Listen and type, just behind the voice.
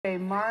a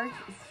March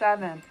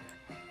 7th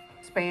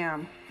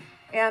spam.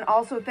 And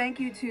also thank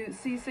you to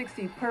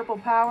C60 Purple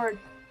Power,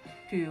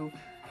 to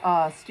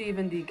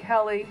Stephen D.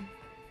 Kelly,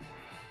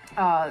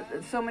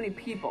 so many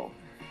people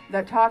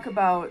that talk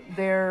about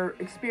their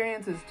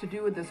experiences to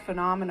do with this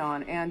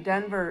phenomenon. And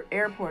Denver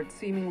Airport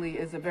seemingly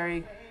is a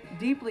very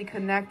deeply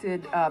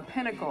connected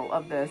pinnacle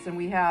of this. And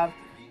we have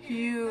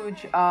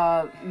huge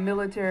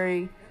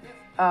military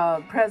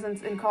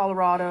presence in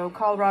Colorado.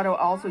 Colorado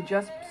also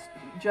just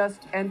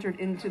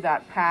entered into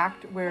that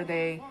pact where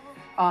they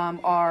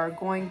are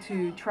going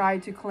to try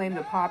to claim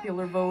the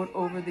popular vote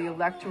over the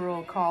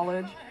Electoral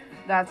College.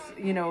 That's,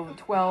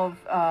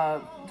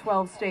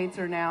 12 states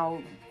are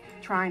now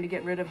trying to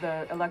get rid of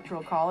the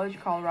Electoral College.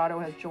 Colorado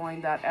has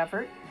joined that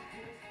effort.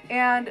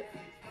 And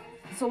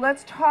so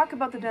let's talk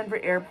about the Denver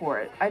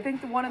Airport. I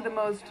think one of the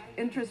most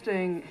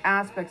interesting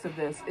aspects of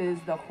this is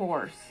the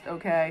horse,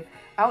 okay?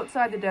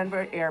 Outside the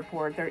Denver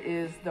Airport, there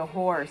is the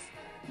horse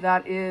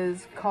that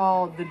is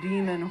called the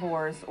demon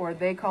horse, or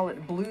they call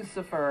it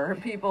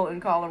Blucifer, people in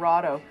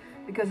Colorado,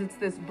 because it's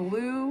this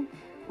blue,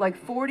 like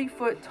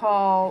 40-foot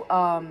tall,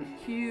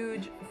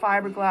 huge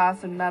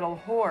fiberglass and metal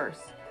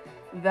horse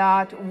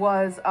that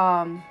was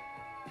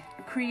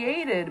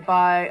created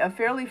by a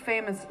fairly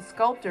famous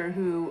sculptor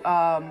who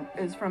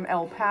is from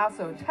El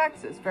Paso,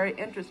 Texas. Very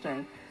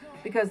interesting,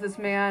 because this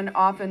man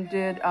often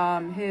did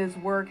his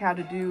work had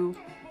to do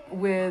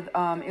with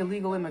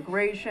illegal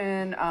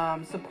immigration,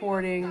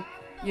 supporting,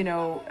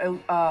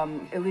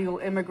 illegal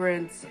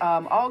immigrants,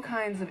 all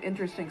kinds of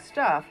interesting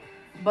stuff.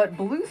 But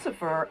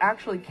Blucifer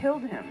actually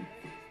killed him.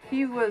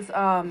 He was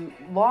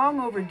long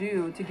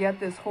overdue to get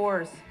this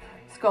horse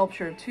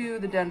sculpture to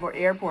the Denver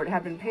Airport.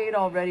 Had been paid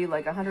already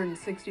like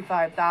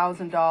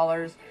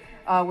 $165,000.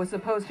 Was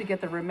supposed to get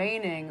the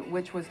remaining,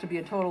 which was to be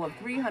a total of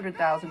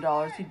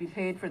 $300,000. He'd be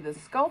paid for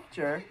this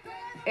sculpture.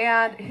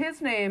 And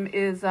his name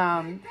is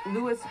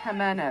Luis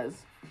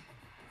Jimenez.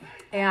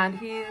 And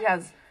he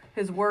has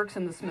his works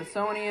in the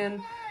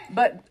Smithsonian.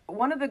 But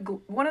one of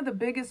the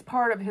biggest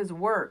part of his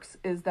works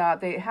is that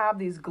they have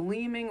these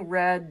gleaming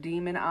red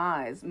demon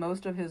eyes.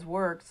 Most of his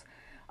works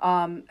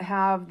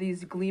have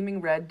these gleaming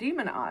red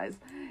demon eyes.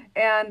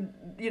 And,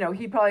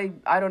 he probably,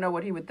 I don't know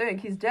what he would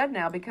think. He's dead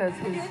now because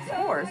his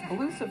horse,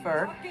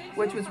 Blucifer,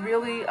 which was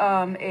really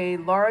a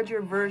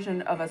larger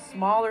version of a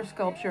smaller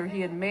sculpture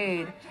he had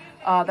made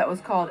that was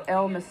called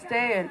El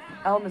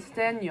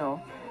Misteño,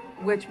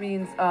 which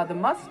means the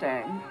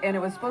Mustang, and it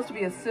was supposed to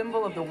be a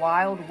symbol of the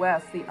Wild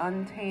West, the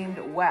untamed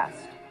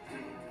West.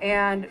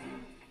 And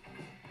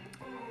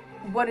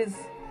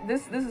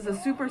this is a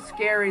super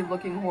scary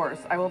looking horse.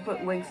 I will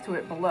put links to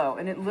it below,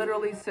 and it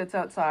literally sits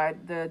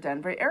outside the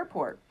Denver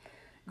Airport.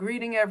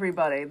 Greeting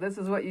everybody. This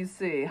is what you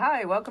see.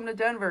 Hi, welcome to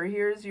Denver.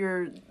 Here's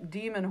your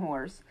demon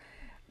horse.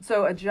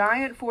 So a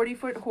giant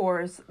 40-foot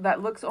horse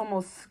that looks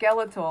almost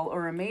skeletal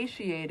or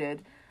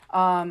emaciated,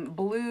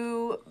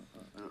 blue,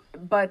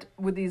 but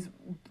with these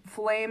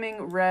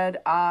flaming red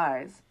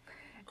eyes.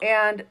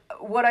 And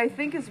what I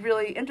think is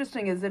really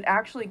interesting is it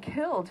actually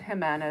killed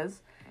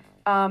Jimenez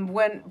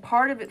when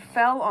part of it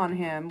fell on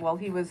him while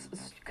he was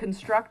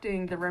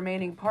constructing the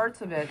remaining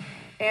parts of it,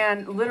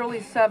 and literally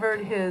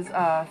severed his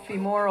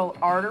femoral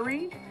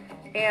artery,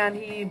 and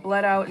he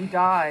bled out and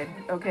died,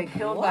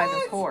 killed by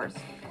this horse.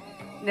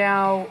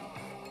 Now,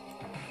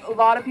 a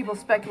lot of people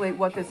speculate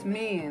what this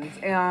means,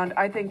 and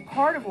I think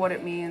part of what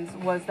it means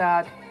was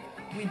that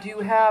we do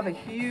have a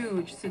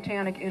huge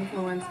satanic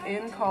influence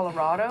in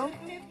Colorado,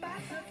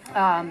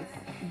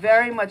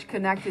 very much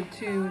connected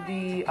to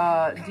the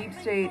deep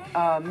state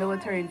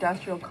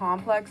military-industrial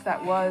complex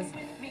that was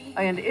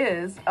and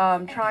is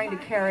trying to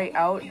carry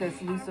out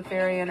this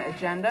Luciferian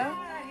agenda.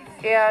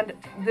 And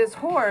this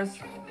horse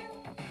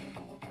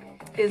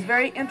is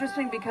very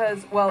interesting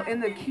because,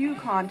 in the Q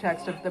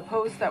context of the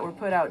posts that were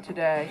put out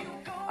today,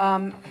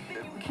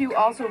 Q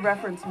also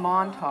referenced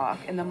Montauk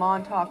and the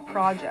Montauk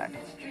Project.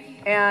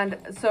 And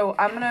so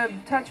I'm going to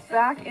touch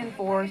back and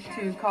forth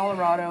to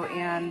Colorado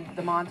and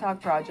the Montauk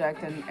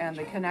Project and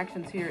the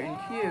connections here in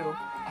Q.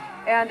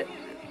 And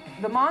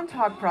the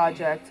Montauk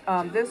Project,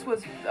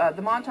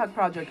 the Montauk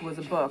Project was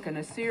a book and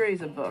a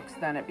series of books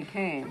then it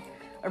became,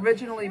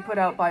 originally put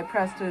out by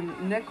Preston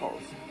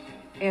Nichols,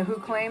 and who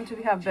claimed to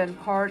have been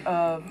part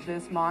of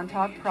this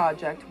Montauk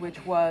Project,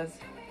 which was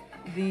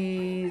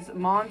these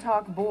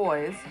Montauk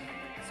boys,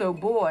 so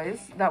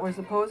boys that were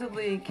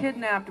supposedly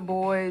kidnapped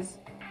boys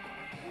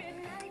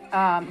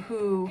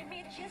who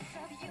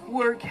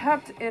were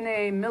kept in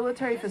a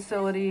military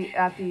facility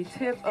at the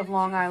tip of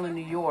Long Island,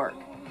 New York,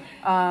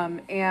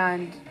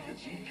 and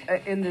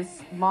in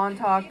this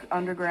Montauk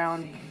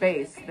underground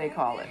base, they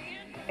call it.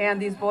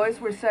 And these boys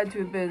were said to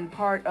have been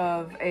part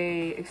of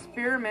a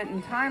experiment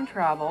in time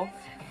travel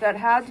that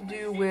had to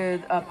do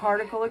with a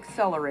particle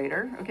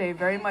accelerator,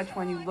 very much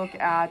when you look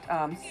at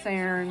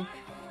CERN,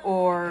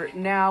 or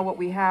now what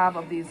we have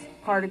of these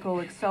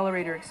particle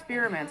accelerator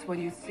experiments. When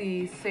you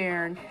see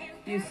CERN,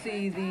 you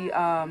see the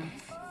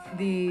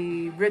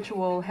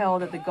ritual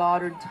held at the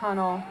Goddard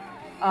Tunnel,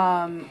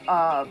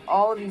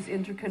 all of these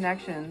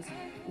interconnections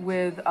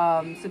with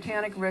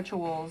satanic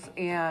rituals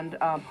and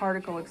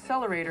particle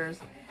accelerators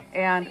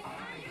and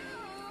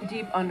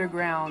deep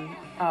underground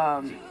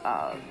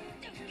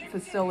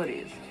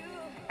facilities.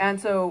 And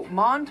so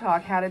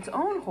Montauk had its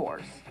own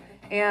horse,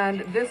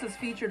 and this is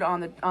featured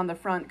on the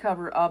front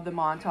cover of the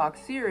Montauk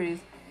series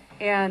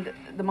and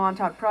the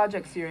Montauk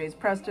Project series.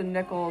 Preston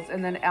Nichols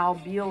and then Al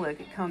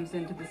Bielek comes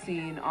into the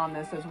scene on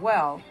this as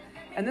well.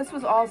 And this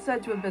was all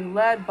said to have been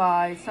led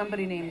by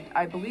somebody named,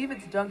 I believe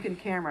it's Duncan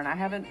Cameron. I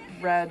haven't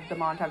read the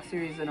Montauk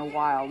series in a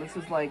while. This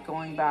is like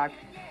going back,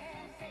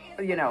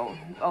 you know,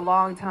 a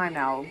long time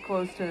now,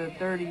 close to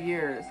 30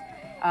 years,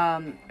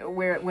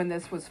 when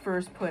this was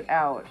first put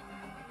out.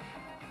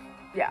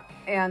 Yeah,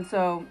 and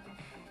so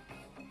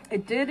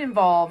it did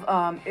involve,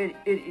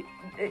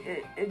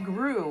 it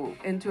grew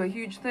into a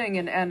huge thing,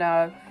 and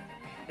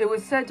it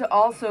was said to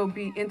also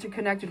be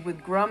interconnected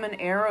with Grumman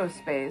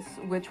Aerospace,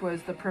 which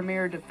was the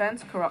premier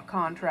defense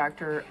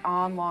contractor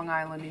on Long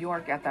Island, New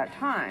York at that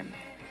time.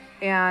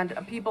 And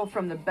people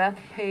from the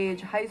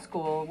Bethpage High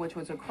School, which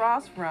was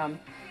across from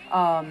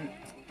Grumman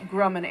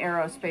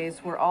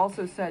Aerospace, were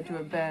also said to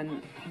have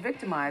been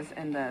victimized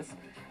in this.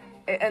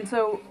 And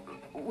so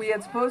we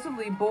had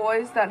supposedly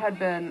boys that had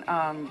been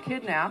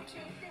kidnapped,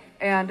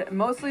 and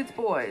mostly it's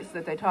boys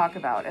that they talk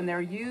about, and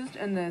they're used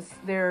in this.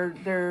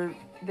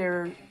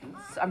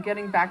 I'm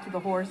getting back to the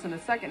horse in a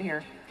second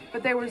here,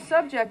 but they were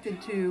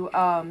subjected to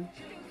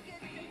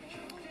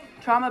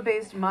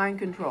trauma-based mind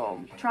control,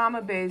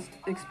 trauma-based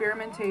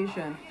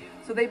experimentation.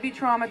 So they'd be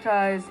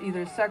traumatized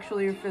either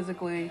sexually or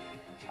physically,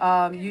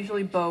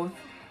 usually both.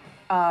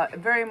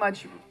 Very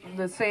much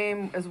the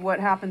same as what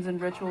happens in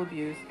ritual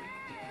abuse.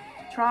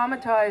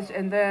 Traumatized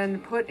and then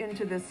put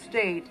into this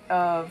state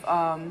of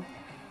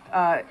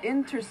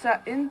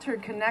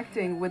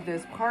interconnecting with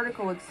this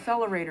particle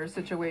accelerator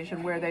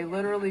situation, where they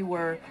literally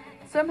were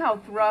somehow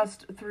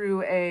thrust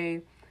through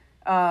a,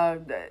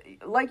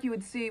 like you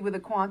would see with a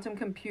quantum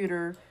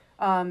computer,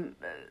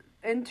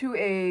 into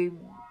a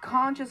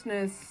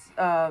consciousness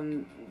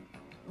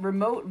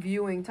remote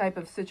viewing type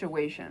of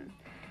situation.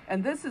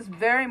 And this is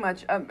very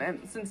much,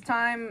 since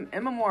time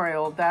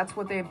immemorial, that's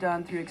what they've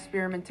done through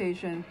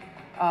experimentation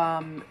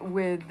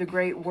with the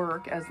great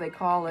work, as they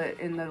call it,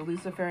 in the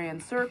Luciferian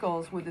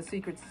circles with the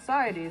secret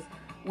societies,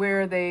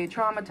 where they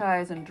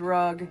traumatize and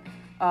drug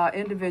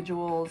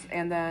individuals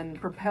and then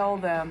propel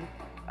them,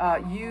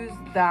 use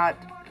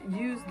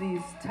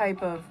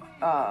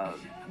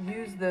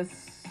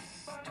this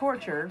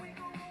torture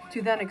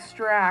to then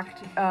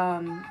extract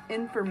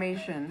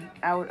information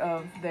out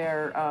of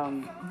their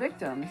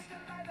victims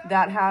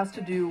that has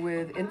to do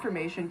with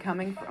information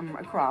coming from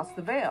across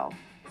the veil.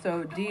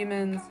 So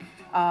demons,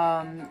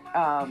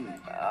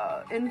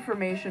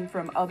 information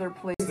from other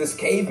places. This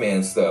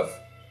caveman stuff.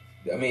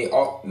 I mean,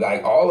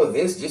 all of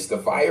this just to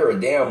fire a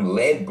damn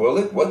lead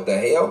bullet? What the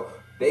hell?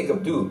 They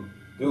could do,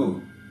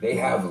 dude. They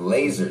have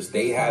lasers.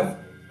 They have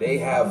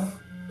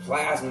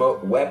plasma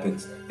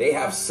weapons. They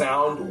have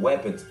sound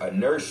weapons,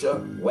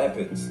 inertia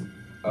weapons,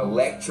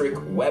 electric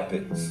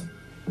weapons.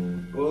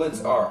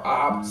 Bullets are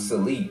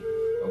obsolete.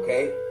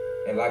 Okay,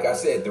 and like I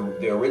said,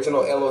 the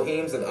original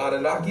Elohims and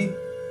Anunnaki,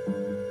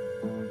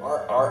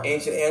 our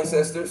ancient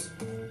ancestors,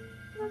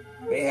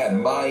 they had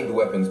mind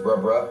weapons,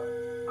 bruh.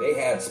 They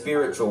had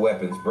spiritual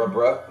weapons,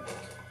 bruh.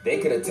 They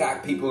could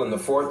attack people in the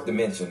fourth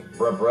dimension,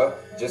 bruh.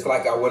 Just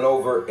like I went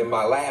over in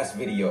my last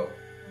video.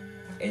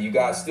 And you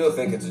guys still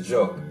think it's a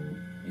joke.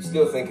 You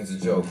still think it's a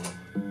joke.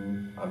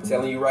 I'm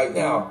telling you right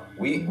now,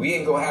 we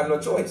ain't gonna have no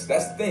choice.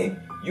 That's the thing.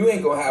 You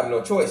ain't gonna have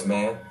no choice,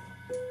 man.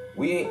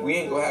 We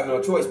ain't gonna have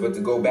no choice but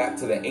to go back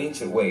to the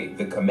ancient way,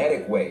 the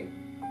Kemetic way.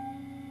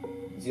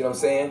 You see what I'm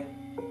saying?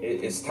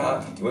 It's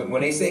time.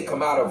 When they say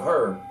come out of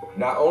her,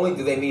 not only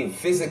do they mean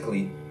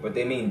physically, but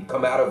they mean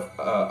come out of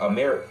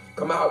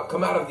come out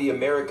of the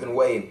American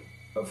way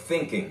of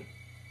thinking,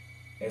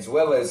 as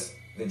well as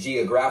the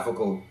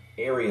geographical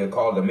area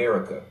called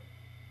America.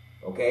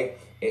 Okay?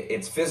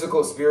 It's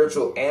physical,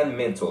 spiritual, and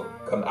mental.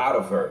 Come out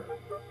of her.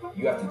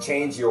 You have to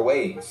change your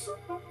ways.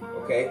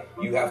 Okay?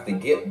 You have to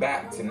get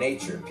back to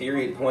nature.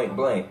 Period, point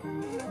blank.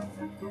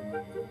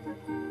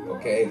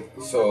 Okay?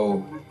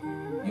 So,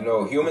 you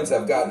know, humans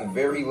have gotten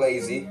very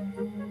lazy.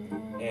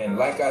 And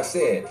like I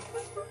said,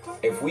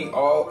 if we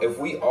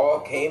all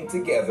came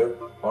together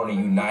on a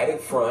united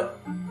front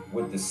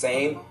with the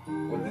same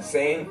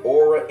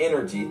aura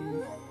energy,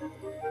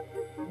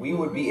 we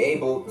would be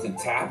able to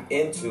tap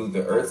into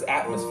the Earth's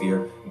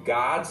atmosphere.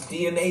 God's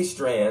DNA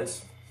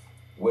strands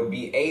would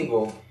be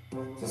able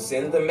to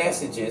send the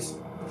messages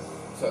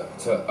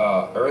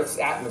to Earth's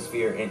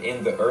atmosphere and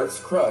in the Earth's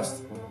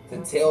crust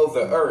to tell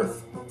the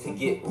Earth to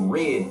get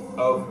rid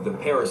of the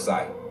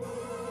parasite.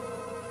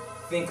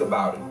 Think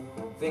about it.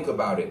 Think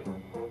about it.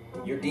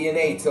 Your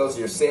DNA tells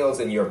your cells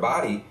in your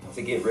body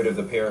to get rid of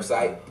the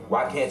parasite.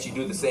 Why can't you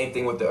do the same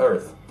thing with the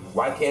Earth?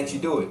 Why can't you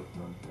do it?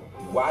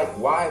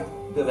 Why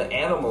do the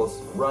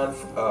animals run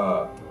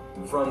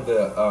from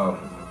the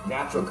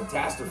natural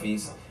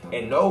catastrophes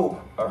and know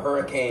a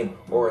hurricane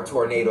or a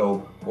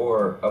tornado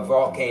or a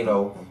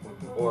volcano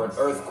or an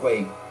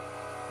earthquake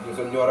You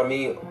know what I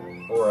mean?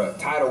 Or a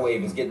tidal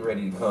wave is getting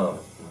ready to come.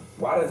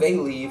 Why do they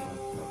leave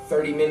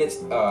 30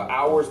 minutes,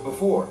 hours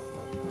before?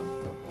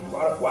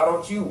 Why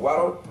don't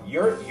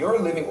you're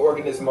a living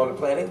organism on the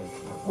planet?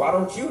 Why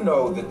don't you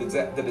know that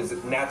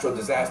the natural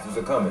disasters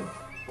are coming?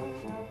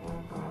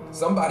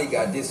 Somebody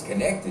got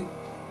disconnected.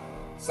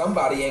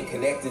 Somebody ain't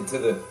connected to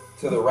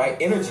the right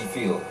energy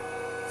field.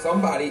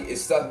 Somebody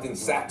is stuck in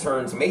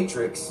Saturn's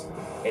matrix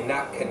and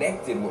not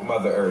connected with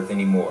Mother Earth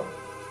anymore.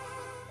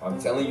 I'm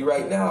telling you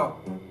right now,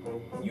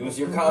 use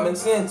your common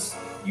sense.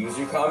 Use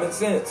your common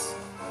sense.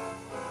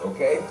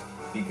 Okay?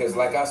 Because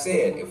like I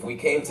said, if we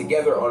came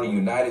together on a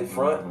united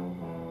front,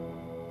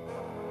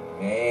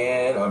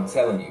 man, I'm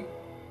telling you,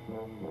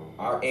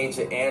 our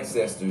ancient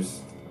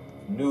ancestors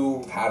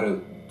knew how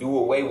to do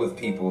away with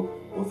people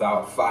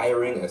without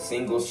firing a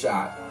single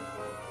shot.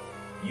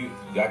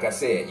 Like I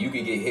said, you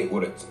could get hit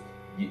with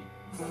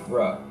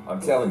bruh,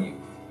 I'm telling you,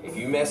 if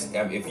you mess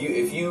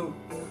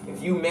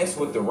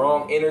with the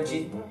wrong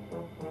energy,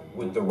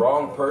 with the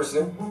wrong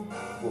person,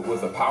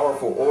 with a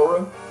powerful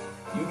aura,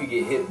 you could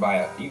get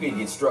you could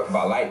get struck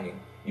by lightning.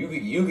 You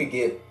could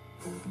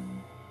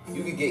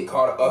get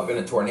caught up in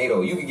a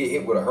tornado. You could get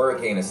hit with a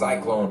hurricane, a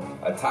cyclone,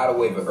 a tidal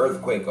wave, an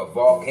earthquake, a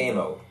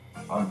volcano.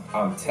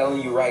 I'm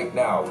telling you right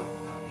now,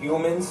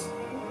 humans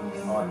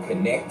are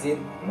connected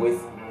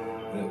with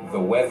the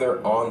weather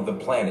on the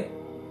planet.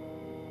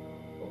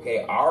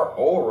 Okay, our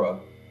aura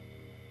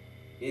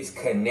is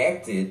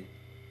connected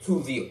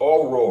to the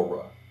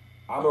aurora.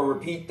 I'm going to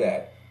repeat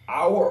that.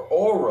 Our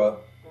aura,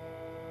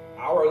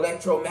 our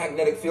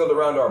electromagnetic field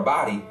around our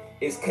body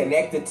is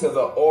connected to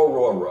the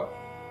aurora.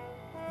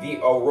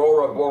 The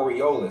aurora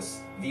borealis.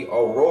 The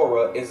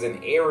aurora is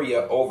an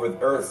area over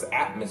Earth's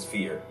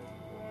atmosphere.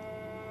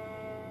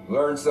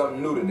 Learn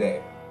something new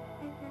today.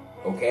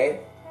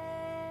 Okay?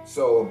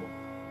 So,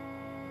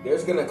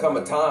 there's going to come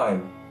a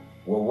time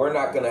where we're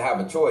not going to have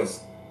a choice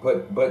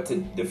but to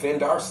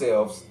defend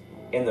ourselves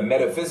in the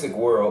metaphysic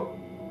world,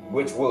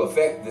 which will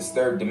affect this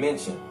third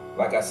dimension.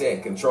 Like I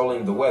said,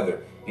 controlling the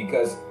weather.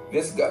 Because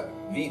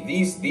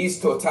these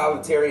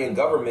totalitarian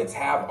governments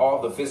have all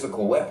the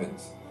physical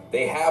weapons.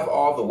 They have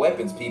all the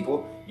weapons,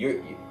 people.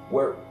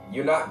 We're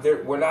not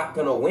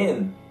gonna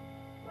win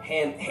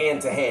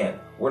hand to hand.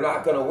 We're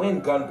not gonna win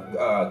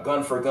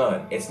gun for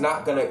gun. It's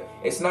not gonna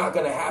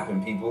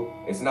happen, people.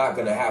 It's not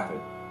gonna happen.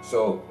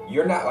 So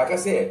you're not, like I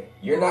said,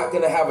 you're not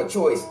gonna have a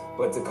choice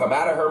but to come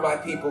out of her, my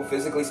people,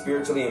 physically,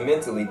 spiritually, and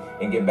mentally,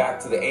 and get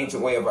back to the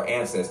ancient way of our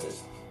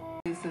ancestors.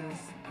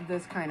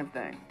 This kind of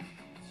thing.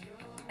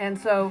 And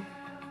so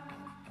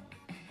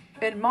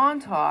in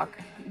Montauk,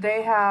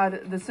 they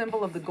had the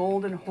symbol of the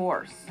golden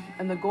horse.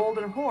 And the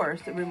golden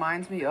horse, it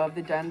reminds me of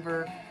the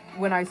Denver.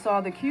 When I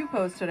saw the Q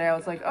post today, I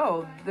was like,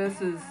 oh,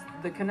 this is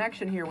the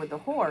connection here with the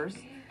horse.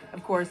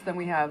 Of course, then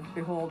we have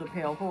Behold a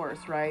Pale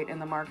Horse, right? And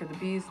the mark of the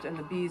beast, and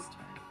the beast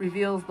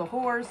reveals the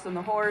horse, and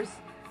the horse,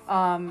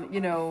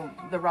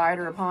 the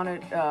rider upon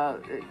it,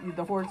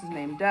 the horse is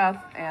named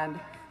Death, and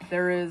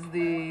there is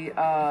the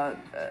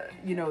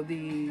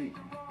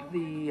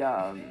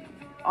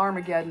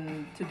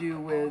Armageddon to do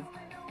with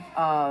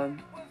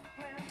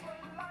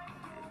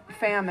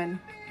famine,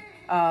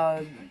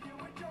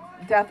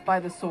 death by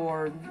the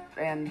sword,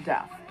 and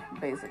death,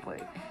 basically,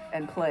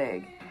 and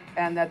plague.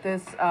 And that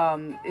this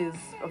is,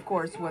 of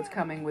course, what's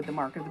coming with the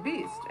mark of the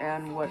beast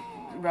and what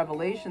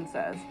Revelation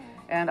says.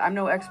 And I'm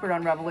no expert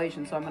on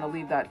Revelation, so I'm going to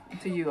leave that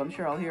to you. I'm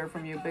sure I'll hear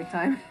from you big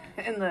time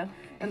in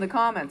the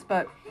comments.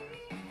 But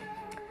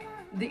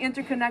the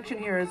interconnection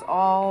here is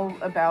all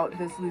about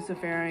this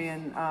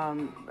Luciferian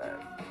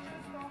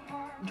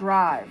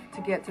drive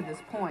to get to this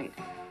point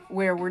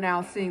where we're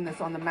now seeing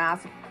this on the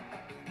mass.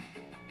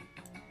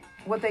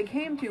 What they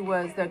came to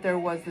was that there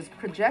was this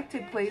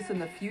projected place in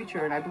the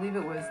future, and I believe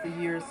it was the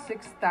year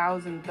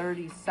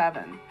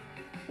 6037,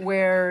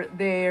 where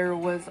there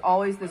was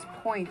always this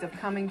point of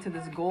coming to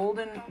this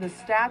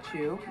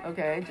statue,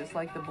 okay, just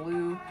like the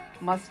blue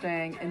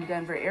Mustang in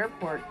Denver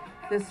Airport,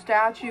 this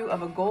statue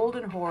of a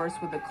golden horse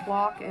with a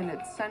clock in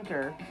its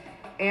center,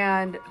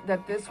 and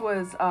that this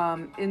was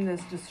in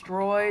this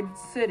destroyed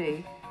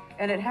city,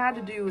 and it had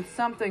to do with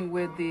something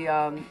with the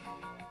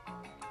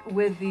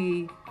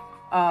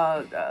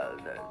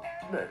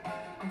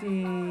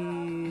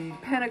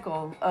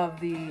pinnacle of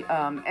the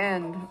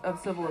end of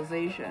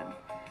civilization.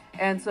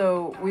 And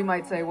so we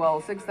might say,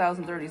 well,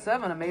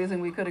 6037,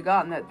 amazing, we could have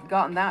gotten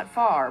that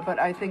far. But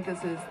I think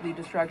this is the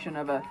destruction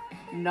of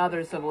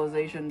another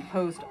civilization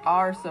post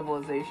our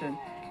civilization.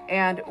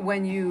 And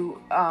when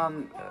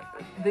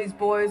these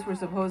boys were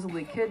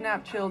supposedly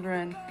kidnapped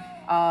children,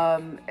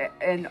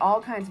 and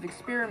all kinds of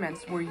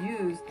experiments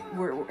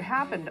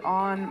happened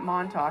on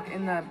Montauk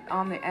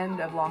on the end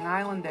of Long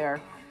Island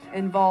there,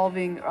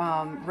 involving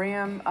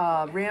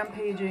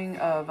rampaging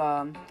of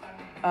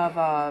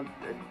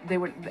they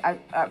would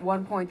at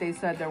one point they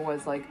said there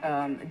was like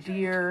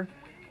deer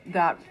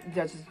that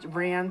just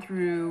ran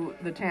through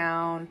the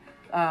town,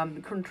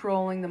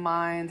 controlling the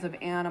minds of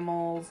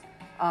animals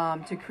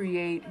to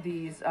create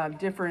these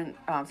different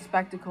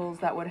spectacles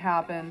that would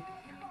happen.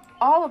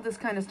 all of this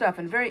kind of stuff,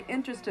 and very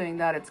interesting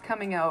that it's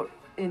coming out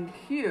in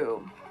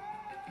Q,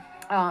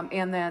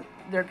 and that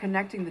they're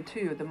connecting the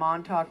two, the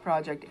Montauk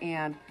Project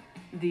and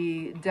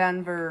the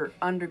Denver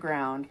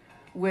Underground,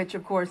 which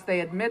of course they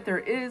admit there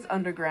is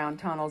underground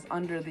tunnels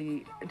under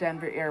the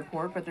Denver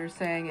airport, but they're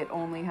saying it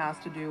only has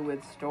to do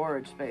with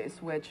storage space,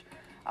 which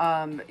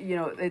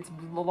it's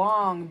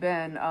long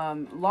been,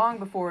 long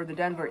before the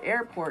Denver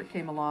airport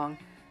came along,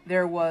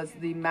 there was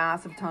the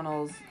massive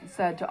tunnels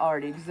said to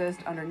already exist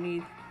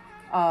underneath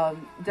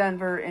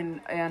Denver,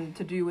 and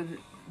to do with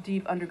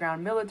deep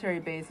underground military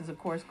bases. Of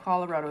course,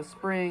 Colorado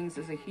Springs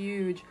is a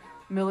huge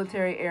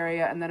military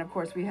area, and then of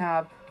course we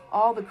have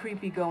all the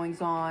creepy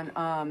goings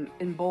on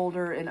in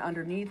Boulder and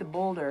underneath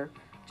Boulder,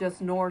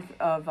 just north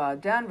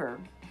of Denver.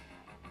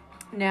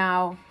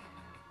 Now,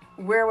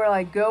 where will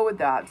I go with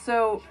that?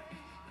 So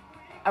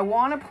I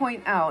want to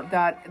point out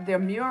that the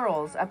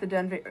murals at the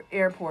Denver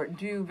airport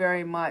do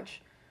very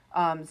much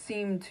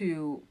seem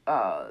to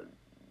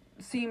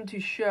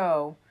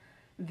show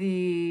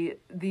the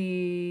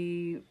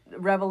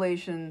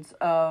revelations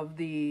of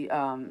the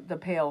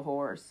pale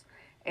horse,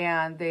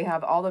 and they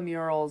have all the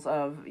murals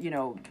of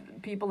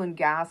people in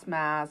gas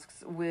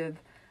masks with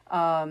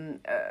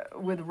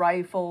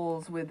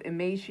rifles, with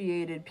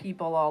emaciated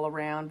people all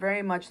around,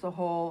 very much the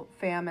whole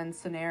famine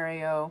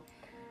scenario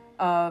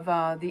of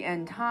the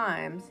end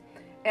times.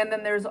 And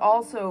then there's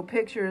also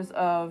pictures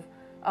of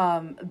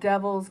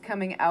devils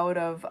coming out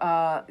of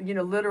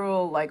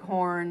literal like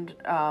horned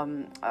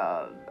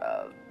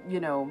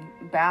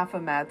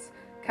Baphomets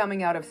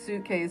coming out of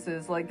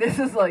suitcases. Like, this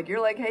is like,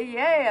 you're like, hey,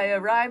 yay, I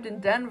arrived in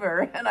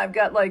Denver and I've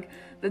got like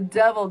the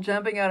devil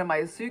jumping out of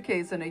my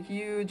suitcase and a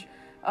huge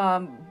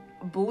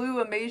blue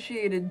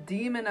emaciated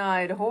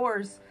demon-eyed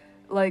horse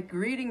like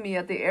greeting me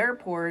at the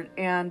airport,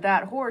 and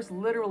that horse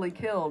literally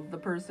killed the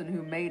person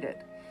who made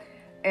it.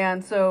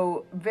 And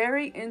so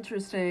very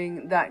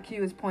interesting that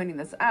Q is pointing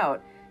this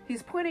out.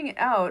 He's pointing it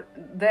out,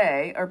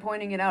 they are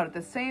pointing it out at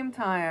the same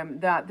time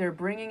that they're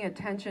bringing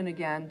attention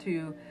again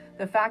to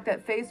the fact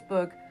that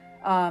Facebook,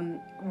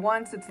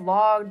 once it's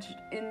logged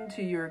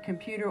into your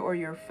computer or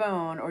your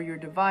phone or your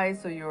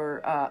device or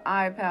your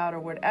iPad or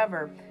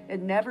whatever,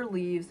 it never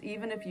leaves.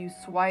 Even if you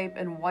swipe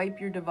and wipe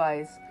your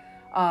device,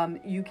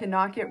 you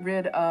cannot get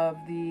rid of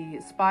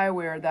the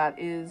spyware that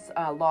is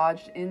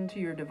lodged into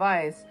your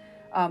device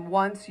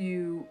once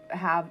you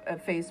have a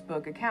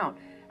Facebook account.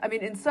 I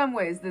mean, in some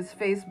ways, this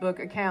Facebook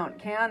account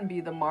can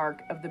be the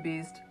mark of the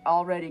beast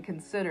already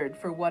considered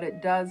for what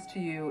it does to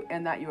you,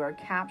 and that you are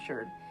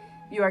captured.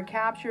 You are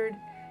captured,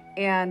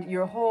 and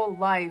your whole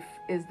life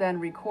is then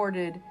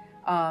recorded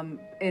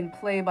in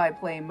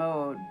play-by-play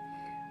mode.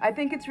 I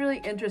think it's really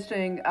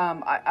interesting.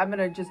 I'm going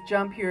to just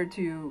jump here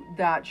to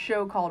that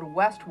show called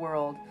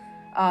Westworld,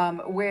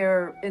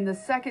 where in the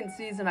second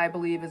season, I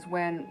believe, is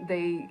when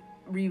they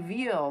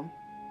reveal,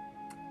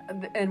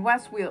 and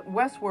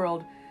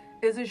Westworld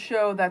is a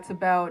show that's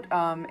about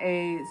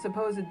a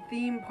supposed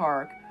theme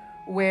park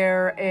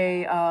where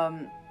I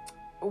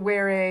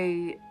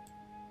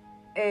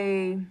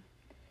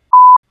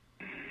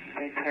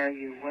tell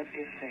you what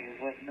to say,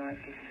 what not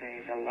to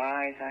say, the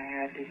lies I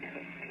had to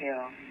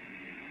tell.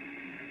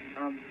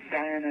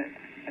 Diana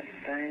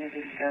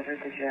discovered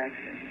the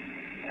Jackson.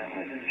 That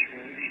wasn't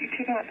true. She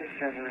did not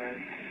discover us.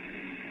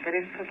 But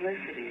it's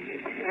publicity.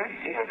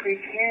 It's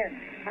pretend.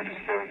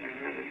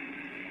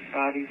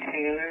 Bobby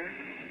Taylor.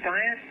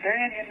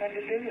 Diane had nothing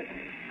to do with it.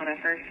 When I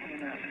first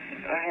came out,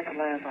 I had to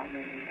lie about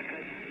me.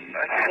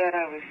 I said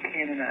I was 10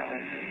 and I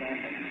was 11.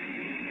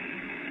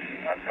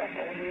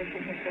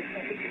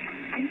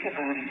 Think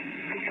about it.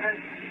 Because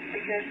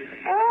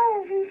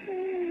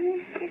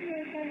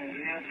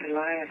you have to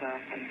lie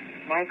about things.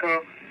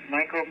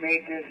 Michael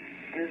made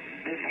this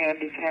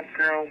handicapped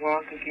girl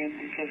walk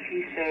again because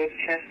he saved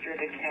Chester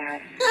the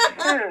cat.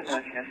 There was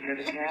not Chester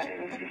the cat.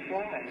 It was just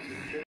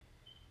lies.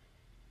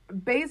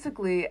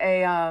 Basically,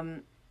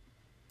 a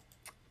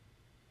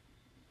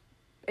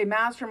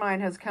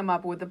mastermind has come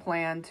up with a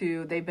plan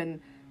to, they've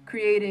been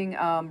creating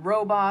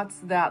robots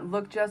that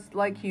look just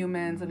like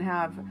humans and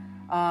have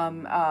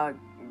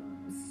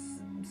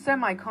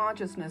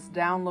semi-consciousness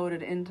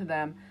downloaded into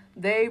them.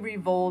 They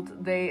revolt,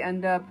 they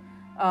end up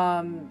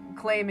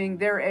claiming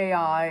they're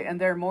AI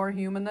and they're more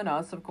human than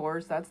us, of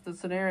course, that's the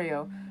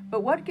scenario.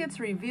 But what gets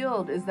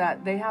revealed is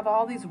that they have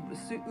all these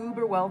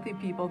uber wealthy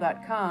people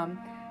that come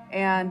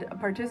and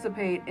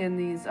participate in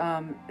these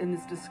in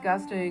this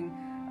disgusting,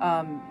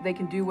 they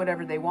can do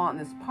whatever they want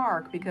in this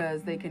park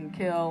because they can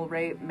kill,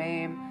 rape,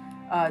 maim,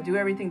 do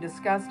everything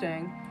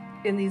disgusting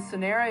in these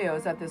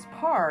scenarios at this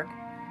park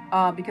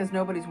because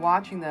nobody's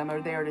watching them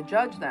or there to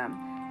judge them.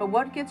 But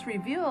what gets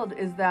revealed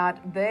is that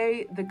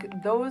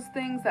those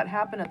things that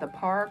happen at the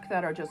park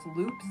that are just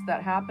loops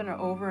that happen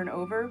over and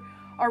over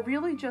are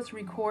really just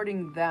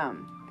recording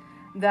them.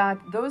 That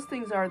those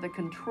things are the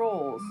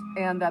controls,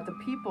 and that the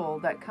people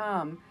that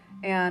come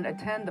and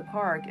attend the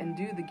park and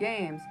do the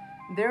games,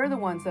 they're the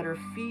ones that are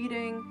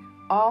feeding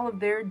all of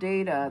their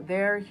data,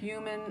 their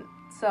human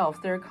selves,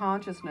 their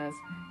consciousness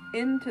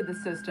into the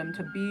system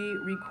to be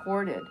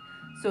recorded.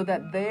 so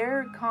that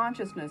their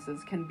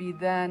consciousnesses can be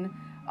then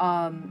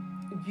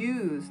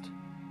used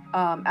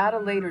at a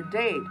later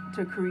date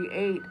to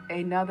create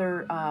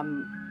another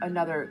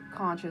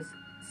conscious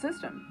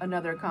system,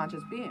 another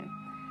conscious being.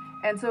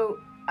 And so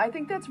I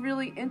think that's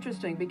really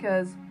interesting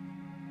because,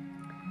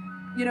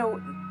 you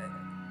know,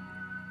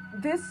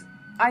 this,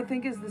 I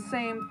think, is the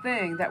same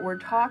thing that we're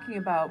talking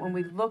about when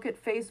we look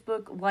at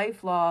Facebook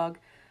LifeLog.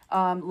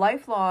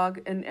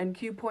 LifeLog, and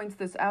Q points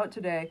this out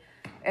today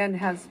and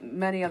has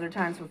many other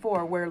times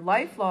before, where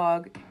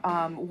LifeLog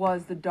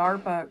was the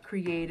DARPA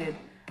created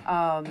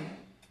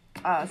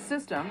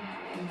system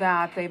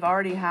that they've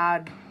already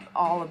had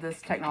all of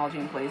this technology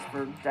in place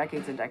for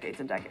decades and decades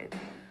and decades.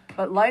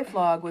 But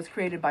LifeLog was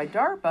created by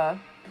DARPA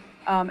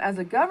as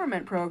a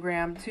government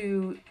program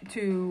to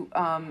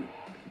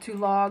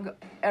log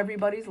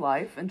everybody's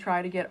life and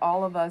try to get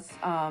all of us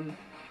down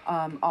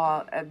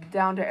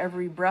to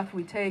every breath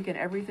we take and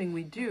everything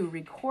we do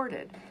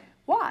recorded.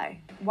 Why?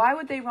 Why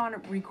would they want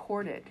it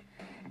recorded?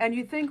 And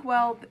you think,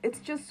 well, it's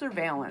just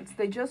surveillance.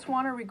 They just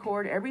want to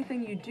record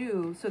everything you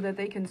do so that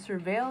they can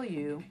surveil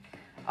you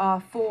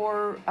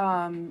for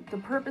the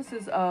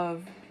purposes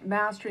of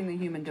mastering the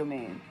human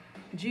domain,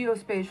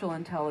 geospatial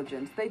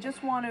intelligence. They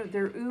just want to,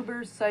 they're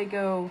uber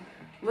psycho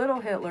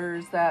little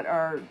Hitlers that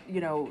are,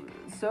 you know,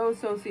 so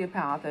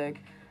sociopathic,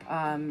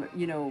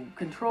 you know,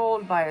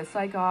 controlled by a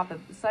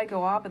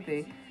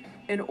psychopathy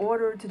in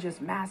order to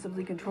just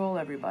massively control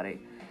everybody.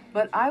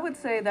 But I would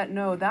say that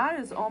no, that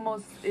is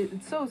almost,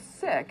 it's so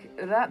sick.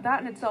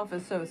 That in itself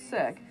is so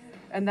sick,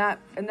 and that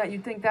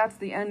you'd think that's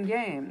the end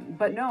game.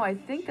 But no, I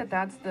think that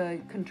that's the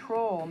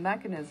control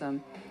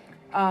mechanism.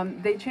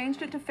 They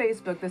changed it to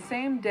Facebook the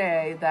same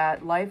day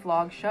that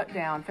LifeLog shut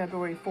down,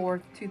 February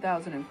 4th,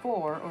 2004,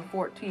 or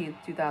 14th,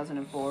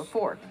 2004,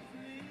 4th.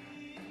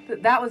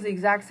 That was the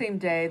exact same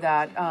day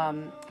that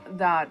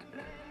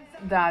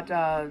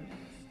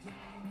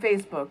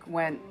Facebook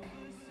went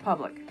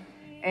public.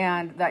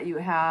 And that you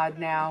had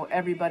now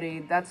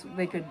everybody,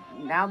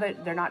 now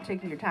that they're not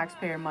taking your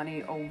taxpayer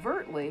money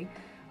overtly,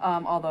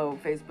 although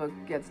Facebook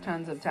gets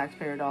tons of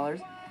taxpayer dollars.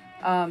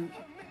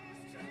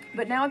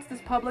 But now it's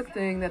this public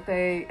thing that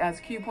they, as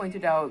Q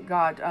pointed out,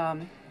 got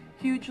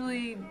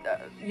hugely,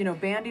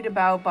 bandied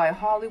about by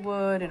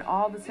Hollywood and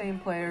all the same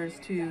players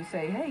to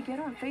say, hey, get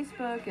on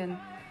Facebook and,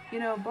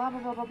 blah, blah,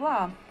 blah, blah,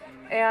 blah.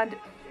 And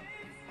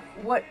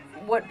what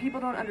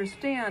people don't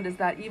understand is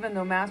that even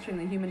though mastering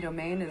the human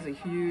domain is a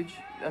huge,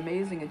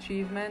 amazing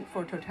achievement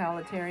for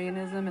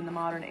totalitarianism in the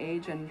modern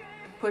age and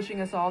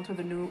pushing us all to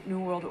the new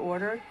world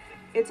order,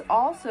 it's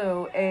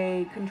also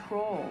a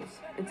controls.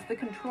 It's the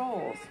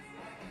controls.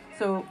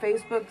 So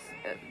Facebook's,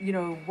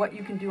 what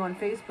you can do on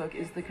Facebook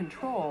is the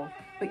control,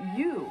 but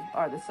you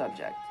are the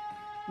subject.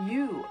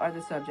 You are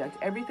the subject.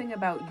 Everything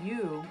about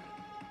you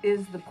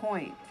is the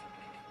point.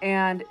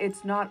 And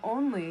it's not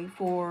only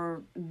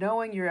for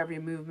knowing your every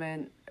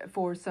movement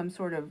for some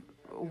sort of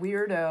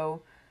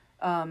weirdo,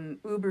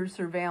 uber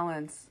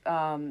surveillance,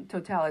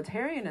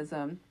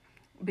 totalitarianism,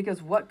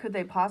 because what could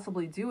they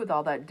possibly do with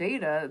all that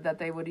data that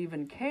they would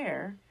even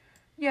care?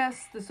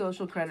 Yes, the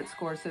social credit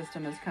score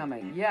system is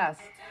coming. Yes,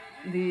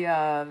 the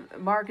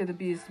mark of the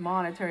beast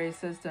monetary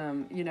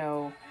system,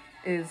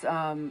 is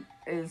on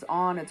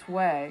its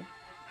way.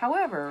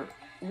 However,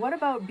 what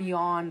about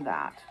beyond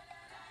that?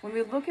 When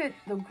we look at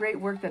the great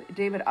work that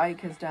David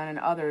Icke has done and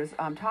others,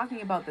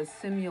 talking about the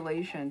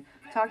simulation,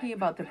 talking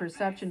about the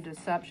perception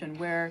deception,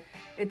 where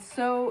it's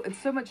so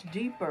much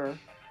deeper.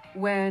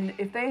 When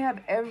if they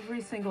have every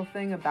single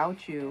thing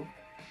about you,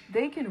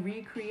 they can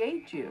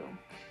recreate you,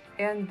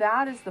 and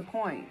that is the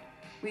point.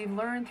 We've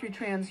learned through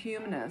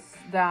transhumanists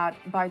that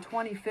by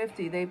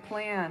 2050 they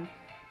plan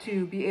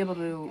to be able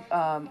to.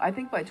 I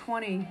think by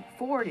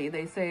 2040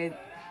 they say.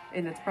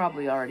 And it's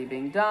probably already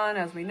being done,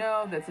 as we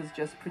know. This is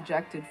just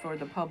projected for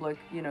the public,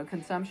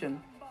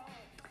 consumption.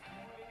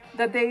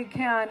 That they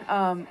can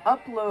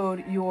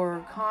upload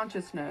your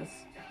consciousness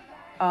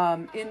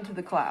into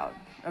the cloud,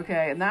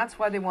 okay? And that's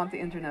why they want the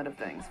Internet of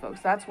Things, folks.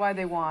 That's why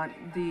they want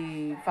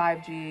the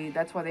 5G.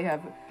 That's why they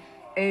have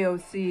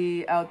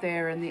AOC out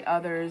there and the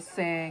others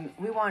saying,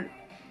 we want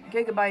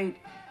gigabyte,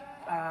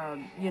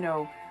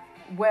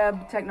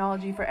 web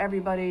technology for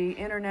everybody,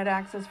 Internet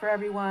access for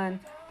everyone.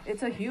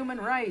 It's a human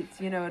right,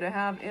 to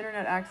have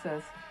Internet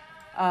access.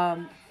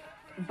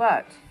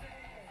 But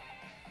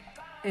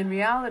in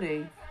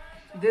reality,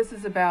 this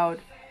is about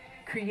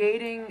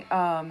creating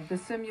the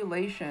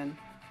simulation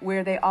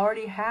where they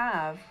already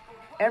have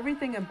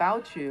everything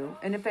about you.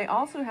 And if they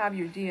also have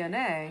your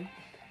DNA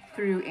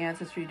through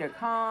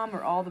Ancestry.com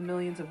or all the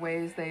millions of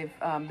ways they've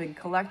been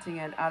collecting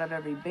it out of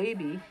every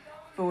baby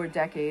for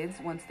decades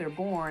once they're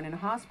born in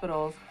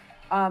hospitals,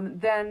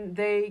 then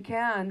they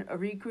can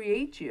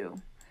recreate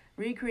you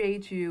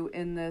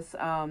in this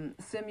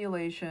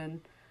simulation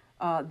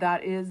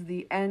that is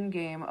the end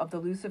game of the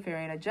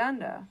Luciferian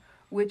agenda,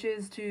 which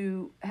is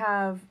to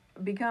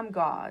become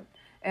God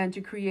and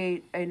to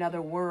create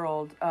another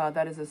world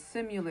that is a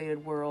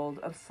simulated world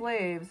of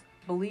slaves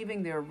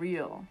believing they're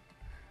real.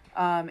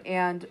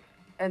 And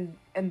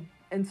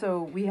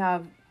so we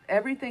have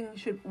everything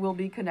will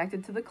be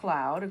connected to the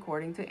cloud,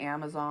 according to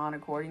Amazon,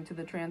 according to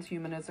the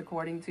transhumanists,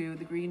 according to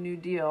the Green New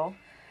Deal.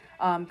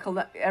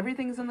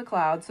 Everything's in the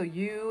cloud, so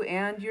you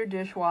and your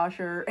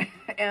dishwasher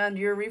and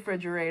your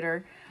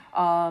refrigerator,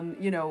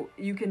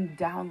 you can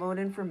download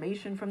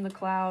information from the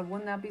cloud.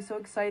 Wouldn't that be so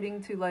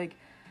exciting to like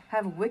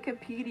have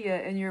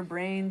Wikipedia in your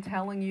brain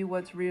telling you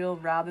what's real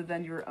rather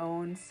than your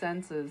own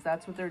senses?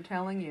 That's what they're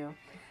telling you.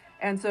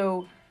 And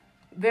so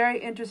very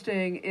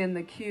interesting in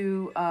the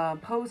Q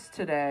post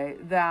today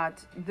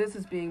that this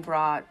is being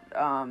brought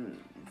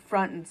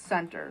front and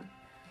center,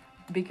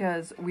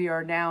 because we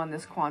are now in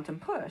this quantum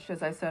push.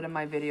 As I said in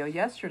my video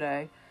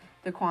yesterday,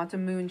 the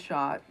quantum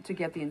moonshot to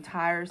get the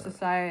entire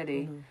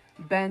society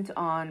bent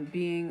on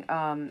being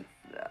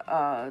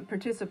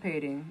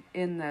participating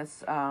in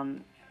this,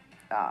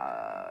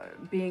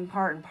 being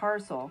part and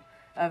parcel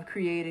of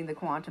creating the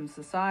quantum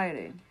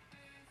society.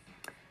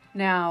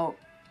 Now,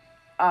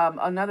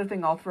 another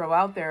thing I'll throw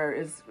out there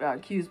is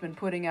Q's been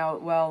putting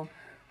out, well,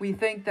 we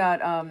think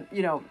that,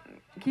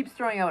 keeps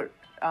throwing out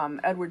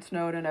Edward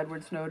Snowden,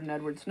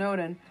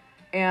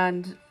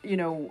 and,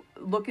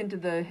 look into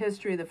the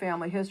history, the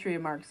family history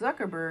of Mark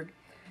Zuckerberg.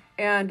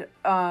 And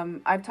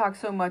I've talked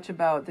so much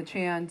about the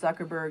Chan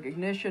Zuckerberg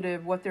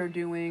initiative, what they're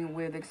doing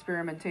with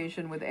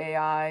experimentation with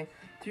AI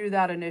through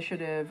that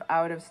initiative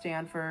out of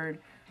Stanford,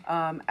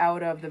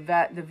 out of the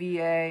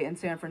VA in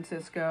San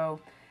Francisco.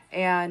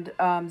 And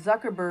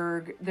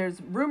Zuckerberg,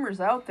 there's rumors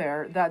out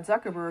there that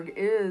Zuckerberg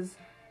is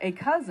a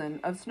cousin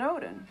of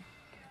Snowden.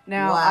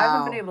 Now, I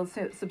haven't been able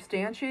to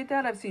substantiate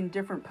that. I've seen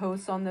different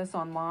posts on this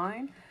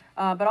online,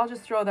 but I'll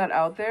just throw that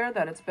out there,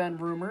 that it's been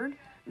rumored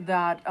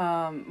that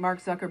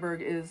Mark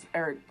Zuckerberg is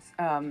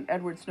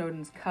Edward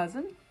Snowden's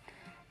cousin.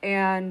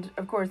 And,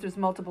 of course, there's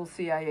multiple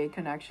CIA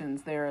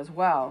connections there as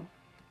well.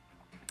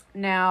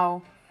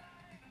 Now,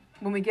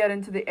 when we get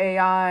into the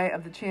AI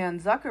of the Chan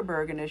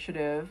Zuckerberg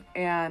initiative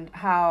and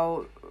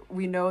how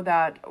we know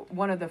that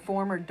one of the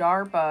former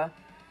DARPA,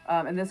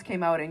 and this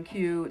came out in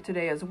Q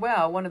today as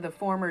well, one of the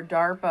former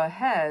DARPA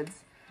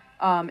heads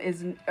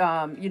is,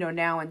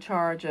 now in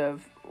charge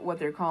of what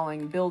they're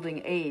calling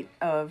Building 8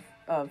 of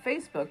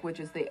Facebook, which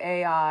is the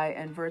AI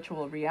and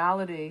virtual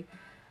reality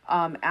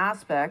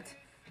aspect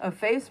of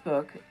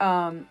Facebook.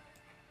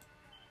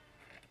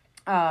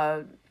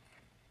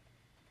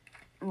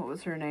 What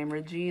was her name?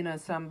 Regina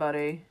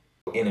somebody.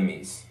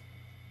 Enemies.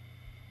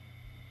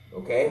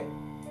 Okay?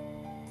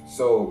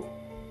 So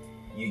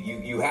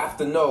you have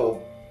to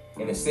know,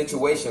 in a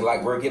situation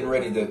like we're getting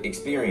ready to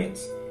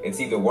experience,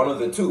 it's either one of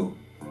the two.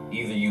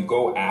 Either you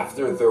go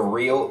after the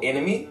real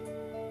enemy,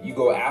 you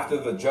go after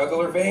the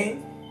jugular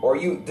vein, or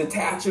you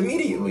detach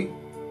immediately.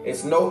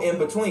 It's no in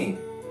between.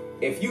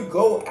 If you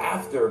go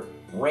after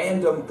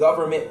random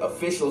government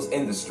officials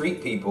and the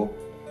street people,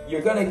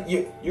 you're gonna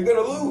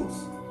lose.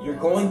 You're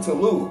going to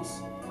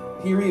lose.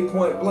 Period,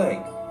 point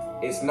blank.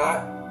 It's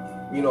not,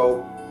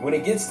 when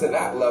it gets to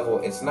that level,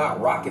 it's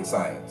not rocket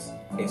science.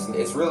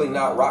 It's really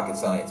not rocket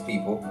science,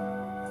 people.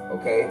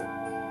 Okay?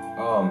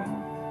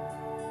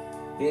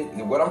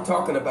 What I'm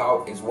talking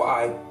about is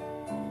why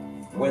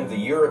when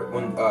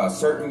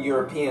certain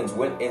Europeans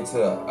went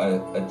into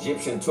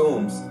Egyptian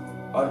tombs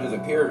under the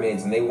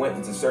pyramids, and they went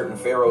into certain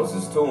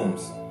pharaohs'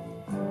 tombs,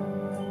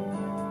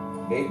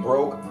 they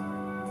broke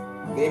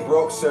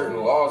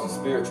certain laws of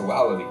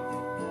spirituality.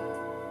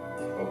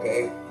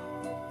 Okay?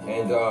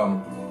 And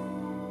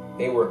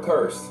they were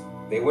cursed.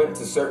 They went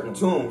to certain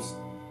tombs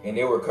and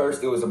they were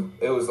cursed. It was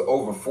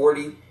over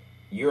 40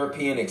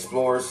 European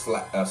explorers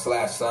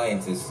slash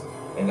scientists,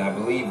 and I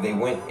believe they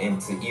went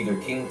into either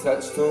King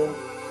Tut's tomb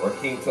or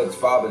King Tut's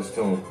father's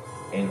tomb,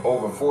 and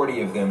over 40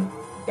 of them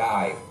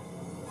died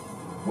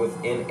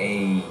within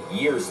a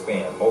year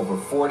span. Over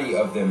 40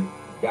 of them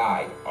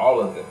died, all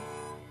of them.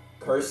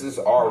 Curses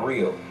are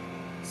real.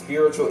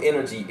 Spiritual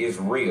energy is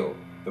real.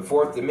 The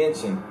fourth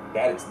dimension,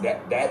 that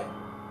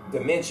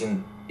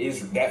dimension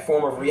is, that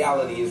form of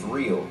reality is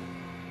real.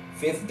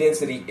 Fifth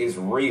density is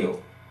real.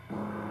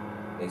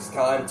 It's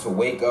time to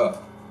wake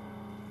up,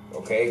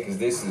 okay? Because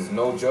this is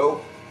no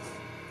joke.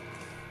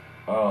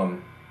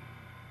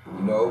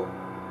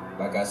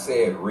 Like I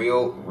said,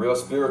 real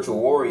spiritual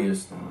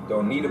warriors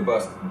don't need to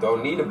bust a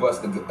gun.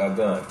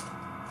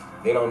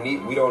 We don't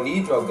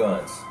need no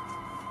guns.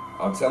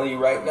 I'm telling you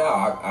right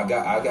now, I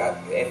got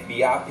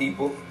FBI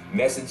people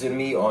messaging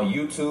me on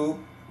YouTube.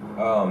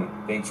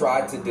 They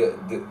tried to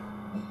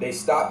they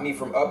stopped me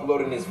from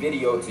uploading this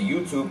video to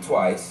YouTube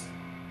twice.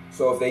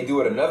 So if they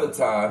do it another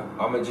time,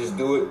 I'm gonna just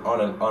do it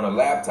on a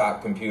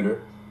laptop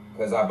computer,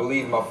 because I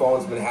believe my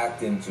phone's been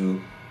hacked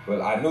into. But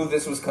I knew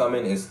this was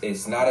coming.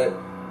 It's not a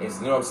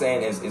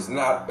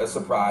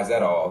surprise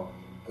at all.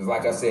 Because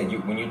like I said,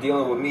 when you're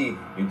dealing with me,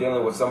 you're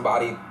dealing with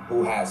somebody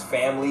who has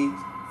family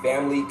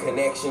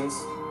connections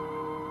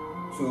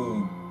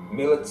to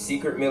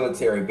secret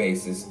military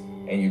bases,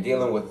 and you're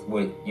dealing with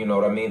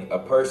a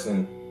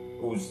person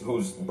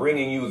who's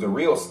bringing you the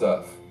real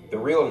stuff, the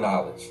real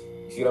knowledge.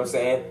 You see what I'm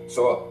saying?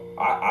 So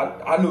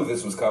I knew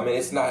this was coming.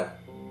 It's not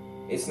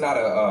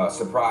a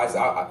surprise.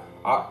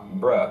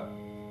 Bruh,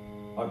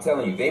 I'm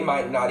telling you, they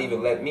might not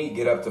even let me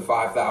get up to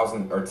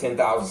 5,000 or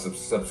 10,000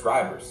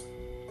 subscribers,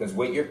 because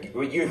what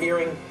you're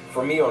hearing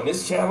from me on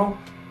this channel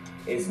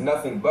is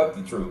nothing but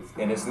the truth,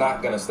 and it's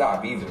not gonna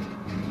stop either.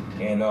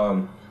 And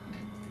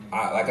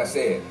like I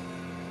said,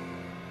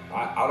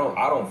 I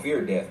don't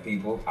fear death,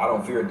 people. I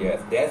don't fear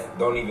death. Death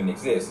don't even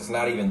exist. It's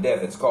not even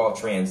death. It's called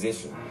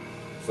transition.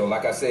 So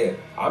like I said,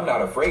 I'm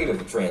not afraid of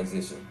the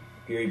transition.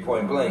 Period,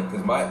 point blank.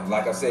 Because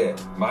like I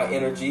said, my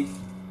energy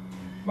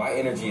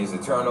is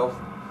eternal.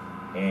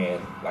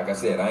 And like I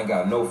said, I ain't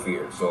got no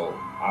fear. So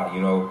I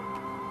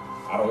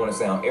don't want to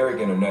sound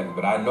arrogant or nothing,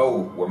 but I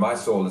know where my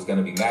soul is going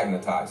to be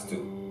magnetized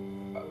to.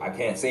 I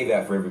can't say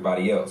that for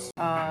everybody else.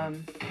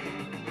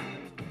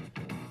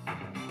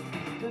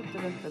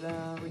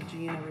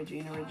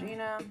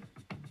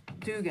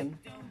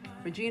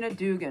 Regina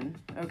Dugan,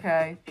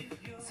 okay?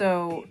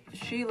 So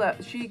she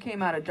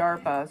came out of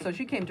DARPA, so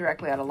she came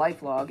directly out of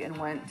LifeLog and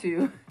went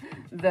to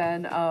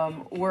then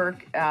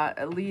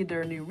lead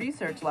their new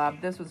research lab.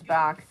 This was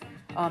back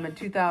in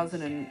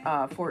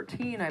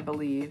 2014, I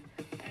believe.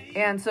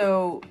 And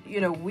so,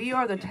 we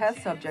are the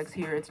test subjects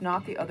here. It's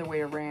not the other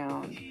way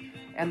around.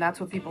 And that's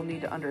what people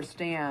need to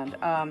understand.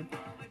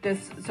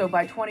 So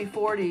by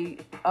 2040,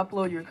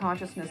 upload your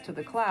consciousness to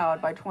the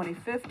cloud. By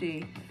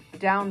 2050,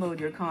 download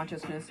your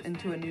consciousness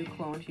into a new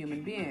cloned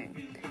human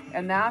being.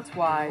 And that's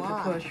why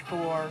the push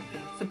for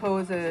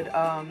supposed,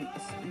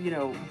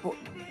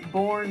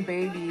 born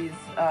babies,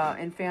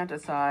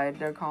 infanticide,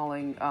 they're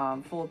calling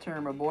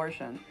full-term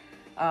abortion.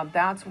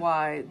 That's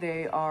why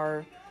they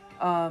are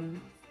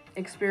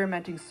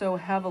experimenting so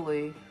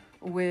heavily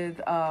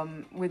with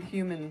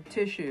human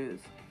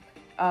tissues.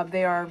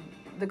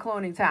 The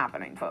cloning's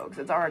happening, folks.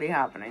 It's already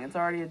happening. It's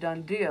already a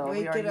done deal.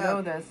 We already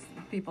know this.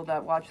 People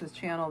that watch this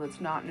channel,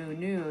 that's not new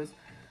news.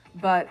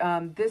 But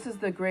this is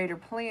the greater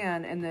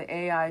plan in the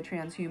AI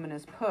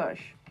transhumanist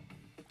push.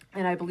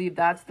 And I believe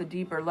that's the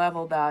deeper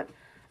level that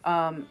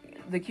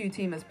the Q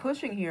team is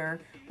pushing here.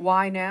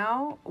 Why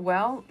now?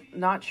 Well,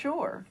 not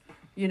sure.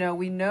 We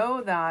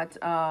know that,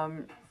 well,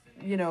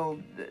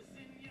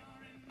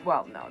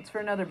 no, it's for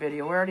another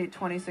video. We're already at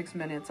 26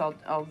 minutes.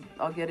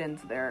 I'll get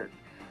into there.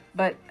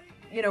 But,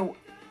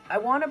 I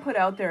want to put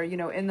out there,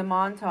 in the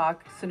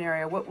Montauk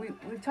scenario, what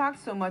we've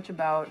talked so much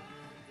about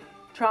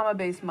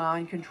trauma-based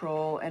mind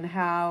control and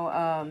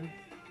how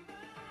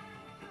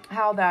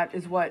that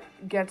is what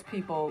gets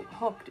people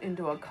hooked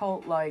into a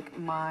cult-like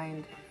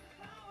mind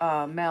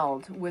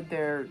meld with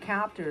their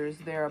captors,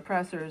 their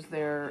oppressors,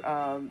 their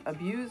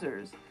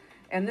abusers.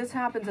 And this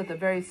happens at the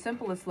very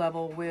simplest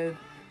level with,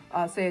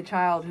 say, a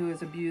child who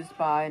is abused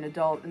by an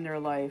adult in their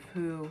life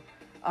who,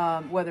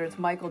 whether it's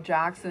Michael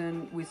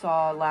Jackson, we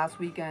saw last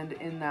weekend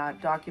in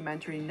that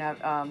documentary,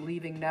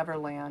 Leaving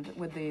Neverland,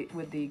 with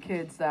the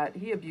kids that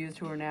he abused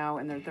who are now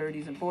in their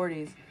 30s and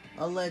 40s.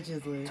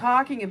 Allegedly.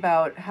 Talking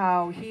about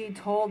how he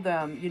told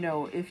them,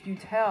 if you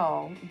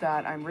tell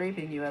that I'm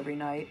raping you every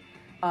night,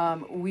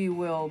 we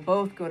will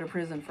both go to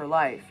prison for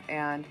life.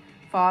 And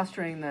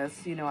fostering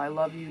this, I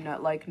love you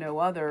not like no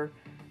other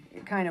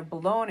kind of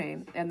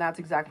baloney. And that's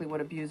exactly what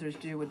abusers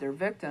do with their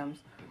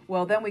victims.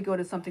 Well, then we go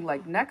to something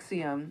like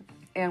NXIVM,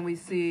 and we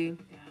see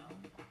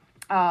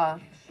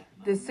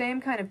this same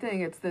kind of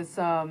thing. It's this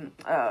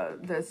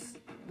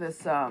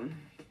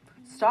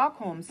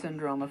Stockholm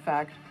syndrome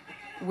effect,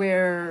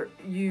 where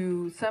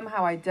you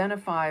somehow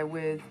identify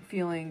with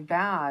feeling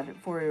bad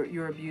for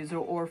your abuser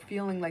or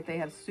feeling like they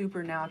have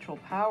supernatural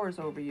powers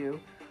over you,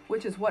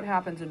 which is what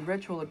happens in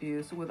ritual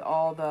abuse with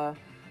all the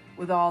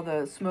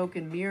smoke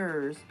and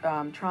mirrors,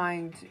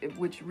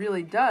 which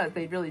really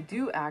they really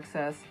do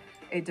access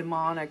a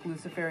demonic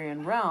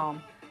Luciferian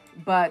realm,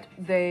 but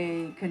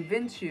they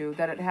convince you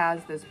that it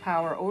has this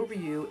power over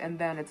you, and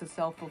then it's a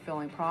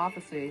self-fulfilling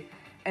prophecy.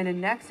 And in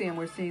NXIVM,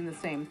 we're seeing the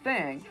same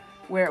thing,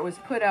 where it was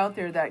put out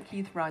there that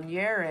Keith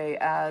Raniere,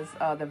 as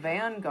the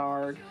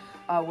Vanguard,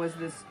 was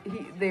this.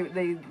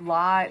 They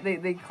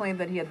claimed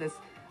that he had this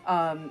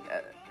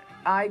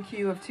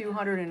IQ of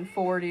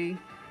 240.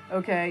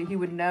 Okay, he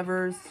would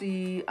never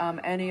see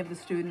any of the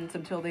students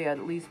until they had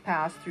at least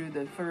passed through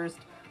the first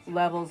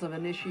levels of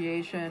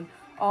initiation.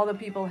 All the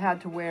people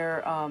had to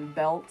wear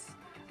belts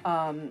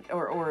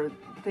or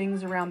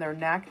things around their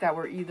neck that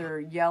were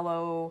either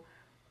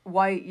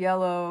white,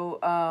 yellow,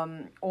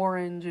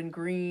 orange, and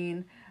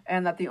green,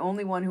 and that the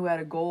only one who had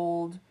a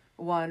gold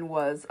one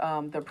was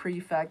the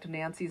prefect,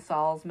 Nancy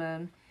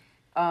Salzman.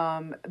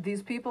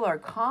 These people are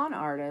con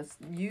artists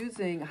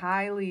using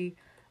highly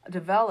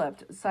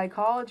developed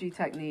psychology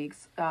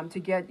techniques to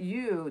get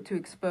you to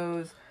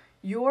expose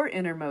your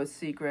innermost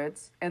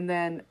secrets, and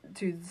then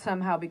to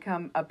somehow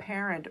become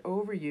apparent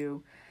over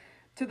you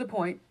to the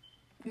point,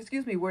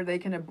 where they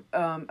can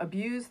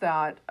abuse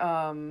that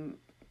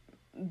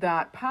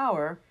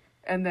power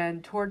and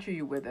then torture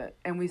you with it.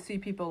 And we see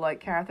people like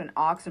Catherine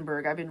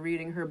Oxenberg. I've been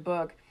reading her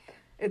book.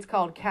 It's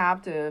called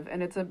Captive,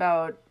 and it's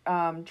about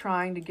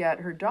trying to get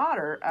her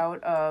daughter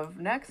out of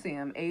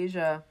NXIVM,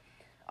 Asia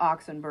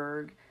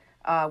Oxenberg,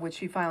 which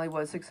she finally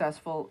was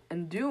successful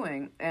in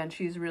doing. And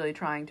she's really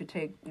trying to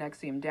take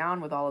NXIVM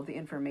down with all of the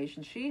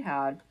information she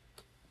had.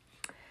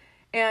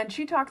 And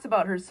she talks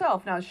about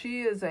herself. Now,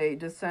 she is a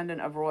descendant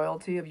of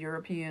royalty, of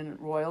European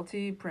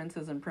royalty,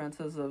 princes and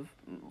princesses of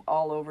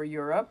all over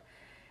Europe.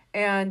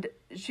 And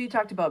she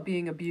talked about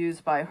being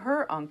abused by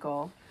her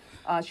uncle.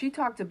 She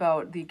talked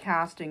about the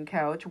casting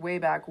couch way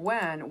back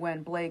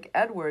when Blake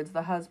Edwards,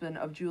 the husband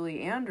of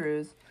Julie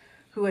Andrews,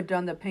 who had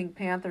done the Pink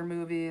Panther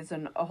movies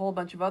and a whole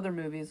bunch of other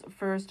movies,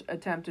 first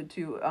attempted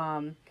to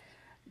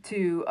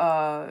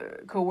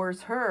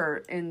coerce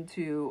her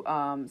into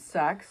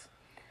sex.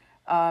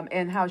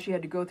 And how she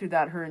had to go through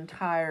that her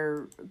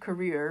entire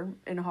career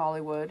in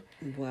Hollywood.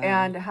 Wow.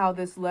 And how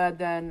this led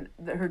then,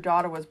 that her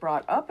daughter was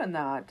brought up in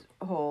that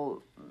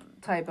whole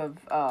type of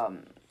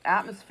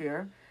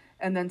atmosphere,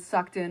 and then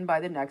sucked in by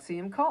the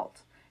NXIVM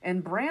cult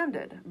and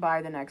branded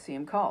by the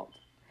NXIVM cult.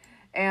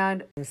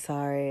 And I'm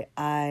sorry,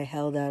 I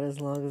held out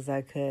as long as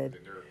I could.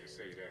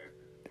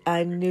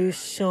 I knew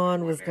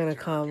Sean was going to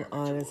come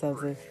on or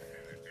something.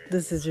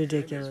 This is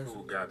ridiculous. This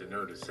fool got the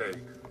nerve to say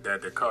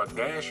that the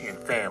Kardashian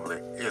family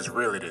is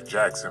really the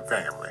Jackson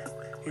family.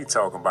 He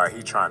talking about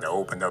he trying to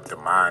open up the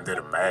mind of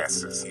the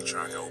masses. He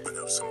trying to open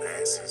up some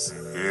asses.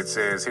 It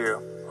says here,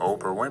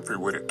 Oprah Winfrey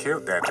would have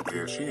killed that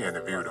if she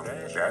interviewed him.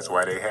 That's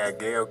why they had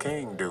Gayle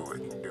King do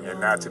it. And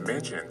not to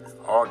mention,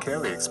 R.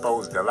 Kelly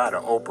exposed a lot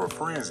of Oprah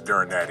friends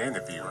during that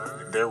interview.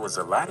 There was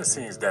a lot of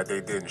scenes that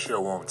they didn't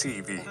show on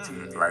TV.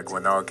 Like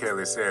when R.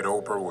 Kelly said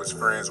Oprah was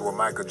friends with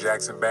Michael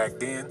Jackson back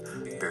then,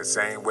 the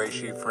same way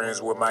she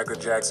friends with Michael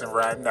Jackson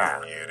right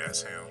now. Yeah,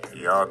 that's him.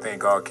 Y'all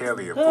think R.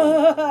 Kelly a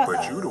fool,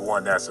 but you the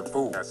one that's a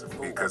fool.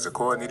 Because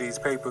according to these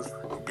papers,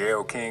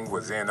 Gayle King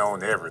was in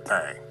on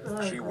everything.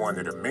 She one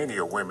of the many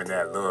of women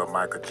that love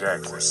Michael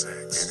Jackson.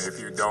 And if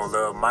you don't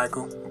love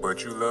Michael,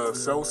 but you love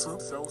Sosa,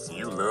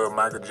 you love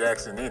Michael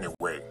Jackson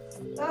anyway.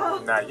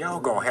 Now y'all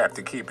gonna have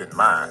to keep in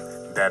mind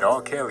that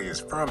R. Kelly is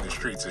from the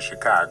streets of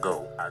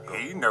Chicago.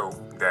 He know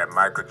that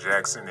Michael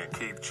Jackson and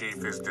Keith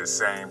Chief is the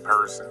same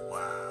person.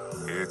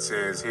 It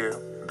says here,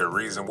 the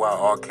reason why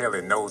R.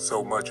 Kelly knows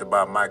so much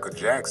about Michael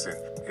Jackson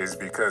is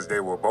because they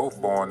were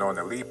both born on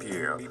a leap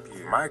year.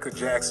 Michael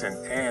Jackson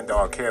and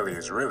R. Kelly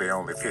is really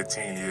only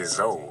 15 years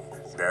old.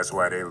 That's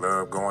why they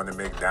love going to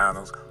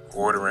McDonald's,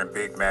 ordering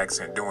Big Macs,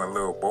 and doing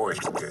little boy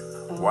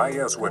shit. Why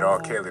else would R.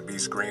 Kelly be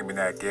screaming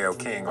at Gayle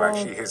King like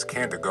she his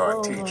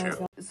kindergarten teacher?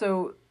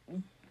 so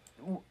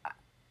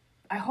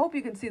I hope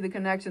you can see the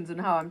connections in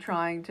how I'm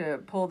trying to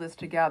pull this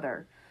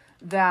together.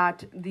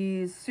 That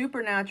these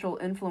supernatural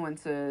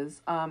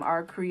influences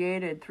are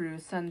created through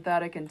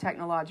synthetic and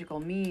technological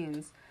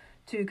means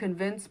to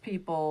convince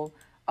people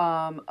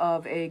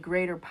of a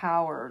greater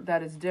power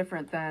that is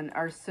different than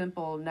our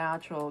simple,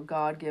 natural,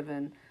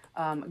 God-given,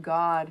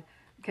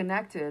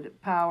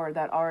 God-connected power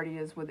that already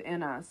is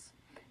within us.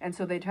 And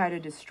so they try to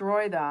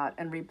destroy that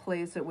and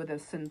replace it with a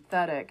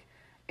synthetic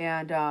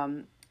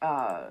and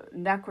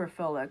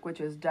necrophilic,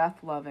 which is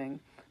death-loving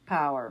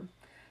power.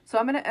 So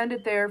I'm going to end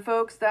it there,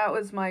 folks. That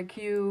was my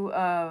Q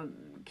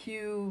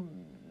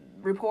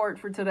report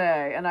for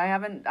today, and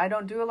I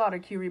don't do a lot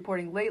of Q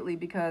reporting lately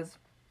because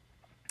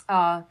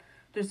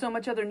there's so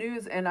much other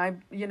news, and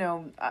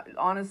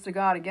honest to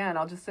God, again,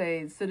 I'll just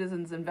say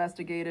Citizens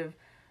Investigative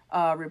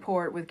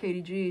Report with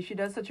KDG. She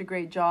does such a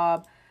great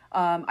job.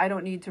 I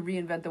don't need to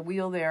reinvent the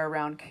wheel there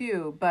around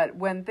Q, but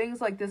when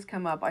things like this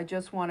come up, I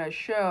just want to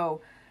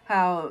show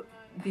how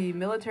the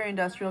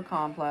military-industrial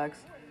complex,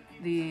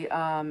 the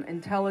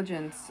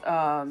intelligence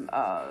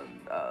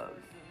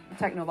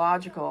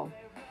technological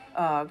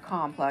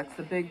complex,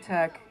 the big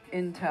tech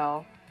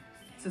intel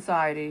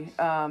society,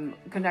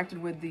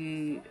 connected with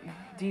the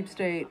deep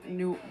state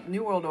new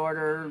world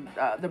order,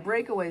 the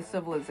breakaway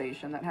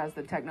civilization that has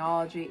the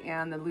technology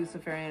and the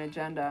Luciferian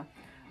agenda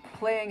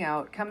playing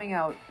out, coming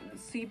out,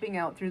 seeping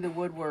out through the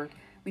woodwork.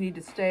 We need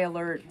to stay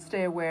alert,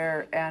 stay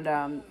aware,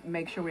 and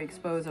make sure we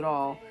expose it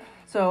all.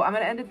 So I'm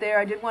going to end it there.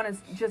 I did want to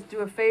just do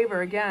a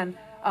favor again.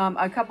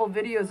 A couple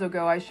videos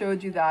ago, I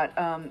showed you that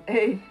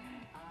a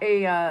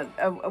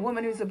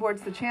woman who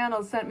supports the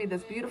channel sent me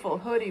this beautiful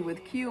hoodie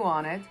with Q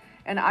on it,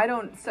 and I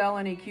don't sell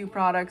any Q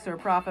products or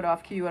profit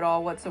off Q at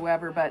all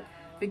whatsoever, but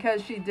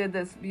because she did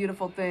this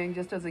beautiful thing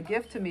just as a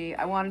gift to me,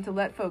 I wanted to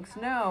let folks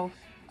know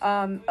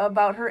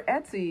about her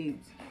Etsy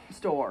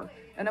store,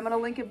 and I'm going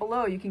to link it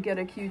below. You can get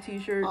a Q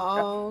t-shirt.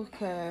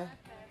 Okay.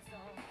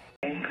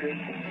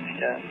 Interesting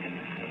stuff.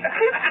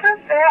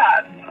 Who's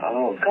that?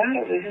 Oh, God,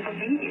 it was in the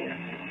media.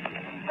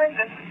 Where's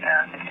this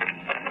at?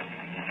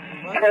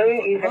 Chloe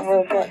even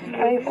wrote that in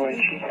Playboy.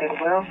 She said,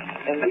 well,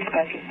 at least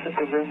I can put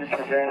the rumor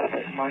to rest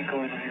that Michael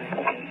and I are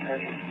the same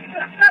person.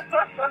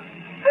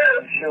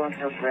 Showing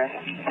her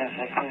breasts and stuff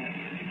like that.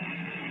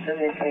 So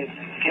they say,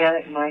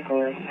 Janet and Michael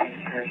are the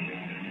same person.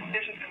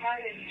 There's a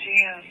part in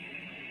Jam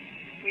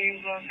where you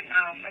look, I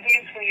think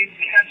it's where you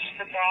catch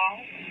the ball.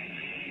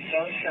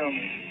 Don't show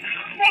me.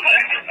 I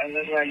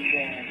look like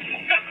Jam.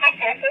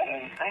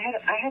 I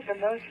had the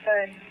most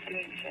fun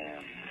doing Jam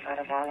out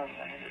of all of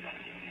them.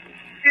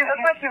 You look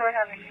like you were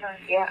having fun.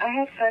 Yeah, I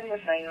had fun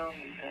with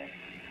Naomi, but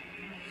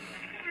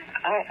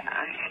I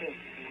should.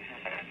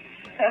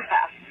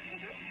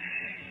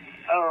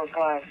 Oh,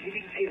 God. You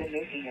didn't see the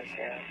making of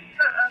Sarah.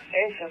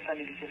 It's so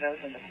funny because I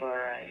was on the floor,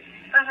 right?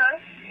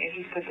 And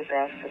he put the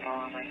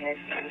basketball on my head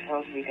and he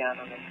held me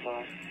down on the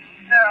floor.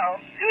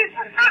 No.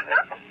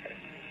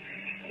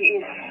 He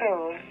is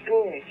so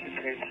big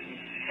compared to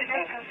me. And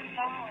you're so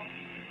small.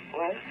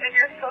 What? And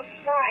you're so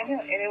small. I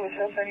know, and it was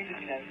so funny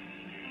because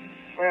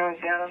when I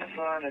was down on the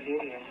floor on the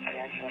video, the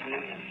actual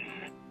video,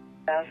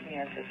 he asked me,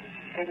 I said,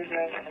 put his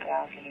legs on the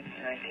balcony,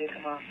 and I took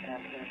him off and I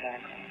put him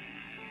back on.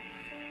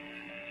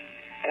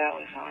 That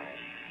was hard.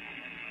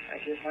 I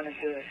just want to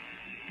do it.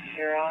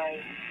 Your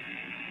eyes.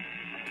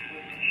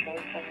 Show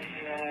something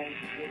in your eyes.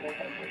 You look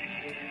like we're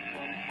kidding.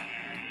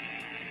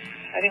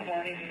 I didn't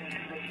want anyone to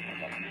look at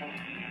myself.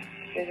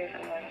 There's a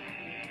lot of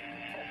things.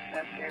 That's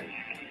not very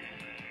cute.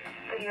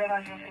 So you're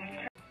not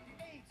looking.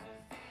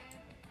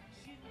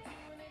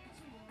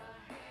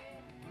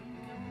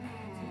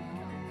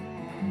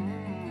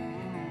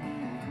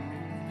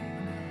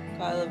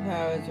 Kyla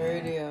Powers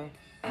Radio.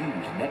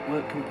 Use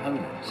network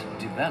components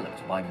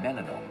developed by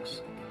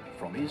Mellanox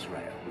from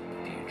Israel.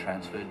 Do you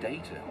transfer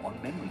data on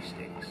memory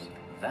sticks?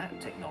 That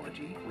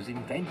technology was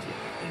invented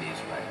in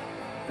Israel.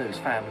 Those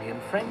family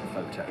and friend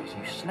photos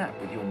you snap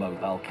with your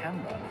mobile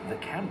camera, the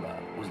camera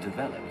was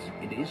developed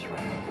in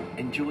Israel.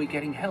 Enjoy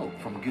getting help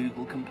from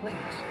Google Complete.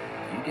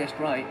 You guessed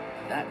right,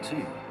 that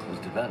too was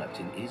developed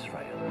in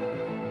Israel.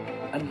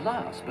 And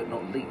last but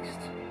not least,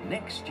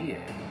 next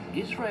year,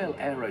 Israel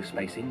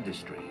Aerospace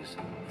Industries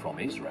from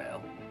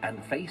Israel and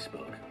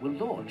Facebook will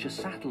launch a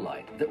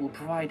satellite that will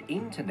provide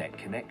internet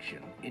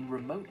connection in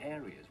remote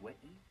areas where...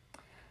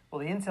 Well,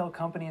 the Intel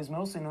company is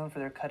mostly known for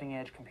their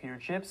cutting-edge computer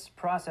chips,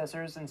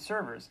 processors, and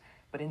servers,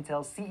 but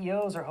Intel's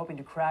CEOs are hoping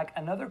to crack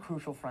another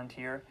crucial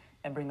frontier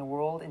and bring the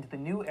world into the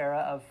new era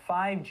of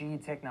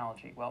 5G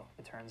technology. Well,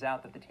 it turns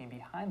out that the team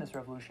behind this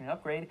revolutionary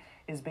upgrade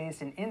is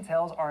based in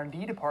Intel's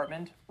R&D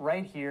department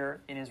right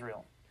here in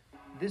Israel.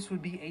 This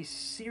would be a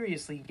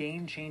seriously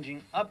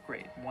game-changing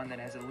upgrade, one that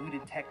has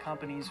eluded tech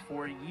companies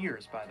for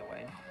years, by the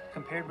way.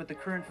 Compared with the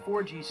current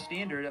 4G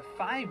standard, a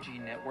 5G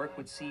network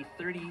would see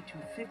 30 to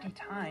 50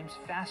 times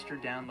faster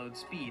download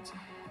speeds.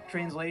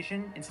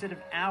 Translation, instead of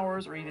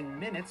hours or even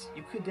minutes,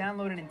 you could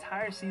download an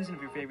entire season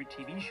of your favorite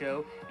TV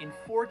show in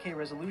 4K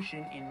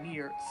resolution in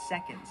mere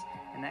seconds.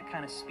 And that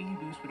kind of speed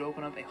boost would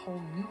open up a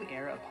whole new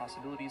era of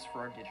possibilities for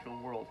our digital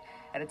world.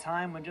 At a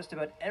time when just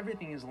about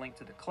everything is linked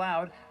to the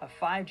cloud, a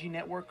 5G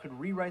network could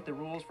rewrite the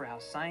rules for how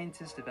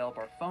scientists develop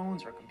our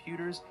phones, our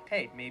computers,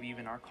 hey, maybe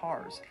even our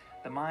cars.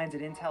 The minds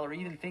at Intel are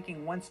even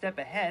thinking one step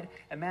ahead.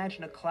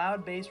 Imagine a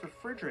cloud-based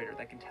refrigerator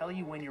that can tell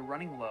you when you're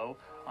running low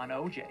on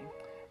OJ.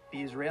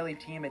 The Israeli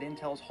team at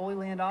Intel's Holy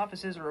Land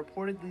offices are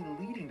reportedly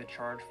leading the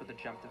charge for the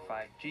jump to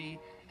 5G.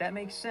 That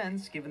makes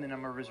sense given the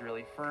number of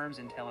Israeli firms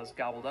Intel has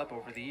gobbled up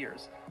over the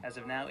years. As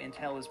of now,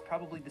 Intel is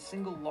probably the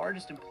single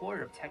largest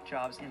employer of tech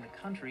jobs in the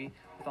country,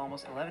 with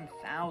almost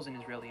 11,000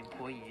 Israeli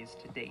employees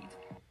to date.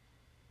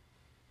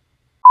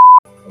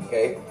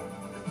 Okay?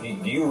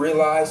 Do you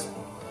realize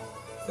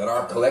that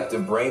our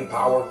collective brain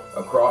power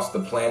across the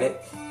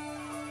planet,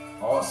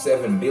 all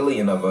 7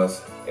 billion of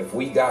us, if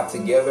we got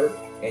together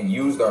and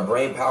used our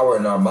brain power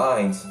and our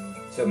minds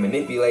to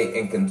manipulate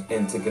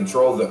and to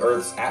control the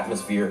Earth's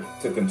atmosphere,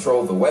 to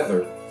control the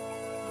weather,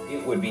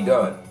 it would be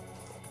done.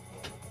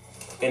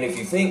 And if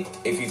you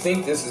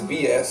think this is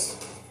BS,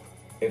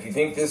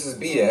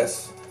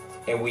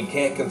 and we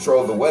can't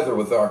control the weather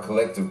with our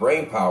collective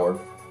brain power,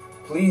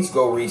 please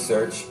go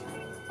research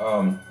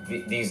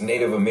these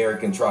Native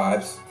American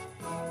tribes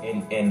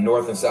in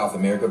North and South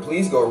America.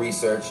 Please go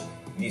research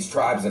these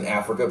tribes in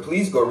Africa.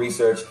 Please go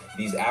research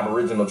these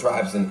Aboriginal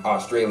tribes in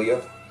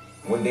Australia.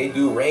 When they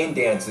do rain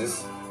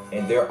dances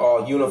and they're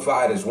all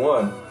unified as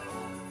one,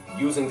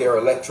 using their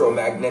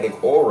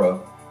electromagnetic aura,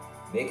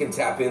 they can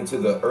tap into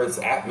the Earth's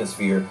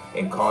atmosphere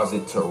and cause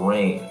it to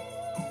rain.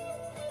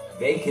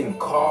 They can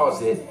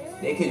cause it,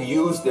 they can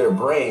use their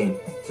brain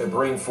to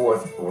bring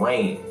forth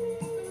rain.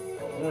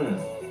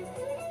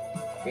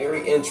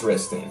 Very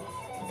interesting.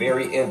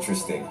 Very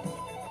interesting.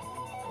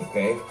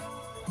 Okay?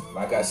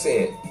 Like I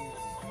said,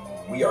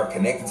 we are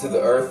connected to the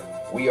Earth.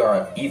 We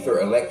are ether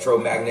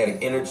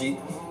electromagnetic energy.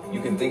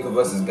 You can think of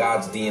us as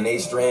God's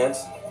DNA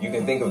strands. You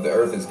can think of the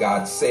Earth as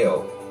God's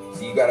cell.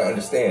 So you got to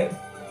understand,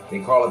 they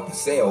call it the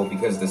cell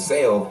because the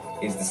cell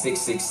is the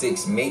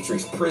 666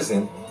 matrix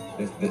prison.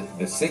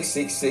 The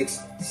 666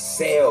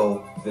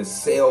 cell,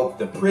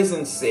 the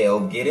prison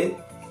cell, get it?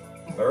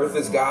 Earth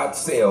is God's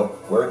cell.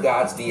 We're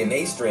God's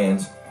DNA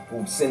strands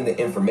who send the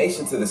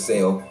information to the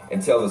cell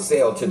and tell the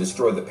cell to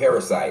destroy the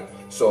parasite.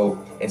 So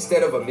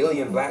instead of 1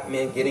 million black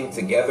men getting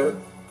together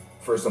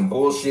for some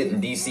bullshit in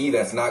DC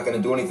that's not going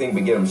to do anything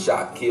but get them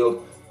shot,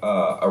 killed,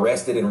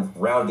 arrested, and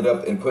rounded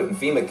up and put in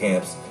FEMA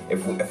camps,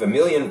 if 1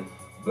 million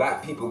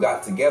black people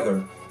got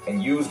together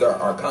and used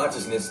our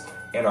consciousness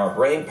and our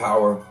brain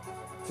power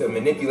to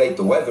manipulate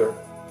the weather,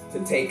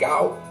 to take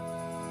out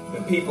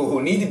the people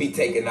who need to be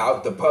taken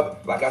out,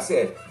 like I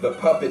said, the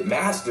puppet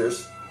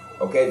masters,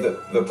 okay,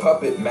 the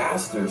puppet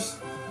masters,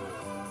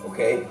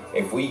 okay,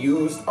 if we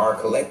used our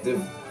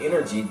collective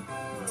energy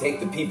to take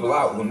the people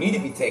out who need to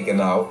be taken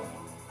out,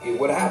 it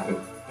would happen.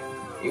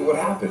 It would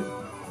happen.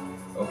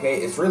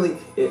 Okay, it's really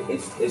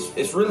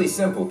it's really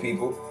simple,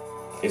 people.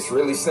 It's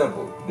really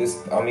simple. It's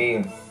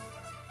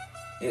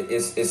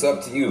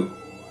up to you.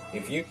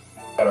 If you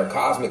that are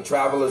cosmic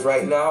travelers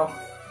right now,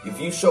 if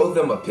you showed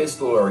them a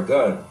pistol or a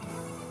gun,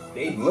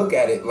 they'd look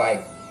at it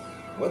like,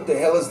 what the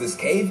hell is this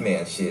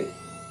caveman shit?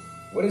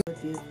 What is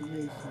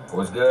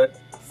What's good?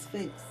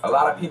 Sphinx. A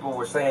lot of people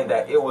were saying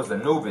that it was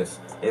Anubis.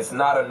 It's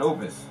not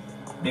Anubis,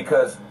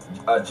 because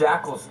a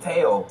jackal's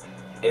tail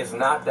is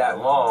not that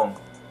long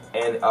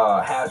and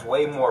has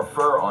way more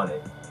fur on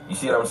it. You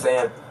see what I'm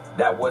saying?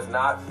 That was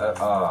not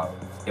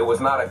it was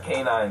not a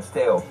canine's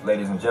tail,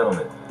 ladies and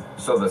gentlemen.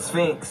 So the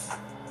Sphinx,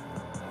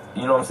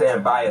 you know what I'm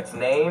saying, by its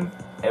name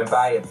and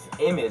by its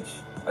image,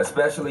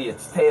 especially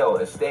its tail,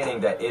 is stating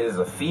that it is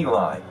a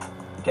feline.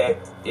 Okay,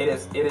 it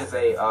is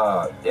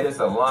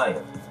a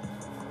lion.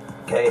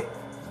 Okay,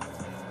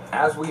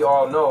 as we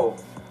all know,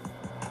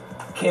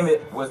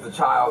 Kemet was the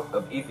child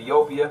of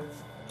Ethiopia.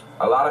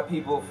 A lot of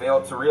people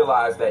fail to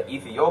realize that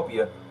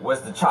Ethiopia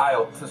was the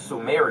child to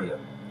Sumeria.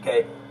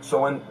 Okay, so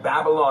when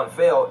Babylon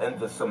fell and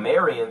the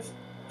Sumerians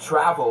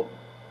traveled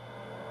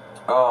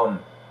from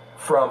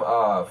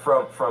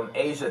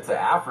Asia to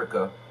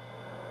Africa,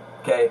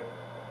 okay,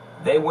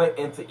 they went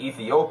into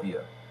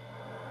Ethiopia.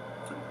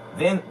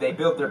 Then they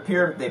built their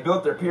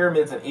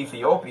pyramids in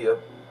Ethiopia,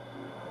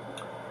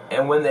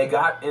 and when they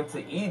got into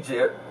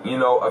Egypt, you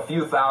know, a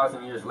few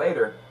thousand years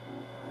later,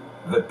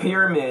 the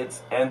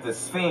pyramids and the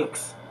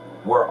Sphinx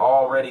were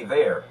already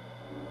there.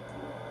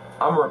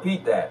 I'm gonna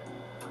repeat that.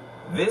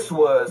 This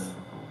was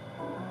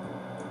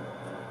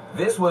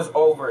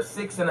over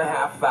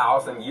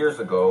 6,500 years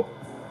ago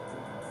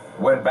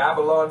when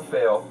Babylon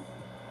fell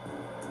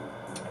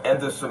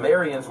and the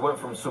Sumerians went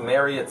from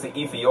Sumeria to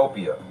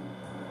Ethiopia.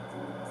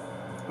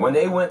 When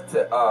they went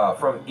to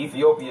from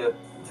Ethiopia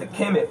to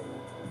Kemet,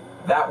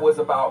 that was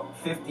about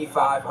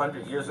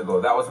 5,500 years ago.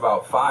 That was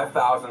about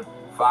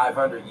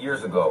 5,500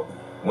 years ago.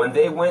 When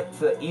they went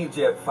to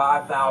Egypt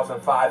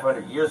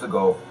 5,500 years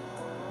ago,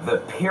 the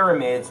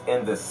pyramids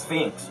and the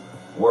Sphinx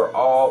were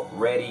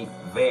already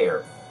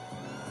there.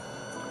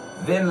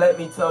 Then let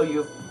me tell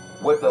you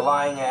what the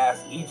lying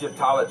ass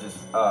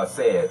Egyptologists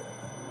said.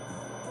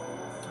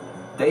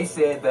 They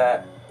said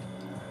that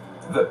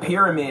the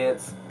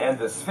pyramids and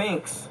the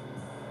Sphinx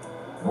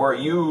were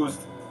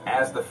used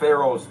as the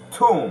pharaoh's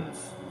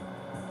tombs.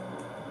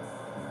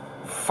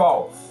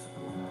 False.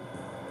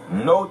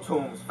 No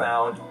tombs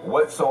found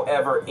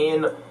whatsoever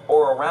in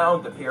or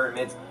around the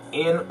pyramids,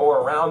 in or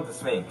around the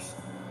Sphinx.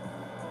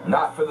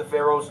 Not for the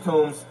pharaoh's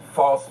tombs.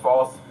 False,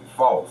 false,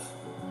 false.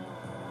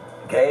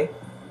 Okay?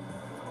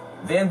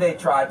 Then they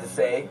tried to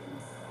say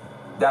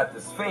that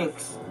the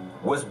Sphinx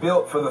was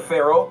built for the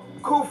pharaoh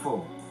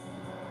Khufu.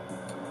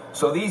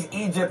 So these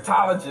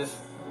Egyptologists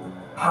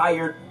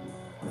hired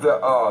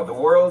the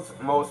world's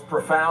most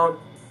profound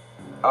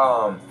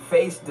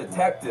face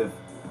detective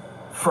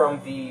from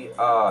the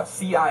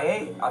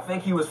CIA. I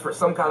think he was for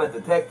some kind of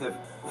detective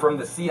from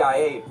the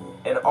CIA,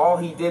 and all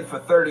he did for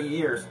 30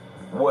 years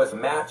was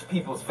match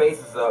people's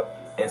faces up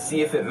and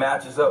see if it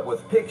matches up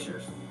with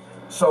pictures.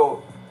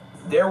 So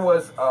there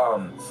was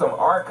some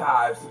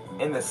archives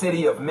in the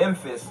city of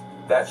Memphis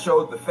that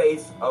showed the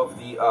face of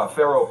the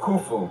pharaoh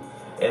Khufu,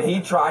 and he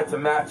tried to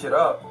match it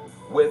up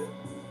with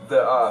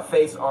the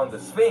face on the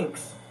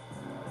Sphinx,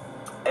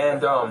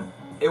 and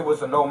it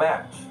was a no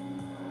match.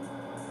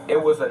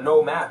 It was a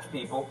no match,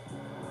 people.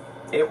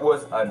 It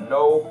was a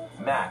no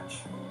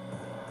match.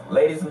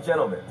 Ladies and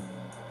gentlemen,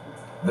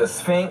 the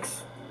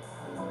Sphinx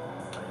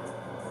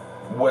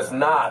was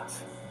not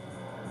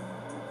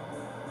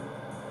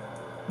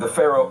the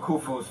pharaoh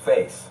Khufu's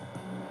face.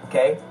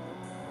 Okay?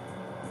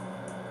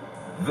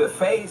 The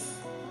face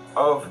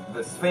of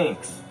the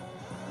Sphinx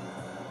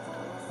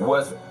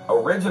was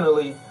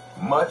originally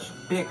much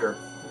bigger,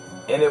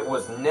 and it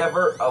was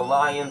never a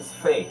lion's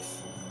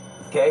face.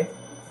 Okay?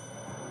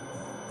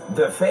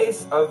 The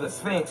face of the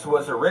Sphinx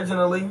was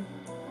originally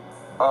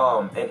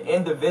an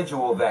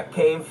individual that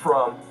came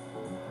from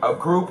a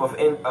group of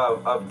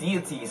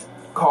deities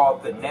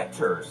called the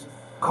Neters.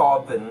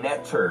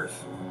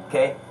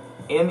 Okay?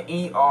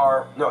 N-E-T-E-R-S,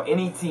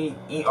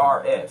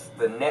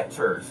 the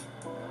Neters.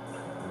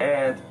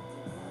 And,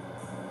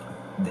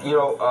 you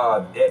know,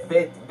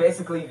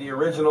 basically the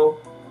original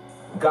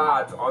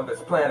gods on this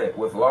planet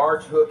with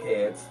large hook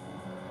heads,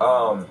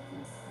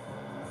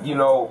 you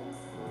know,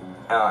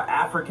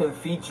 African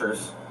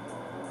features,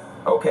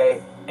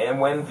 okay? And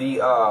when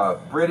the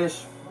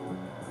British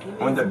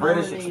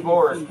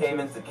explorers came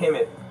into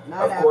Kemet,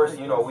 of course,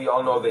 you know, we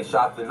all know they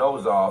shot the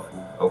nose off,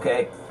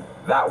 okay?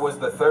 That was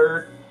the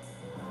third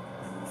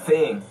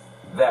thing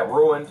that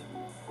ruined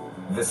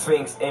the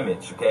Sphinx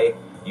image, okay?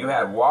 You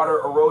had water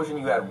erosion,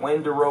 you had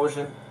wind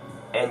erosion,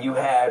 and you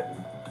had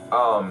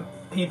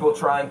people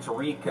trying to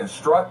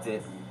reconstruct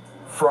it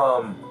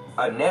from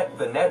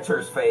the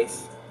Netter's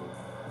face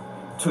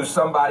to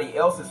somebody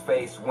else's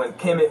face when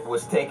Kemet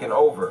was taken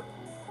over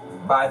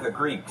by the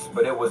Greeks,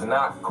 but it was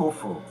not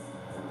Khufu.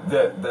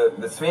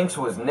 The Sphinx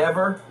was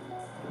never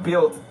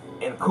built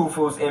in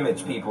Khufu's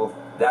image, people.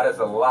 That is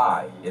a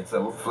lie. It's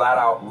a flat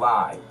out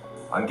lie.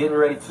 I'm getting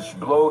ready to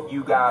blow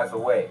you guys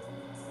away.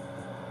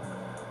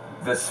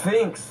 The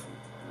Sphinx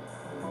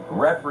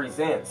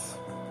represents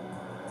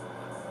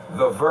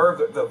the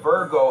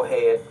Virgo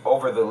head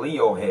over the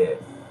Leo head.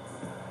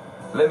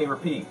 Let me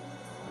repeat.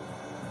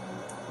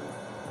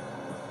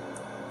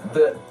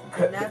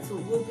 And that's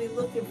what we'll be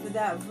looking for,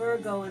 that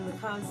Virgo in the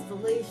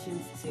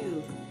constellations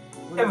too.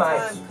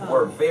 Semites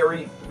were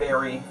very,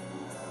 very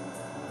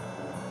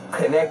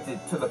connected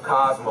to the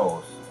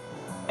cosmos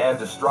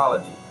and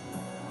astrology.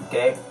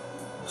 Okay?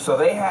 So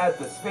they had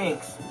the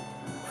Sphinx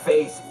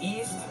face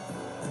east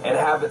and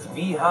have its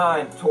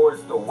behind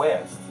towards the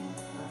west.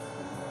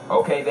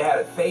 Okay, they had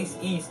it face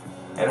east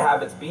and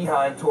have its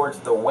behind towards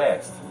the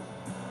west.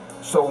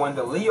 So when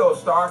the Leo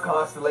star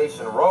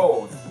constellation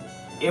rose,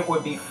 it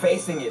would be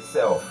facing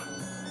itself.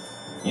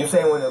 You're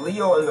saying when the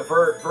Leo and the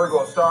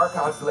Virgo star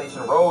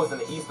constellation rose in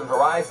the eastern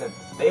horizon,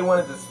 they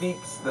wanted the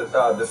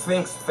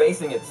Sphinx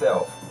facing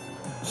itself.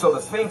 So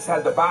the Sphinx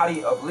had the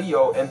body of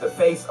Leo and the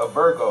face of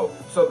Virgo.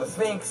 So the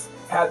Sphinx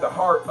had the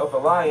heart of the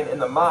lion and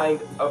the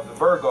mind of the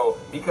Virgo,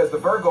 because the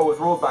Virgo was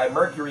ruled by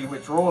Mercury,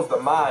 which rules the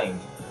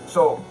mind.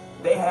 So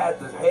they had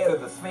the head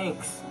of the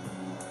Sphinx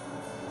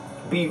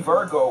be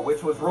Virgo,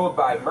 which was ruled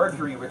by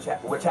Mercury, which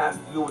has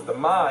to do with the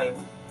mind,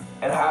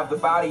 and have the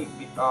body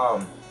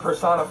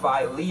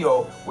personify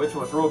Leo, which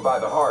was ruled by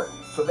the heart.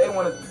 So they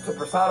wanted to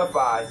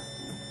personify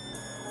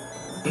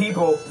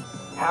people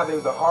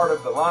having the heart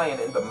of the lion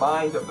and the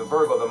mind of the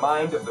Virgo, the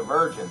mind of the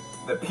virgin,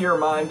 the pure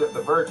mind of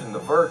the virgin, the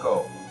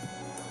Virgo,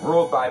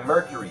 ruled by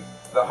Mercury,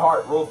 the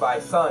heart ruled by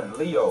Sun,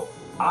 Leo,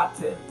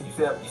 Aten. You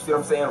see what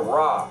I'm saying?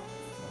 Ra.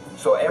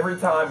 So every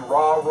time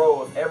Ra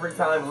rose, every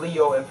time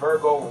Leo and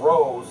Virgo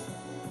rose,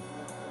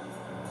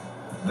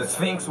 the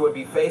Sphinx would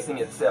be facing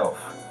itself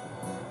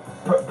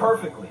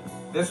perfectly.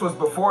 This was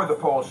before the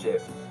pole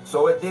shift,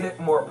 so it did it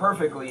more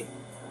perfectly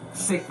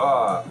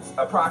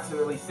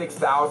approximately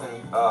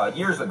 6,000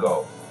 years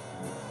ago.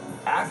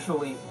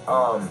 Actually,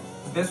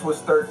 this was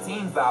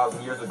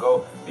 13,000 years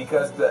ago,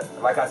 because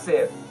like I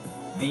said,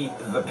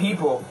 the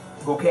people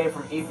who came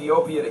from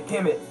Ethiopia to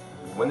Kemet,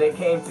 when they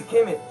came to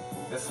Kemet,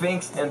 the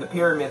Sphinx and the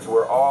pyramids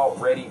were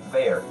already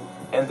there.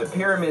 And the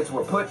pyramids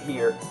were put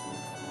here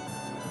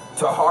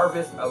to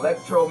harvest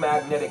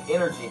electromagnetic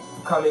energy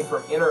coming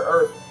from inner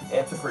Earth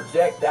and to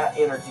project that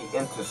energy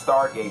into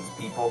stargates,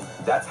 people.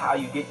 That's how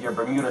you get your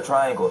Bermuda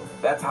Triangle.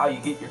 That's how you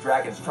get your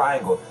Dragon's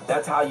Triangle.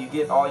 That's how you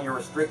get all your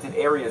restricted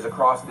areas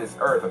across this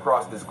Earth,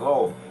 across this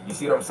globe. You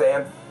see what I'm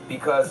saying?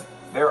 Because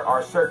there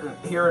are certain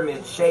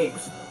pyramid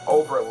shapes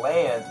over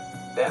land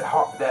that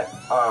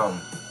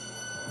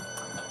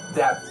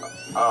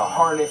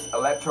harness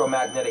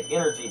electromagnetic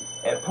energy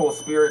and pull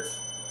spirits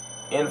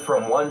in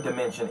from one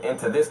dimension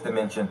into this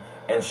dimension,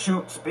 and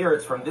shoot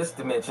spirits from this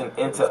dimension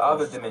into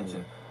other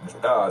dimension.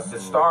 The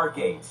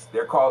stargates,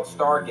 they're called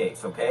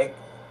stargates, okay?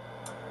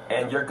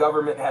 And your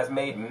government has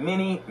made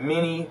many,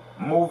 many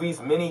movies,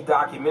 many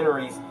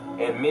documentaries,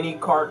 and many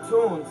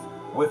cartoons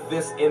with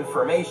this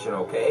information,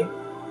 okay?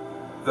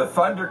 The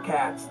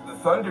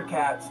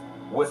Thundercats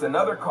was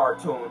another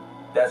cartoon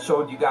that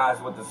showed you guys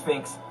what the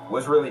Sphinx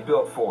was really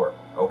built for,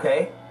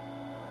 okay?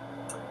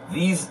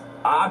 These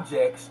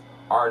objects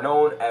are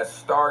known as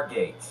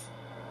stargates,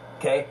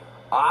 okay?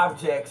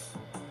 Objects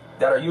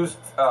that are used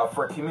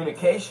for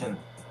communication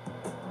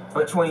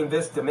between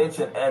this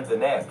dimension and the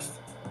next,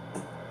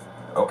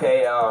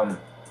 okay?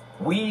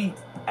 We,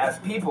 as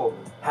people,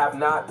 have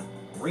not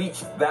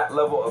reached that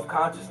level of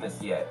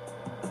consciousness yet.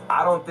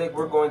 I don't think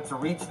we're going to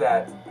reach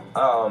that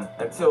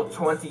until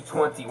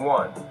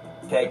 2021,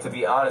 okay, to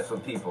be honest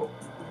with people.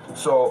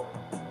 So,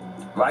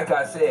 like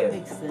I said,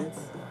 makes sense.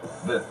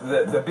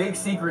 The big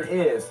secret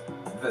is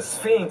the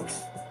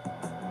Sphinx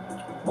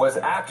was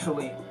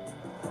actually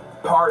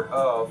part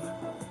of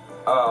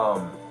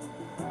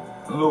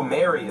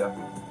Lemuria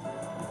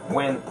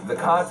when the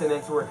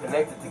continents were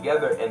connected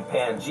together in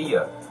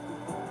Pangaea.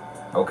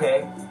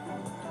 Okay?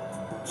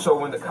 So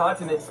when the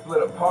continents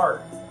split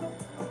apart,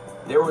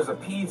 there was a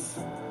piece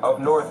of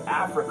North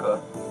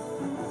Africa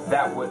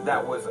that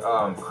was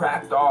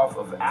cracked off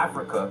of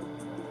Africa,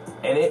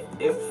 and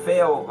it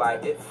fell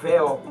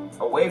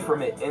away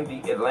from it in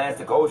the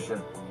Atlantic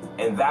Ocean,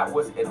 and that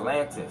was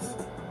Atlantis.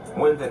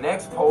 When the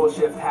next pole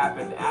shift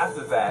happened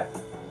after that,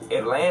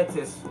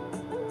 Atlantis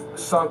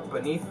sunk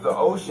beneath the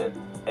ocean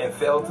and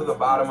fell to the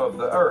bottom of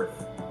the earth.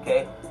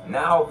 Okay?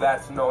 Now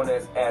that's known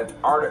as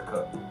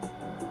Antarctica.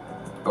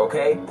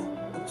 Okay?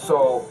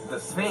 So the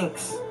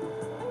Sphinx,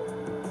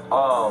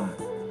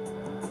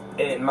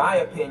 in my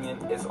opinion,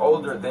 is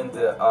older than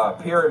the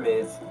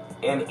pyramids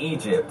in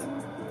Egypt.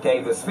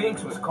 Okay? The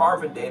Sphinx was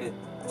carbon dated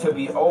to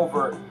be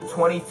over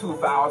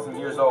 22,000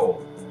 years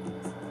old.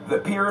 The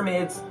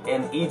pyramids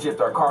in Egypt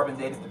are carbon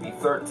dated to be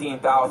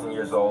 13,000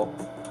 years old.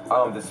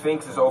 The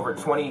Sphinx is over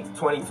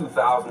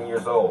 22,000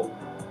 years old.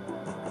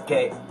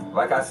 Okay,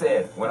 like I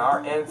said, when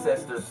our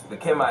ancestors, the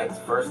Kemites,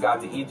 first got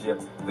to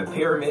Egypt, the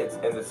pyramids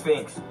and the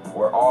Sphinx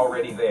were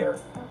already there.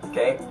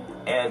 Okay,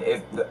 and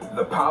if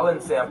the pollen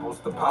samples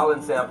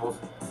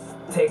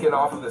taken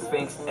off of the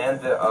Sphinx and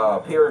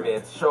the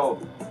pyramids showed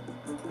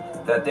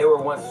that they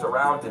were once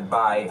surrounded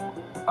by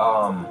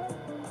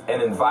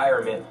an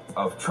environment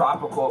of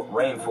tropical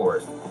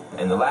rainforest.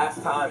 And the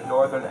last time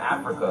Northern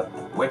Africa,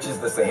 which is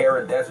the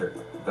Sahara Desert,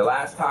 the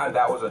last time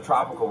that was a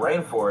tropical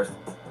rainforest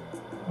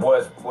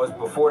was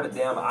before the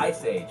damn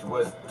Ice Age,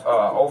 was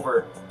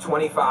over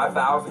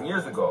 25,000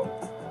 years ago.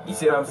 You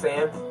see what I'm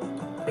saying?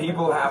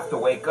 People have to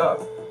wake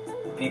up.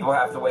 People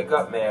have to wake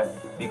up, man,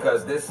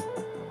 because this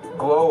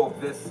globe,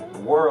 this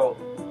world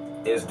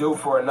is due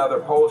for another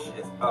pole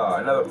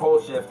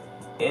shift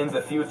in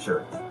the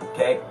future,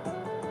 okay?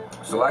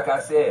 So like I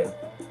said,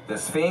 the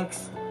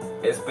Sphinx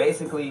is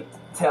basically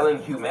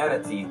telling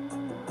humanity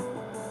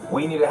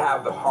we need to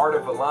have the heart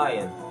of a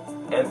lion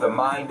and the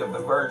mind of the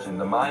virgin,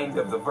 the mind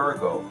of the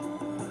Virgo.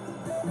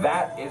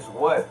 That is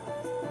what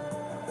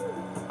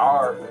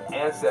our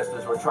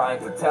ancestors were trying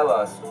to tell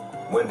us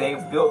when they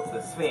built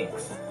the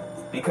Sphinx,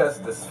 because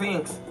the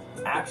Sphinx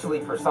actually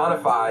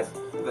personifies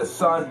the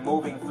sun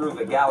moving through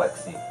the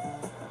galaxy,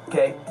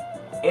 okay?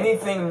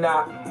 Anything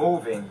not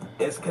moving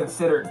is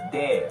considered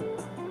dead.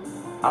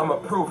 I'ma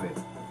prove it.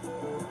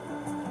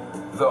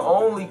 The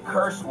only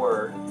curse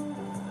word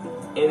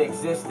in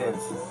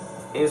existence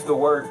is the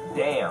word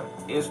damn,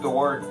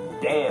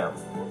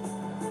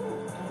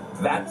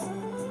 That's,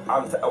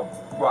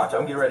 watch,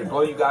 I'm getting ready to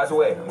blow you guys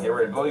away.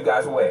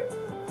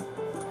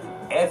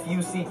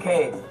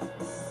 F-U-C-K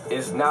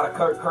is not a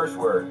curse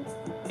word.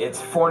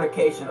 It's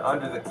fornication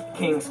under the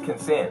king's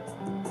consent.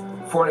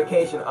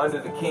 Fornication under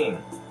the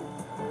king.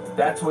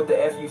 That's what the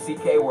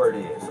F-U-C-K word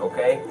is,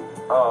 okay?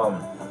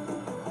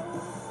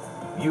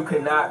 You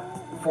cannot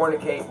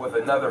fornicate with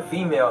another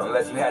female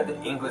unless you had the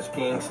English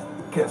king's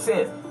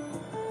consent.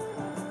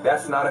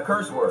 That's not a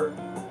curse word.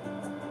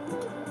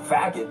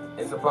 Faggot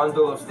is a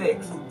bundle of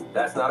sticks.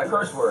 That's not a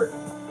curse word.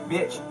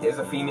 Bitch is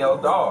a female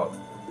dog.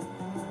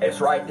 It's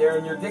right there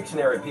in your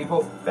dictionary,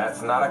 people.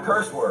 That's not a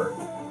curse word.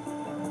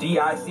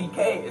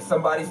 D-I-C-K is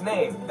somebody's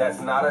name. That's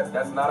not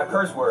a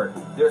curse word.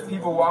 There's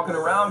people walking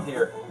around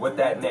here with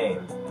that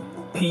name.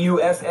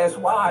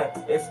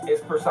 P-U-S-S-Y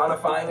is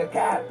personifying a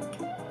cat.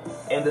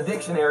 In the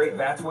dictionary,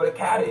 that's what a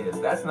cat is.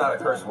 That's not a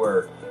curse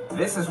word.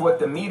 This is what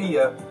the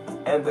media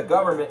and the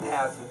government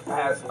has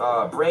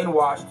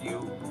brainwashed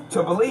you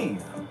to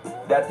believe,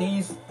 that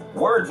these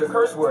words are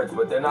curse words,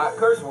 but they're not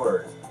curse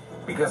words.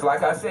 Because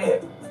like I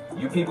said,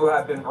 you people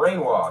have been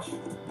brainwashed.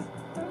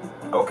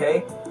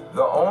 Okay?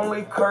 The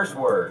only curse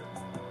word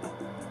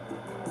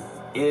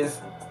is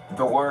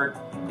the word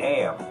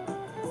damn.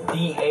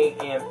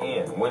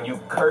 D-A-M-N. When you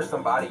curse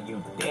somebody,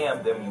 you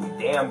damn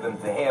them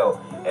to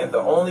hell. And the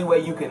only way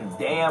you can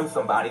damn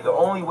somebody, the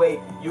only way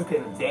you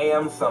can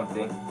damn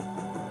something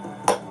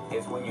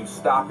is when you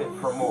stop it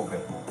from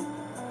moving.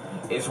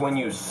 Is when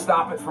you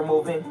stop it from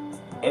moving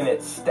and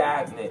it's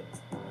stagnant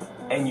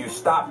and you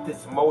stopped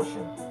its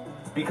motion.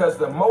 Because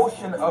the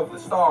motion of the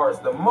stars,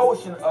 the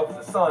motion of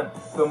the sun,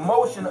 the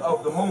motion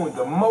of the moon,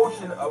 the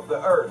motion of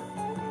the earth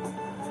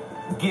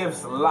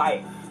gives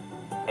life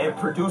and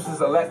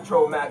produces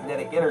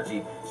electromagnetic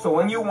energy. So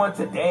when you want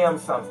to damn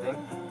something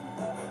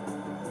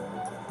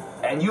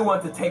and you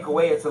want to take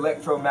away its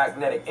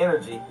electromagnetic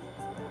energy,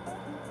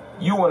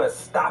 you want to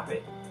stop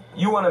it.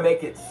 You want to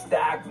make it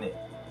stagnant.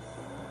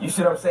 You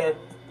see what I'm saying?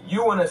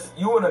 You want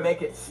to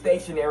make it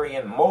stationary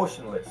and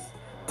motionless,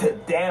 to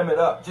dam it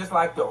up, just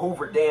like the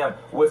Hoover Dam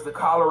was the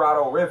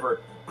Colorado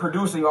River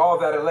producing all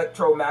that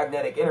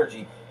electromagnetic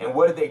energy. And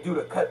what did they do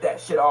to cut that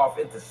shit off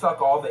and to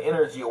suck all the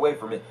energy away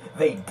from it?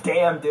 They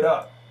dammed it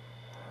up.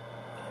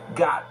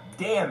 God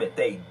damn it,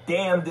 they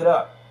dammed it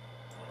up.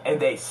 And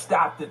they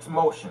stopped its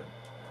motion.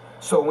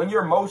 So when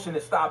your motion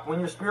is stopped, when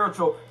your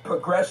spiritual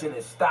progression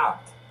is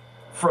stopped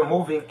from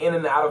moving in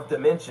and out of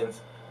dimensions,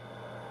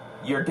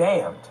 you're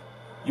damned.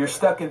 You're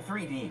stuck in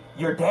 3D,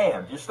 you're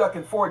damned. You're stuck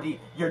in 4D,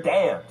 you're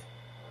damned.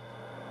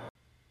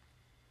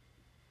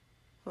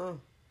 Huh.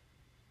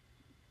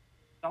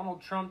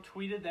 Donald Trump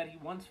tweeted that he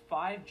wants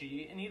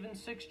 5G and even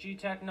 6G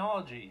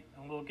technology,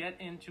 and we'll get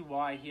into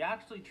why he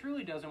actually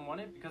truly doesn't want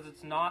it, because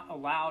it's not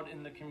allowed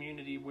in the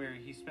community where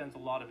he spends a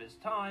lot of his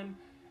time,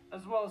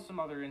 as well as some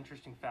other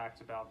interesting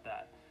facts about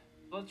that.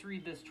 Let's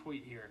read this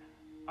tweet here.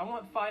 I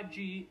want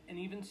 5G and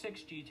even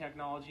 6G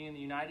technology in the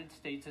United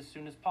States as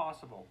soon as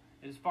possible.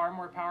 It is far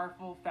more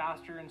powerful,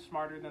 faster, and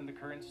smarter than the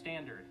current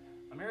standard.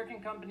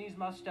 American companies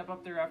must step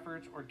up their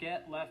efforts or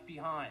get left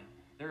behind.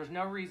 There is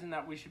no reason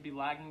that we should be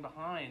lagging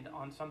behind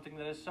on something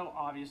that is so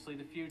obviously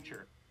the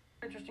future.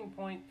 Interesting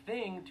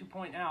thing to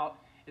point out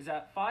is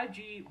that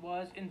 5G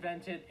was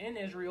invented in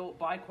Israel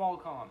by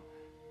Qualcomm.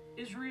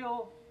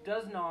 Israel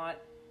does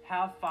not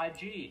have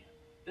 5G.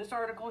 This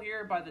article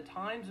here by the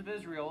Times of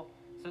Israel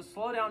says,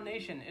 slow down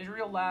nation,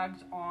 Israel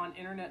lags on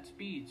internet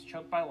speeds,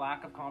 choked by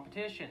lack of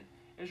competition.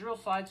 Israel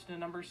slides to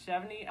number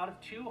 70 out of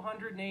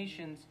 200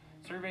 nations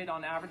surveyed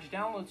on average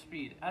download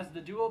speed, as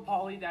the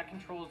duopoly that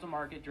controls the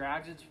market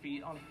drags its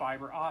feet on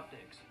fiber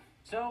optics.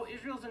 So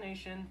Israel's a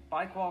nation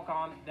by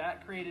Qualcomm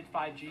that created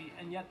 5G,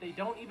 and yet they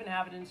don't even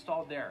have it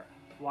installed there.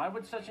 Why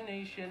would such a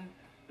nation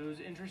Who's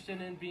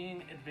interested in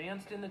being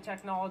advanced in the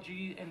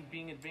technology and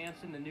being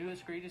advanced in the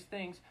newest, greatest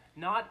things,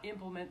 not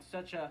implement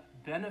such a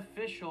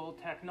beneficial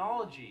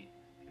technology.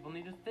 People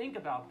need to think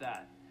about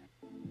that.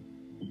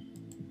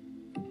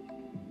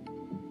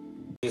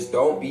 Just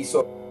don't be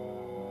so...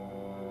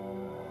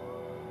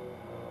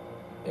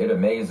 It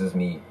amazes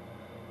me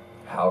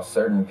how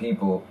certain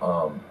people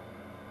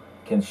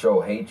can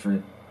show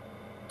hatred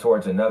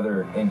towards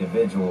another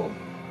individual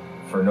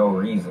for no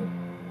reason.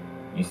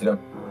 You see them?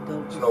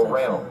 There's no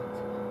realm.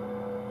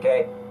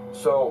 Okay?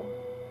 So,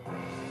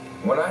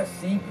 when I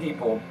see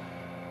people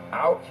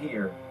out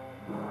here,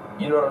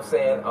 you know what I'm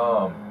saying,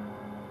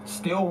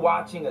 still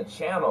watching a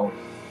channel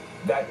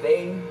that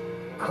they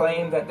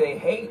claim that they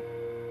hate,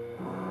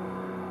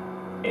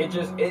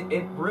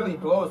 it really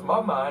blows my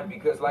mind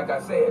because, like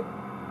I said,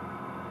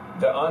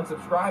 the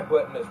unsubscribe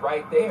button is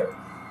right there.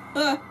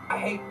 I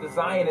hate the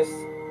Zionists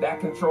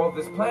that control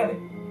this planet.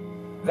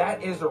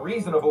 That is a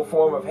reasonable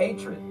form of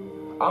hatred.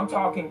 I'm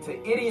talking to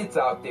idiots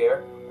out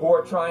there who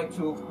are trying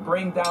to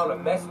bring down a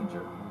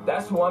messenger.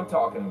 That's who I'm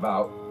talking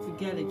about.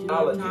 Forget it. You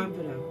don't have time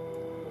for them.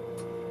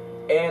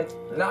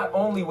 And not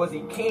only was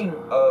he king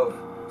of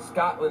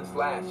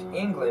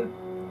Scotland/England,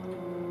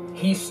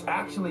 he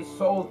actually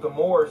sold the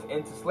Moors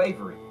into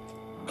slavery.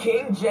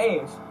 King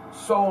James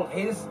sold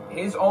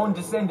his own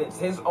descendants,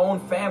 his own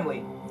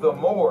family, the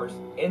Moors,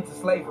 into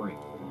slavery.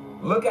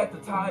 Look at the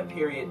time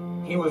period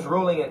he was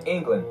ruling in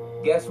England.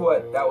 Guess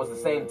what? That was the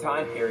same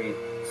time period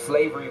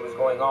slavery was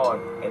going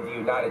on in the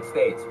United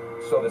States.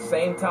 So the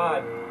same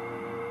time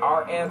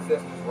our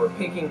ancestors were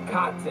picking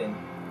cotton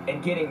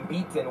and getting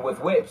beaten with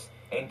whips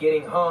and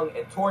getting hung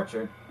and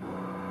tortured,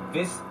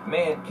 this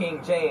man,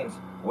 King James,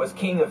 was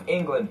king of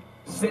England,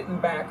 sitting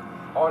back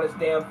on his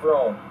damn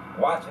throne,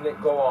 watching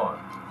it go on.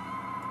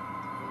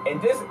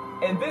 And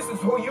this is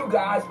who you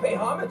guys pay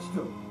homage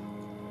to.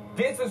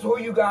 This is who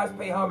you guys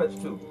pay homage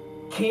to.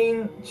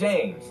 King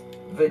James,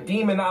 the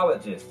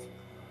demonologist,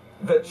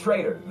 the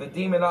traitor, the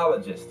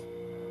demonologist,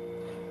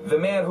 the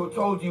man who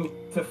told you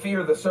to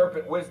fear the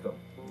serpent wisdom.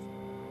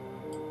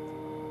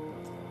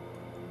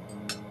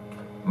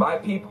 My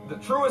people, the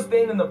truest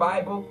thing in the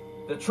Bible,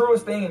 the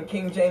truest thing in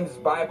King James's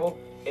Bible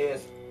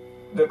is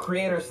the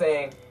Creator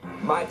saying,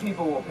 my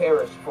people will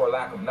perish for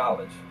lack of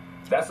knowledge.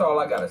 That's all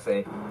I gotta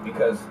say,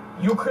 because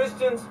you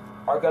Christians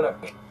are gonna...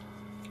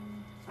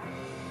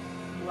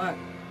 What?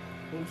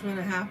 What's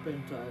gonna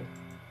happen, Todd?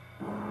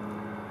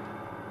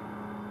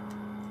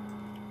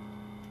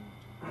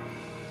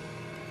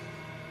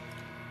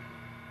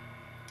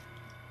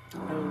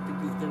 I don't think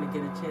he's gonna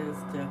get a chance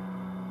to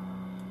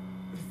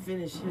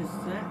finish his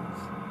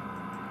sentence.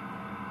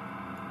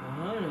 I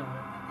don't know.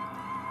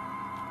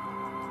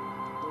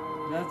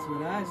 That's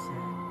what I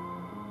said.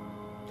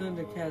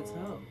 Thundercats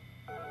hope.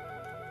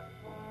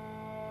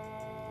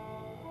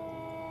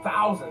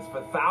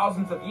 For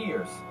thousands of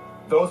years,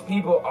 those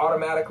people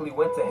automatically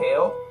went to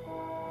hell.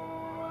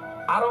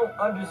 I don't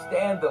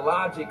understand the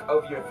logic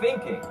of your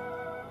thinking.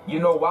 You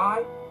know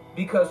why?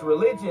 Because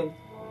religion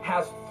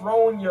has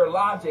thrown your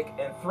logic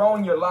and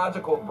thrown your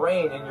logical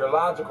brain and your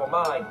logical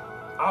mind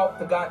out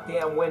the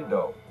goddamn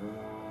window.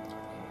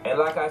 And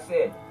like I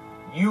said,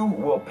 you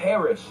will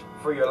perish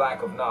for your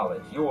lack of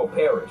knowledge. You will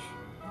perish.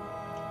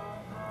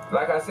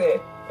 Like I said,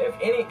 if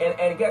any,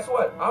 and guess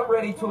what? I'm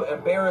ready to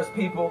embarrass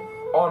people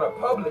on a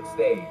public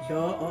stage.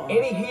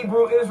 Any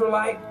Hebrew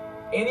Israelite,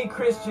 any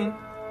Christian,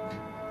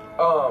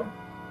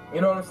 you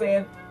know what I'm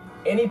saying?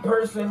 Any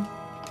person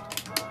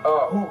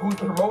who's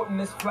promoting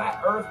this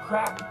flat earth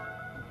crap,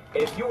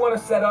 if you want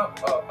to set up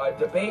a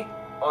debate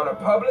on a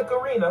public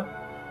arena,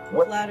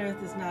 flat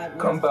earth is not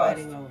worth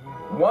fighting over.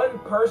 One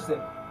person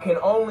can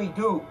only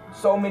do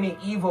so many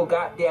evil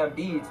goddamn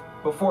deeds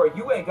before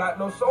you ain't got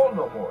no soul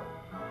no more.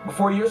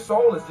 Before your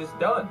soul is just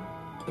done.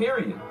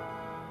 Period.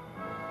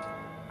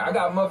 I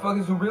got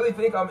motherfuckers who really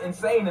think I'm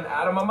insane and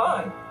out of my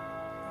mind.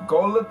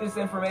 Go look this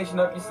information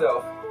up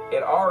yourself.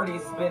 It already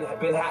has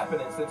been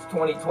happening since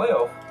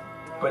 2012.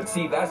 But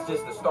see, that's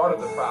just the start of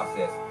the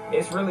process.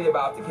 It's really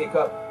about to kick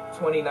up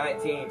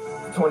 2019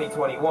 to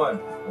 2021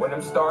 when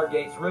them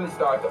stargates really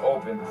start to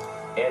open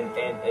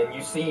and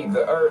you see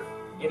the earth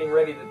getting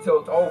ready to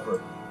tilt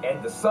over.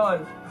 And the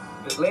sun,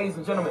 ladies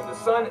and gentlemen, the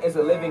sun is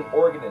a living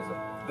organism.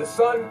 The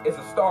sun is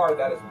a star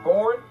that is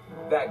born,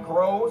 that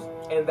grows,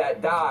 and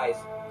that dies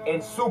in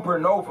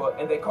supernova,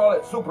 and they call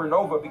it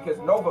supernova because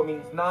nova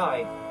means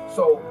 9.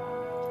 So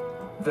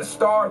the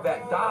star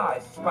that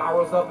dies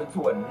spirals up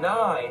into a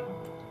 9,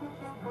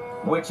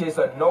 which is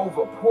a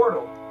nova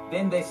portal.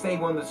 Then they say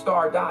when the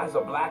star dies,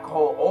 a black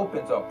hole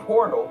opens a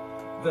portal,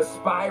 the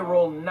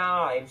spiral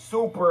 9,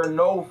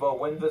 supernova,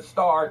 when the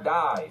star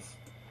dies.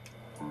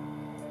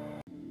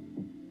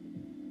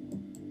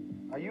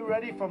 Are you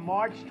ready for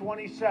March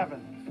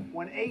 27th,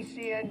 when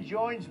ACN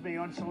joins me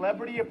on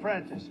Celebrity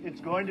Apprentice?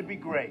 It's going to be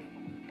great.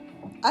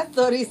 I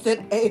thought he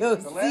said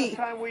AOC. The last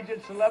time we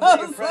did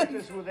Celebrity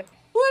Apprentice with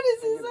what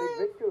is he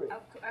saying?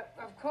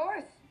 Of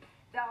course.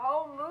 The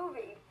whole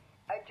movie,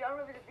 A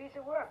Gentleman with a Piece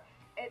of Work,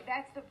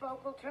 that's the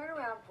focal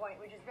turnaround point,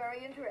 which is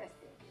very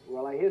interesting.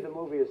 Well, I hear the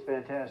movie is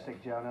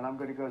fantastic, Joan, and I'm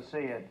going to go see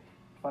it.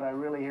 But I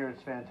really hear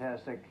it's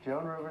fantastic.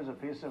 Joan Rivers, a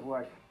piece of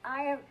work.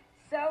 I am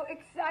so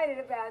excited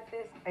about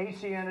this.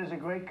 ACN is a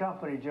great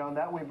company, Joan,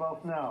 that we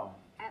both know.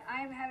 And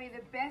I am having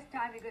the best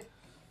time because...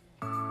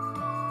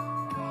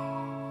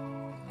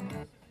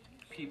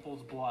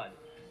 People's blood.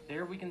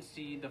 There we can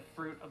see the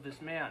fruit of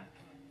this man.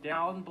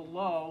 Down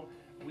below,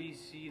 we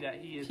see that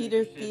he is Peter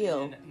interested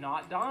Thiel. in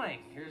not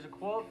dying. Here's a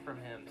quote from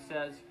him. It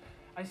says,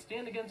 I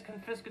stand against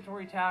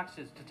confiscatory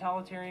taxes,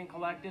 totalitarian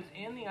collectives,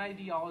 and the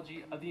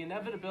ideology of the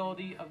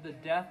inevitability of the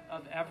death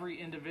of every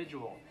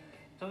individual.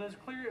 So there's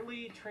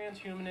clearly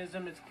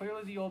transhumanism. It's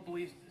clearly the old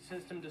belief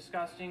system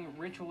discussing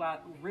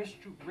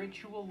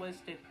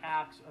ritualistic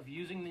acts of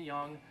using the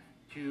young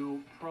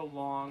to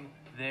prolong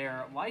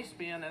their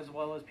lifespan, as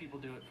well as people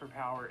do it for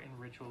power in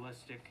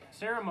ritualistic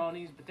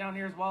ceremonies. But down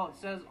here as well, it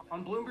says,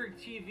 on Bloomberg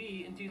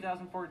TV in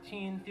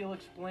 2014, Thiel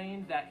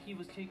explained that he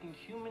was taking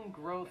human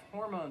growth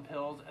hormone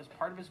pills as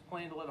part of his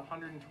plan to live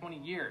 120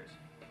 years.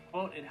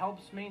 Quote, it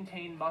helps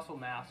maintain muscle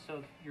mass,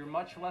 so you're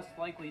much less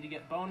likely to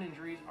get bone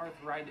injuries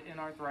and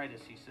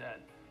arthritis, he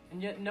said.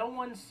 And yet no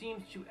one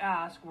seems to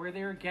ask where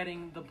they're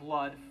getting the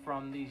blood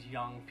from these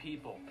young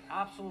people.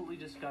 Absolutely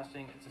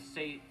disgusting. It's a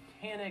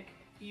satanic,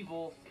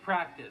 evil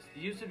practice.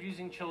 The use of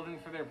using children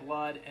for their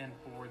blood and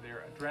for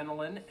their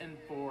adrenaline and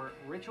for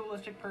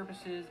ritualistic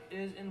purposes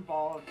is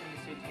involved in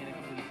the satanic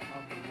belief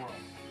of the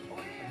world.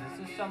 And this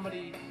is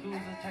somebody who is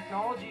a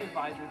technology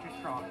advisor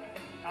to Trump.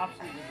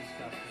 Absolutely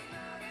disgusting.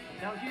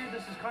 Now here,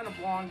 this is kind of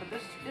long, but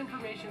this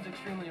information is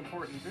extremely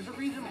important. There's a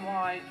reason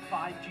why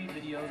 5G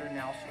videos are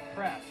now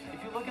suppressed.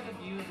 If you look at the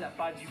views that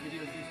 5G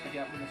videos used to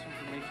get when this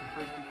information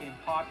first became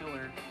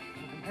popular,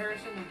 in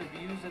comparison to the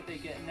views that they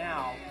get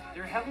now,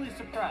 they're heavily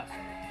suppressed.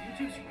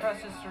 YouTube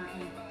suppresses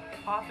certain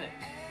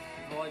topics.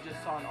 Well, I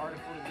just saw an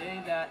article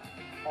today that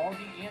all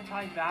the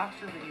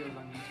anti-vaxxer videos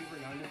on YouTube are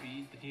going to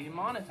be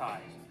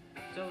demonetized.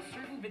 So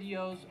certain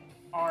videos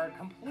are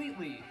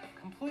completely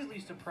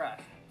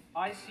suppressed.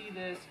 I see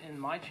this in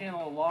my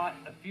channel a lot.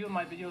 A few of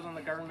my videos on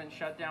the government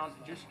shutdowns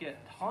just get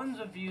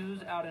tons of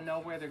views out of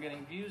nowhere. They're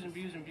getting views and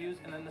views and views,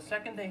 and then the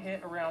second they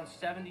hit around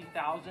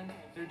 70,000,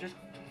 they're just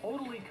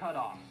totally cut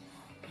off.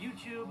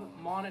 YouTube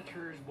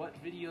monitors what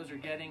videos are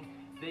getting.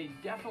 They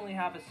definitely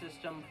have a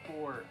system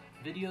for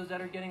videos that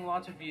are getting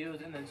lots of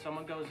views, and then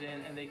someone goes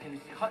in and they can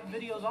cut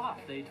videos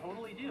off. They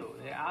totally do.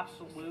 They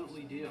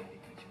absolutely do.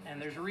 And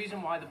there's a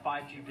reason why the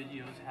 5G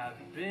videos have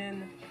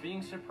been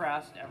being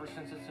suppressed ever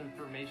since this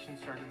information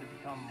started to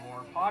become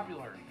more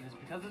popular. And it's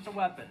because it's a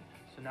weapon.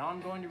 So now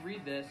I'm going to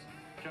read this,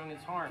 showing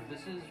its harm.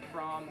 This is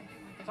from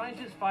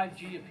Scientist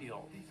 5G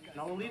Appeal. And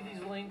I will leave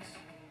these links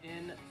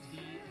in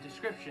the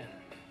description.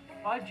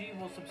 5G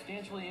will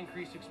substantially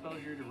increase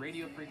exposure to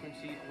radio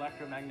frequency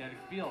electromagnetic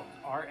fields,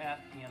 RF,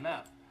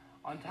 EMF,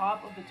 on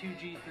top of the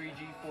 2G,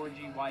 3G,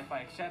 4G, Wi-Fi,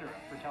 etc.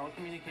 for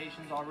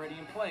telecommunications already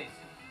in place.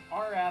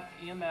 RF,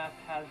 EMF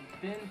has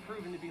been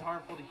proven to be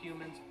harmful to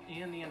humans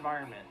and the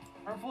environment.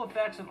 Harmful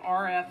effects of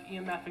RF,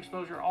 EMF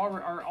exposure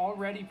are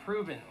already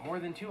proven. More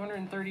than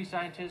 230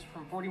 scientists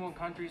from 41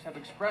 countries have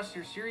expressed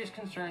their serious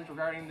concerns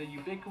regarding the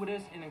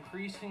ubiquitous and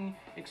increasing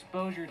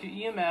exposure to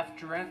EMF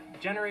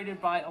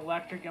generated by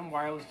electric and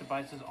wireless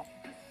devices.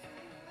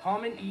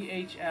 Common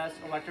EHS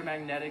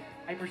electromagnetic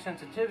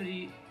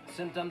hypersensitivity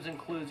symptoms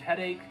include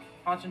headache,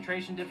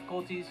 concentration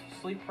difficulties,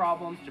 sleep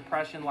problems,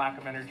 depression, lack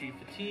of energy,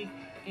 fatigue,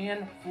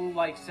 and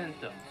flu-like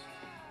symptoms.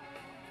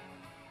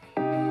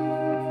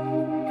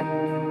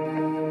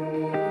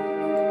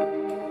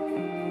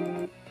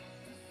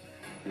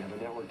 We have a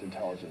networked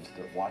intelligence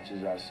that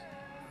watches us,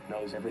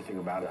 knows everything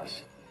about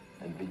us,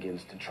 and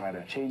begins to try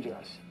to change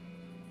us.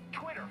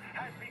 Twitter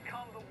has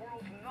become the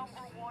world's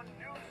 #1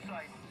 news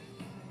site.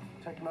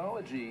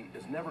 Technology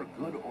is never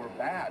good or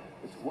bad.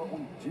 It's what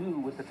we do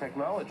with the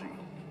technology.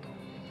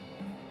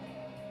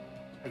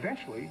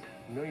 Eventually,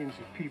 millions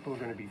of people are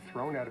going to be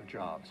thrown out of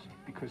jobs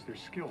because their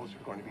skills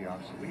are going to be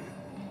obsoleted.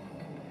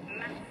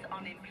 Mass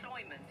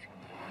unemployment,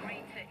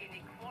 greater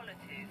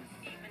inequalities,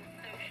 even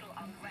social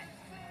unrest.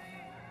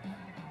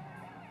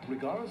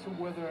 Regardless of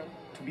whether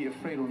to be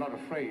afraid or not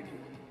afraid,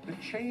 the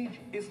change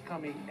is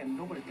coming and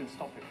nobody can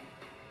stop it.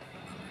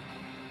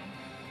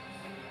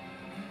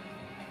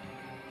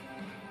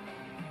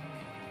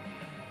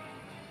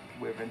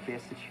 We've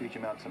invested huge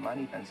amounts of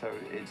money, and so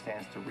it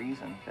stands to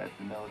reason that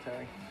the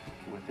military,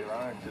 with their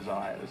own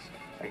desires,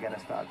 are going to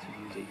start to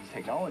use these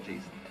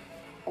technologies.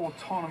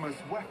 Autonomous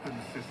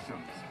weapons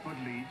systems would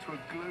lead to a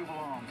global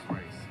arms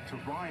race to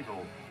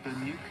rival the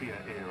nuclear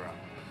era.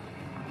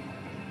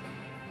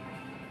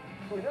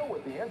 We know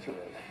what the answer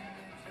is.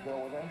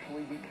 They'll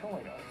eventually be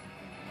killing us.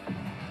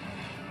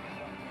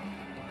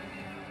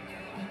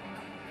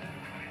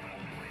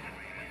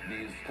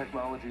 These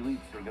technology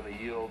leaps are going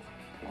to yield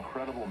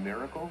incredible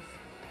miracles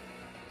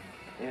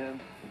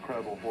and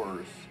incredible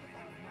horrors.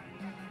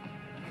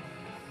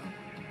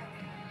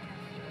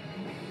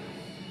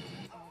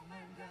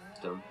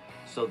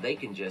 So they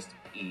can just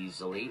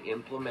easily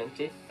implement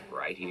it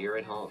right here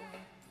at home.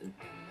 The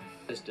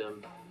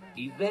system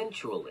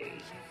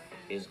eventually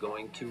is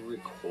going to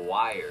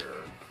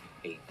require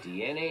a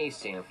DNA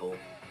sample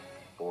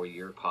for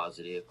your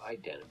positive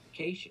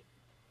identification,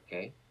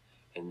 okay?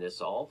 And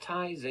this all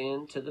ties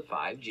into the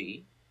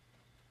 5G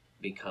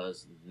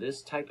because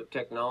this type of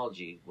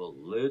technology will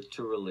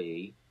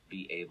literally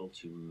be able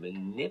to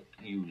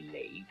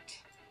manipulate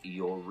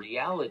your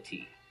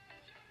reality.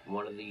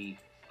 One of the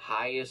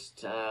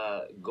highest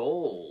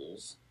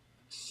goals,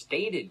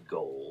 stated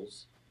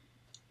goals,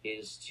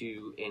 is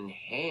to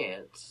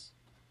enhance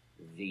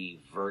the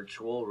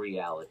virtual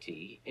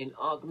reality and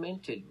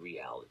augmented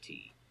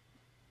reality.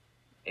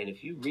 And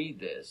if you read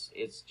this,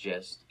 it's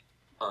just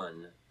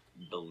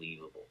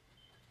unbelievable.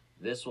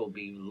 This will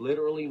be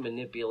literally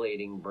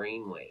manipulating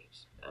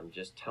brainwaves. I'm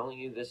just telling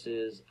you this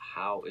is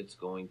how it's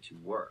going to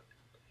work.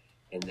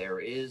 And there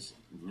is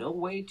no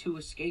way to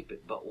escape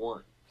it but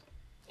one,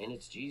 and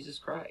it's Jesus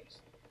Christ.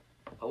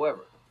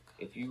 However,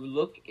 if you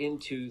look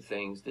into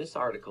things, this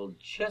article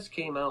just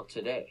came out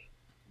today.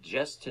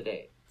 Just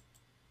today.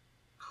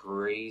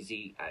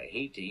 Crazy. I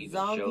hate to even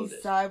Zombie show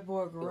this.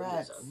 cyborg It was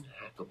rats.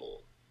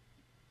 unhackable.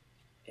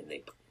 And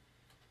they...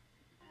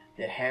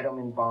 that had them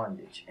in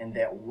bondage, and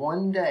that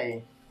one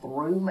day,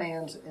 through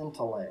man's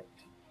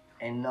intellect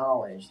and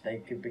knowledge, they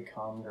could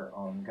become their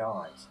own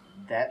gods.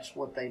 That's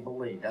what they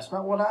believe. That's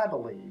not what I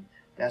believe.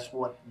 That's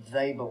what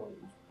they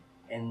believe.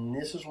 And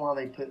this is why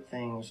they put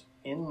things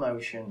in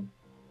motion,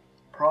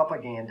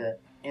 propaganda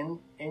in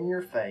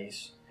your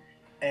face,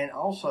 and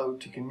also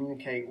to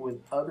communicate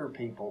with other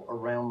people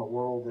around the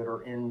world that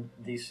are in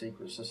these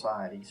secret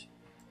societies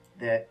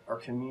that are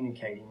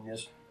communicating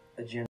this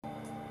agenda.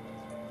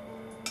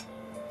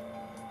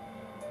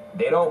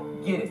 They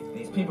don't get it.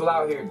 These people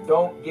out here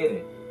don't get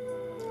it.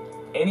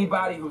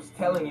 Anybody who's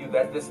telling you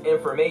that this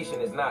information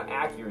is not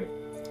accurate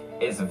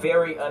is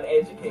very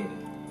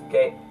uneducated,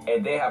 okay?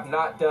 And they have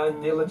not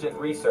done diligent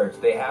research.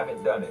 They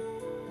haven't done it,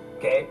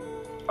 okay?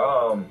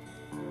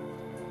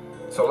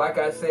 So like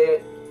I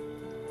said,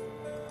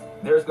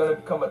 there's going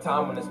to come a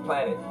time on this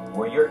planet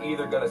where you're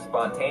either going to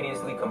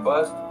spontaneously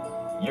combust,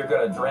 you're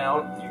going to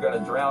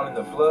drown in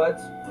the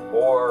floods,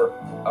 or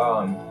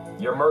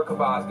your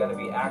Merkaba is going to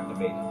be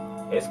activated.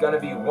 It's going to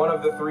be one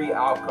of the three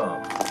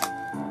outcomes.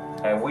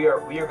 And we are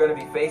going to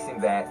be facing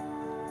that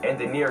in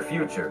the near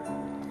future.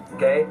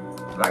 Okay?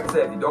 Like I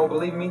said, if you don't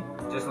believe me,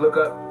 just look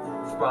up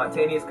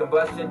spontaneous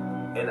combustion.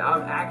 And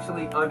I'm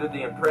actually under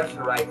the impression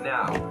right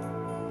now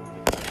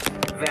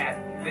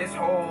that this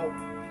whole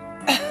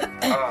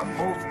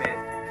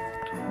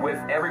movement with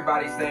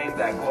everybody saying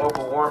that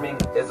global warming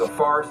is a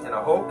farce and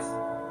a hoax,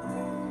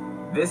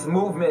 this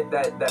movement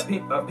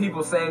of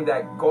people saying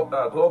that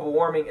global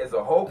warming is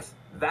a hoax,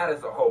 that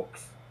is a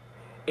hoax.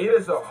 It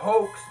is a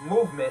hoax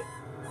movement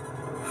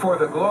for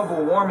the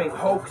global warming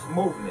hoax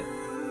movement.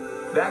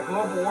 That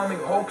global warming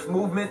hoax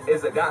movement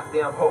is a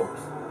goddamn hoax.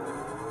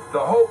 The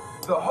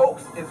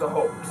hoax is a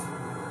hoax.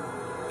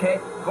 Okay?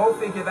 Go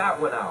figure that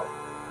one out.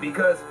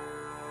 Because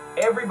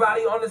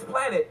everybody on this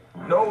planet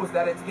knows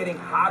that it's getting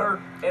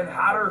hotter and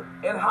hotter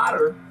and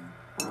hotter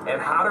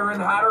and hotter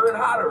and hotter and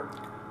hotter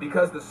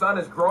because the sun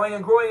is growing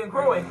and growing and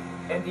growing,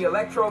 and the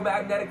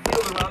electromagnetic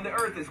field around the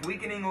earth is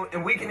weakening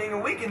and weakening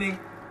and weakening.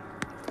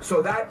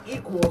 So that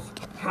equals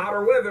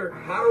hotter weather,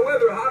 hotter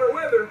weather, hotter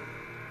weather.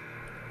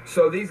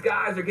 So these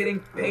guys are getting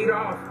paid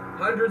off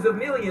hundreds of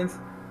millions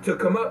to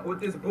come up with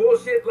this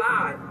bullshit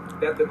lie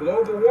that the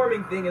global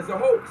warming thing is a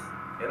hoax.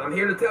 And I'm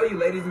here to tell you,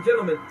 ladies and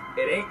gentlemen,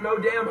 it ain't no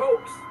damn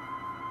hoax.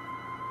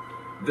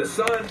 The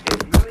sun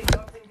is really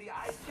melting the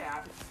ice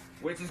cap,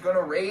 which is going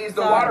to raise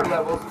the water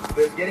levels.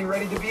 There's getting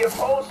ready to be a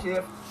pole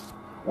shift,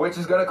 which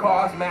is going to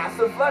cause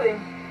massive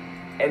flooding.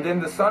 And then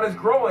the sun is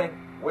growing,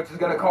 which is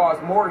going to cause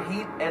more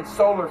heat and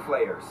solar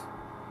flares.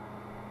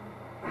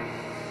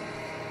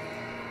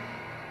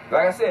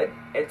 Like I said,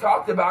 it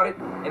talked about it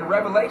in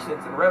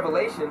Revelations, and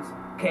Revelations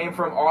came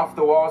from off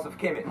the walls of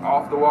Kemet,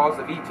 off the walls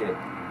of Egypt.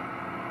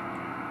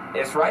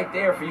 It's right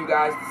there for you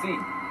guys to see.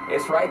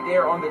 It's right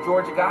there on the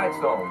Georgia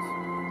Guidestones.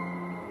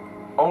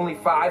 Only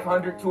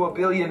 500 to 1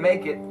 billion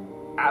make it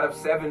out of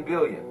 7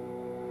 billion.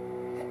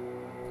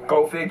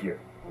 Go figure.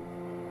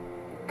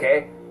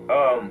 Okay?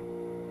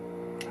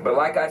 But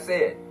like I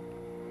said,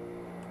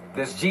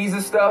 this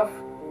Jesus stuff,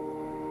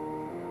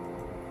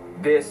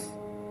 this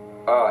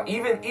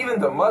even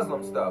the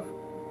Muslim stuff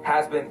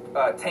has been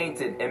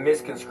tainted and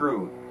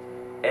misconstrued.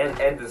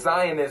 And the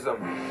Zionism,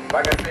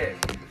 like I said,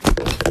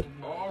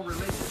 all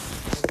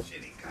religions,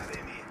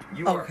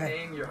 you are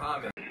paying your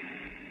homage.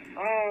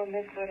 Oh,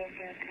 look what a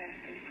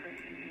fantastic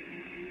person.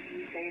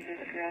 He saved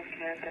this girl's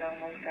cat that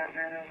almost got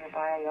ran over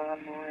by a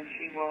lawnmower, and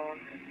she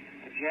walked.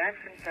 The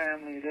Jackson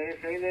family,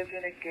 they lived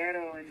in a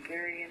ghetto in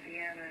Gary,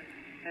 Indiana,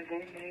 and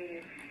they made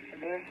it.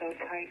 And they're so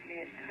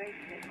tight-knit,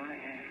 my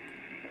ass.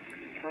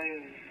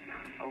 Please,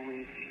 a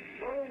witch.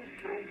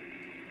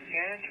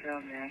 Janet's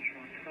real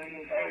natural.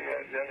 Please,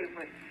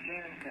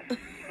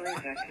 please,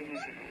 I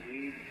couldn't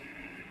believe it.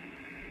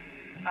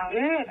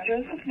 Yeah,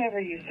 Joseph never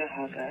used to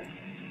hug us.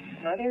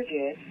 Mother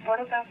did. What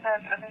about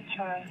that other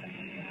child?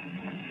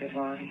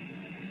 Devon.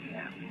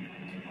 Yeah.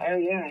 Oh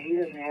yeah, he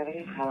doesn't have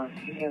any problems.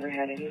 He never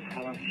had any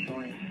problems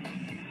showing.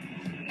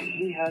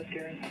 He hugged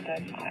her and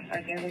stuff.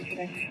 I never could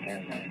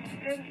understand that.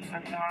 It's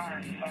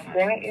bizarre.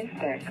 Why is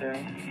that, girl?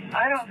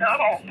 I don't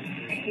know.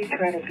 He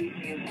tried to beat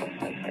me and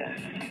stuff like that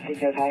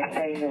because I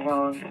sang the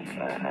wrong,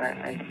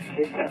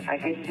 I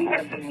didn't do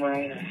something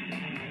right.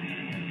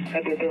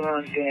 I did the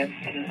wrong dance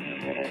to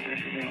whatever,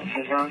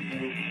 the wrong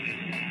move.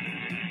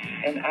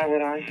 And I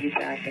would argue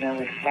back and I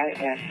would fight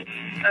back.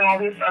 And all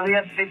these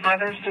big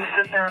brothers just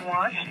sit there and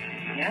watch?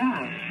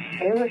 Yeah,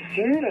 they were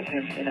scared of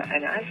him, and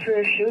I threw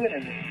a shoe at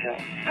him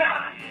himself.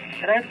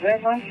 And I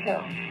ran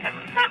myself.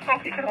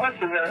 He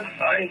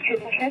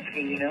couldn't catch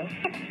me, you know.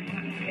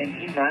 And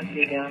he knocked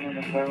me down on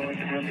the floor one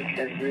time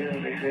because we were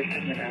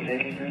rehearsing in our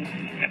living room.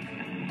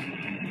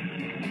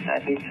 I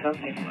did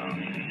something wrong.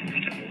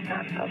 He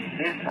knocked a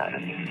mess out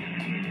of me.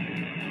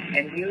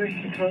 And we were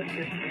supposed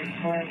to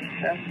perform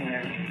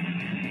somewhere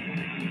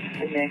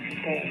the next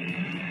day.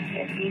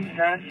 And he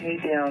knocked me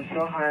down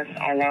so hard,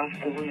 I lost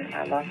my wind,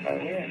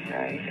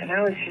 right? And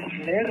I was just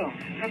little.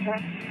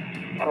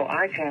 So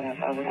I got up,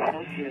 I was so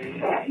serious.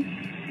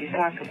 You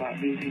talk about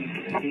me being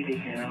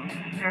conceited now.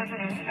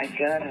 I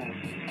got up,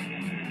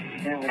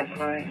 and I was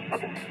crying.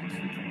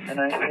 And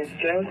I said,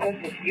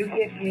 Joseph, if you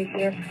hit me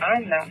again,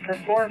 I'm not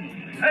performing.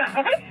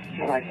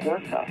 He's like,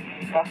 what the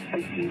fuck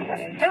did you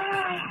say? I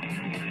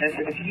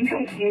said, if you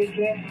hit me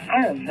again,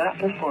 I am not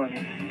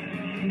performing.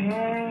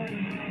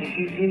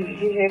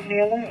 He left me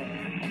alone.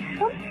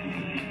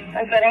 I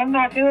said, I'm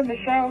not doing the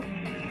show.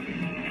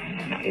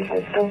 He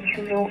said, don't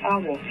you know I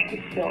will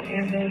kick your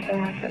enemies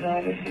ass and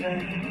all this and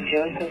that.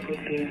 Joseph was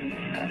being,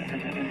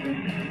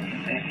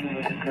 and he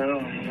was a girl,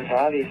 and it was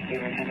obvious they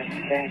were having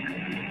sex.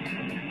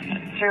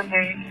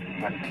 Jermaine.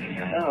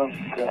 Oh,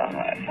 God.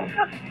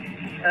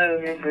 I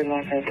remember,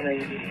 like I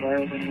told you before,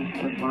 when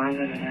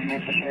Marlon and I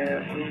had to share a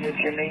room with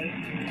Jermaine,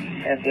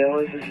 and they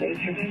always would say,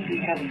 Jermaine, we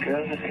have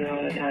girls up here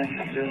all the time.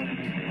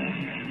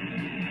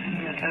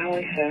 I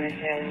always said it,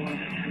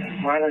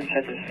 Marlon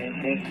said the same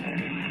thing.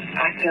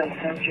 I felt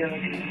so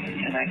guilty,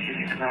 and I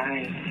just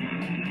cried.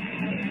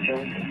 And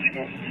Joseph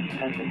said,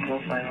 something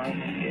broke my heart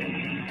and did.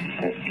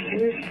 But he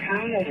was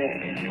proud of it.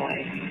 It's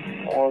like,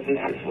 oh, this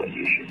is what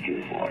you should do,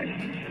 boy.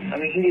 I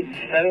mean, he didn't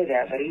say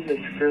that, but he was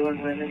screwing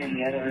women in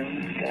the other room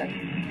and stuff.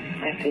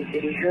 I said,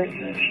 did he hurt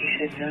you? And she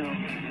said, no.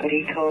 But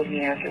he told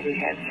me after we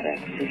had sex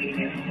that he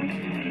never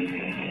wanted to see me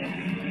again.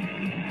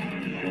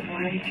 So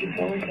why did you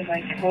go with him?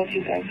 I told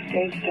you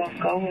backstage, don't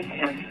go with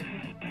him.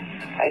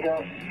 I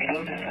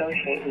don't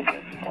associate with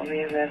him. Only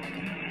if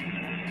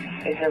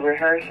it's a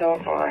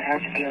rehearsal or I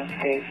have to be on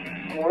stage.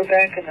 When we're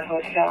back in the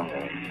hotel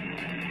room,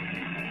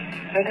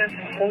 I don't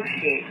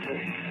associate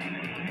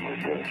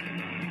with this.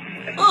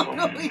 Oh,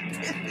 no, he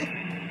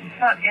didn't.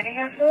 Not any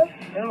of them?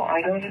 No,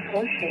 I don't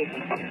associate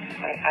with him.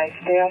 I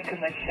stay off to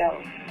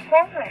myself.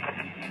 Why?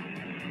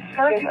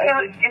 How do you feel?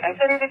 Is it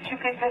better that you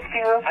can just be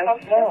real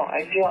comfortable? No,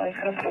 I feel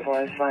uncomfortable.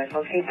 It's like,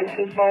 okay, this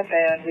is my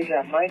band. We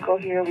got Michael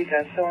here. We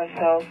got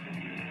so-and-so.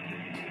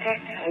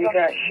 We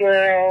got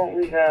Cheryl,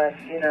 we got,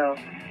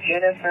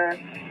 Jennifer,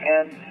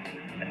 and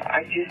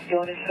I just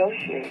don't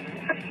associate.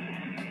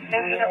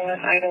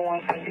 I don't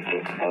want them to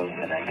get close,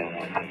 and I don't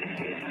want them to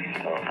see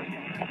myself.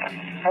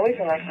 I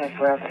wasn't like my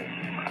brothers.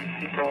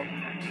 People,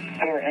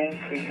 they're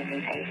angry and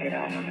they take it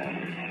out on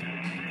others.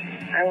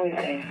 I was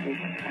angry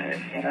and hurt,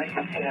 and I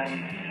took it out on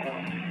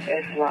myself.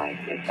 It's like,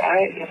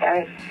 if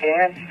I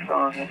danced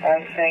wrong, if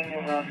I sang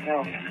the wrong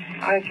note,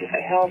 I'd get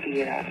the hell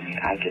beat out of me.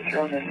 I'd get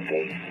thrown in the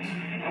face.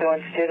 So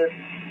instead of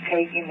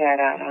taking that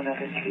out on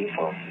other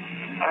people,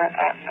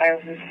 I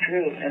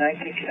withdrew and I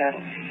took it out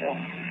on myself.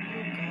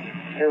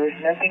 There was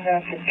nothing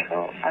I could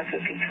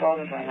control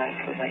in my life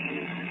for my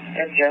heat.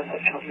 And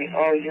Joseph told me,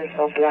 oh, you're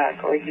so black,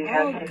 or you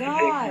have such a big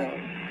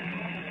nose.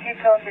 He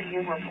told me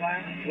you were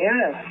black?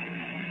 Yes,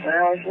 when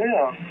I was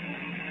little.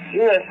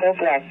 You are so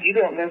black. You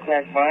don't look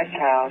like my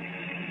child.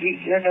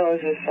 Your nose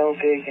is so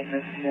big and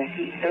this and that.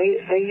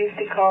 They used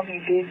to call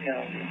me Big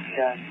Nose and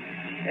stuff.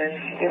 And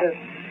instead of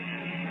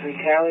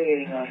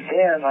retaliating on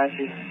them, I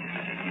just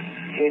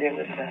did it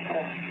with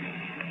myself.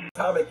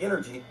 Atomic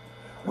energy,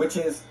 which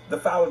is the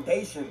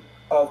foundation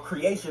of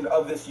creation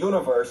of this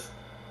universe,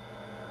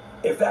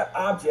 if that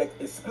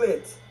object is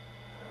split,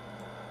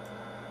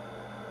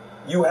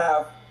 you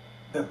have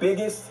the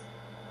biggest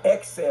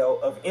exhale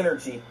of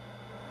energy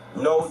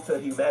known to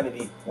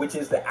humanity, which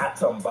is the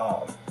atom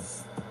bomb.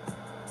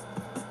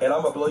 And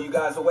I'm gonna blow you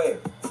guys away.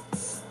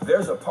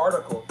 There's a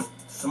particle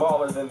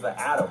smaller than the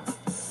atom.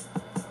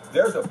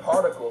 There's a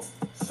particle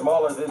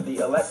smaller than the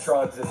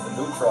electrons and the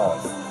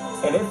neutrons.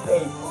 And if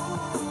they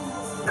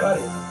cut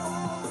it,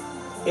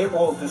 it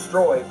will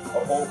destroy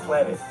a whole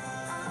planet.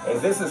 And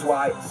this is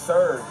why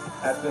CERN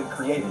has been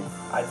created.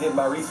 I did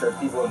my research,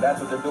 people, and that's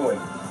what they're doing.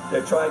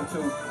 They're trying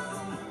to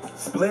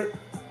split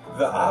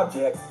the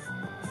object.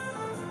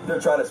 They're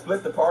trying to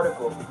split the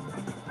particle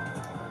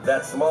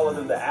that's smaller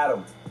than the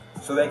atom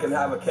so they can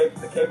have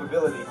the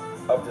capability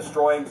of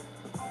destroying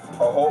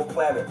a whole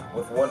planet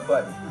with one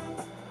button.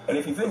 And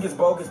if you think it's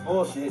bogus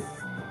bullshit,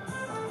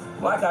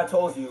 like I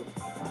told you,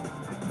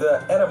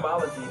 the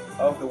etymology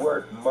of the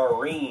word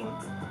marine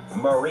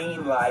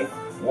life,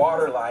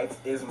 water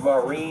life, is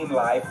marine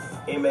life,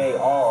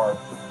 M-A-R,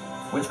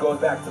 which goes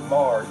back to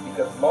Mars,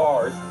 because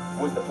Mars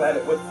was the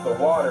planet with the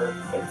water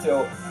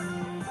until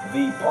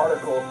the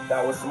particle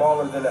that was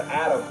smaller than an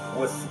atom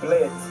was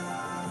split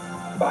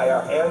by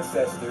our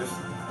ancestors.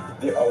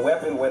 A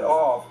weapon went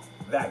off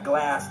that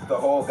glassed the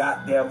whole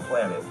goddamn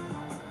planet.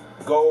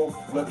 Go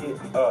look it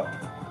up.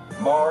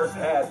 Mars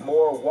had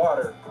more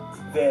water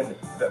than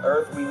the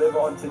Earth we live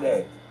on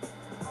today.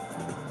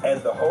 And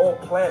the whole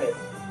planet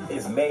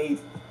is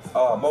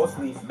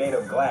mostly made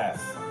of glass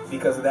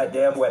because of that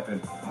damn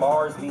weapon.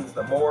 Mars means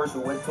the Moors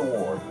who went to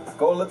war.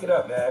 Go look it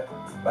up, man.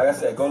 Like I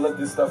said, go look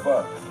this stuff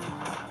up.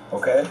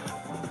 Okay?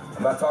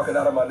 I'm not talking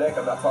out of my neck.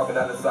 I'm not talking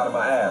out of the side of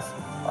my ass.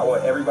 I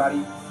want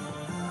everybody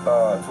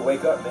to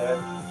wake up, man.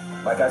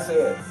 Like I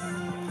said,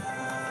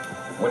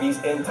 when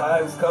these end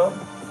times come,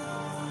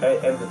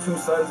 and the two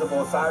sons of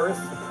Osiris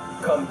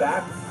come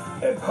back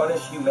and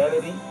punish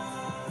humanity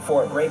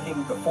for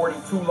breaking the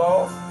 42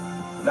 laws,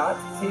 not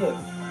 10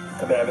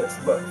 commandments,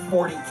 but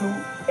 42,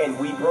 and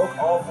we broke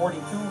all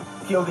 42,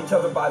 killed each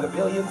other by the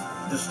billions,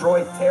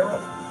 destroyed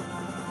Terra,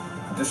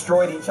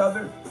 destroyed each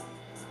other.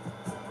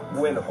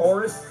 When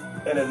Horus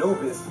and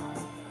Anubis,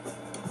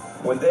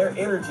 when their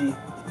energy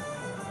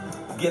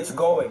gets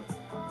going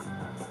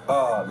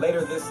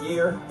later this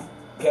year,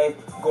 okay,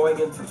 going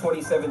into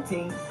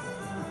 2017,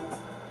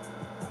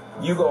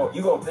 you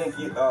gonna think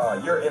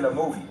you're in a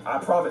movie. I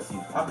promise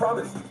you. I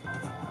promise you.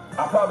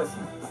 I promise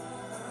you.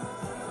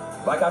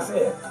 Like I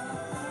said,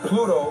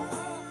 Pluto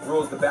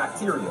rules the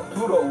bacteria.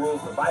 Pluto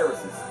rules the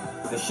viruses.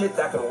 The shit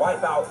that can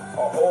wipe out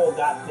a whole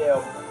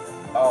goddamn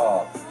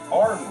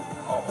army,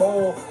 a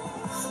whole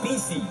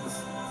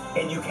species,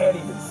 and you can't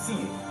even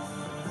see it.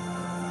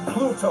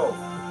 Pluto,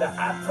 the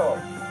atom,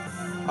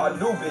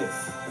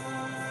 Anubis,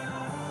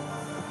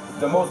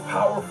 the most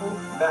powerful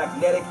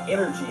magnetic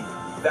energy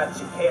that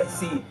you can't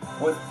see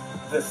with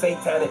the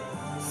satanic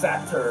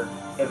Saturn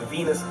and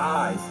Venus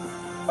eyes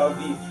of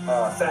the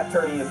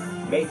Saturnian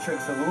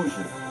matrix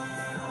illusion.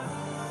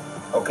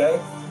 Okay?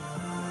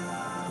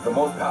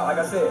 Like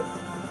I said,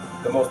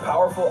 the most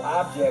powerful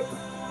object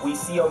we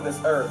see on this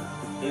earth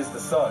is the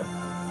sun.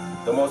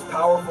 The most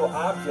powerful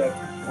object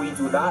we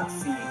do not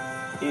see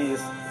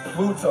is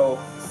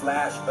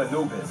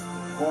Pluto/Anubis,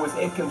 who is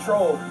in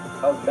control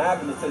of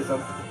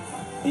magnetism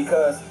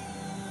because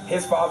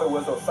his father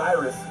was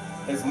Osiris,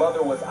 his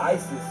mother was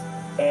Isis,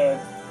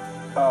 and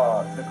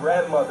the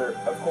grandmother,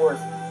 of course,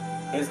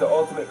 is the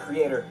ultimate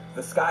creator,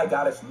 the sky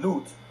goddess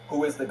Nut,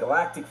 who is the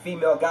galactic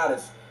female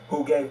goddess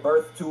who gave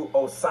birth to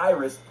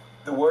Osiris.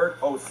 The word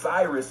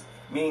Osiris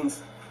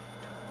means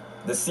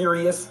the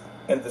Sirius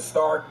and the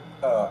star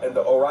and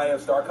the Orion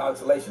star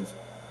constellations.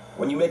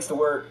 When you mix the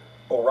word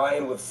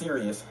Orion with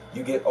Sirius,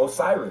 you get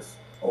Osiris.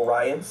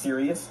 Orion,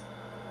 Sirius,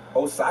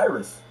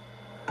 Osiris.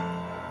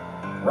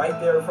 Right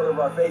there in front of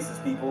our faces,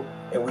 people,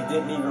 and we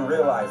didn't even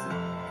realize it.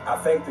 I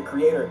thank the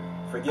Creator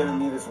for giving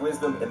me this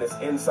wisdom and this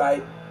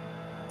insight.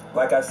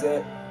 Like I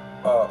said,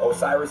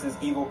 Osiris's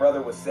evil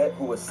brother was Set,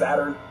 who was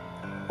Saturn.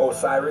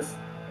 Osiris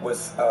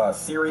was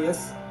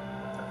Sirius,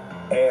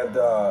 and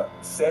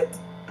Set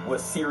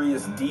was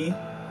Sirius D.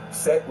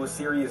 Set was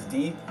Sirius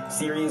D.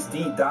 Sirius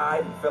D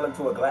died and fell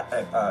into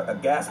a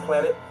gas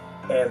planet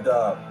and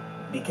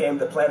became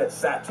the planet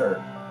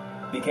Saturn.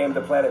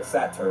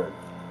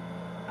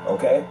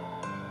 Okay?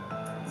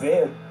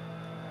 Then,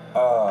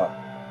 our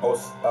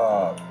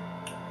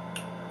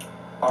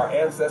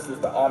ancestors,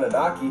 the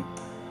Anunnaki,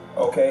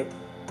 okay,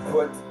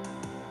 put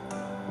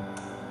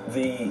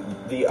the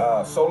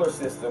solar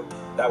system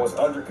that was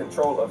under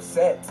control of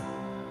Set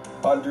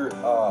under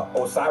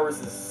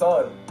Osiris's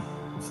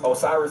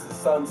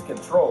son's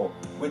control,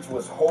 which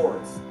was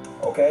Horus,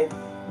 okay?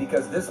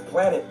 Because this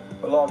planet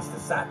belongs to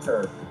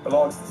Saturn,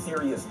 belongs to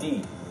Sirius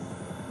D,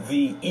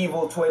 the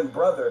evil twin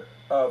brother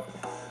of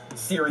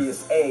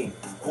Sirius A,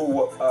 who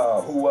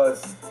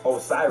was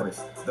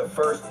Osiris, the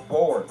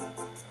firstborn.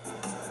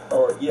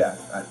 Or yeah,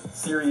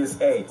 Sirius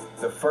A,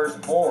 the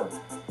firstborn.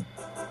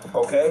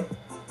 Okay?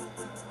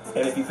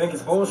 And if you think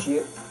it's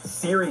bullshit,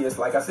 Sirius,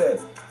 like I said,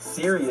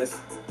 Sirius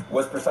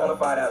was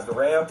personified as the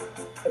ram.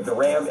 The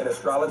ram in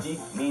astrology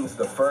means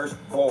the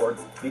firstborn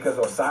because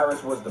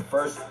Osiris was the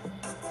first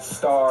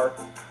star,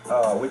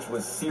 which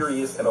was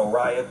Sirius and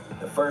Orion,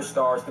 the first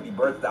stars to be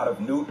birthed out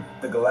of Nut,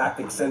 the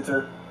galactic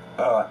center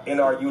in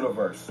our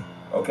universe.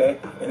 Okay?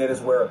 And it is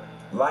where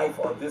life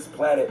on this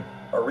planet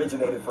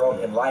originated from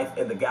and life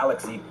in the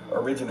galaxy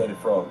originated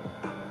from.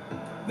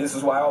 This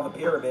is why all the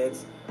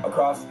pyramids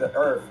across the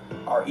earth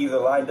are either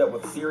lined up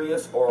with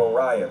Sirius or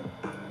Orion,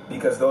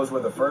 because those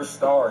were the first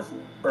stars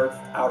birthed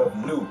out of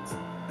Nut,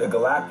 the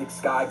galactic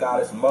sky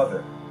goddess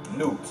mother,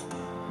 Nut,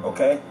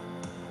 okay?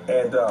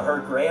 And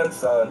her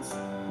grandsons,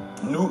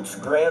 Nut's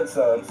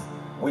grandsons,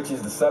 which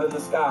is the sun in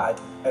the sky,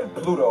 and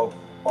Pluto,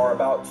 are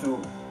about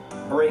to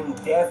bring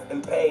death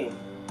and pain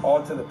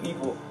onto the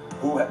people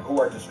who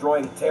are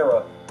destroying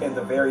Terra in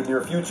the very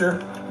near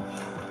future.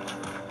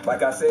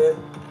 Like I said,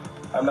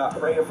 I'm not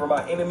praying for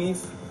my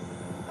enemies.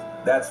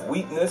 That's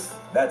weakness.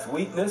 That's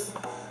weakness.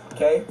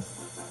 Okay?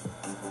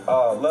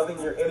 Loving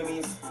your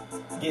enemies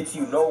gets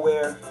you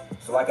nowhere.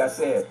 So like I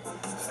said,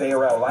 stay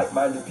around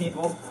like-minded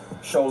people.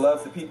 Show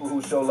love to people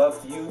who show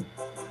love to you.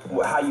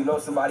 How you know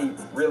somebody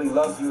really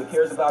loves you and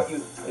cares about you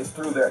is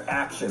through their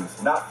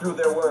actions. Not through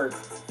their words,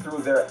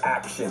 through their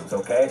actions,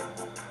 okay?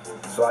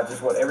 So I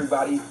just want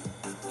everybody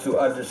to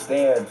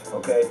understand,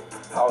 okay,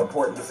 how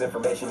important this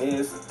information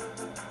is.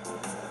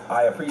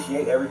 I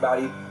appreciate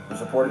everybody who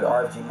supported the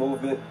RFG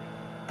movement,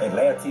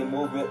 Atlantean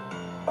movement.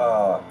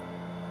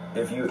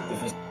 If you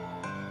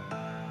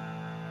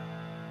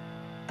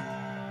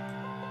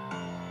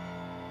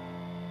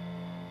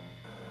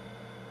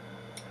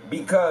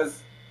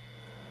because,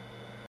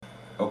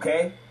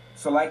 okay,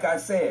 so like I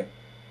said,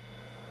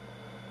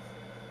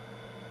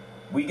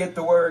 we get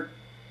the word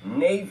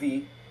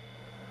Navy,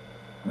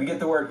 we get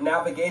the word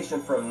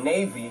navigation from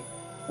Navy,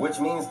 which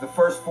means the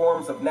first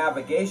forms of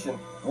navigation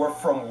were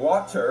from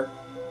water.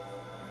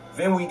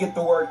 Then we get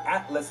the word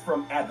Atlas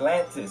from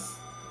Atlantis,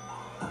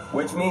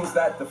 which means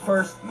that the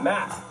first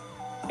map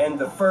and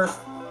the first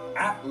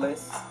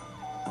atlas,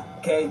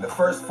 okay, the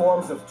first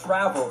forms of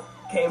travel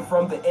came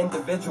from the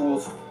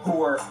individuals who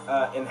were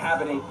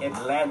inhabiting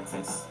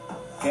Atlantis,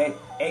 okay,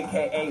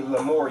 aka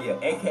Lemuria,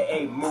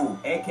 aka Mu,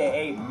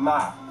 aka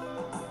Ma,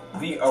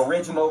 the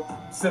original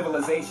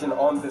civilization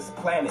on this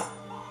planet,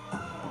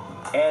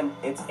 and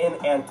it's in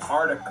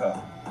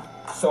Antarctica.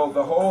 So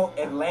the whole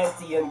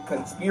Atlantean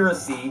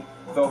conspiracy,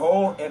 the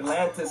whole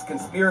Atlantis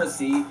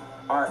conspiracy,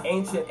 our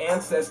ancient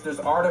ancestors'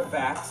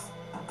 artifacts,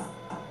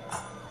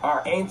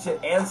 our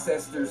ancient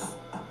ancestors'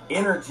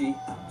 energy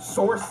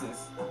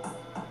sources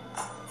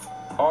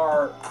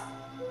are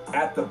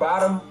at the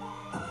bottom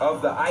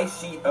of the ice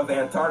sheet of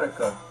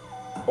Antarctica,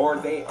 or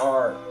they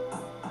are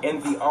in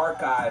the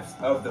archives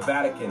of the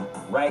Vatican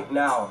right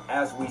now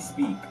as we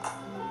speak.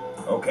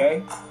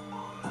 Okay?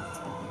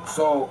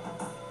 So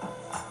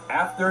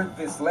after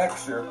this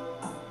lecture,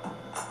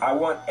 I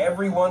want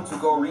everyone to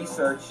go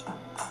research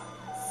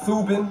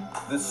Thuban,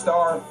 the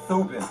star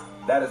Thuban.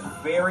 That is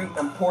very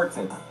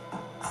important.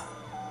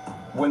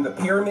 When the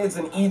pyramids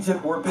in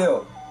Egypt were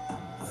built,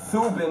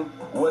 Thuban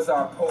was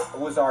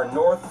our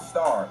North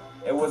Star.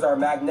 It was our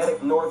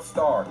magnetic North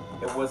Star.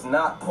 It was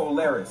not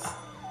Polaris.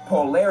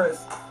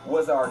 Polaris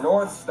was our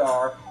North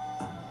Star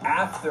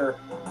after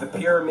the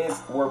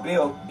pyramids were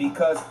built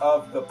because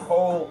of the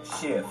pole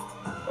shift.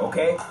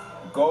 Okay?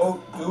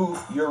 Go do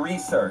your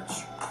research.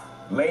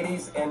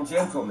 Ladies and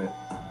gentlemen,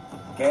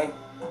 okay?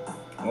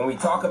 When we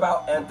talk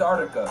about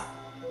Antarctica,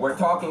 we're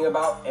talking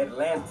about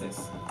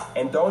Atlantis.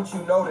 And don't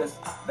you notice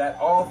that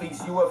all these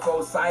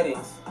UFO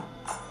sightings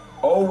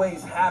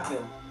always happen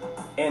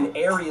in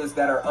areas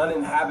that are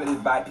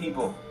uninhabited by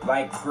people,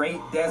 like great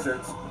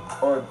deserts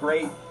or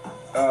great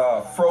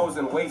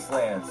frozen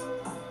wastelands.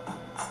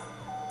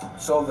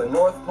 So the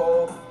North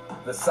Pole,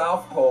 the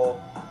South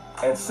Pole,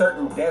 and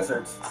certain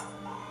deserts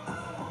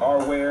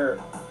are where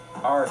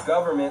our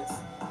governments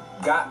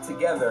got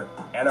together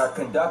and are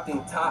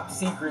conducting top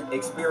secret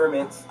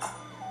experiments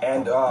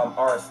and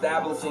are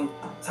establishing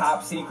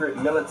top secret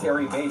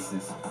military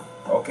bases.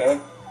 Okay?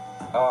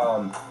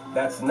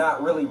 That's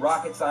not really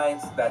rocket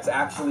science, that's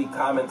actually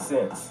common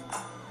sense.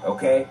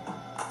 Okay?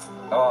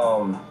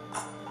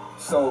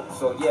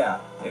 So yeah,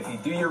 if you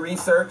do your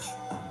research,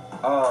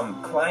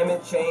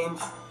 climate change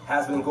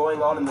has been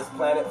going on in this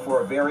planet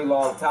for a very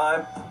long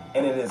time,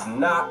 and it is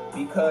not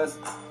because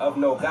of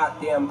no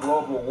goddamn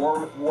global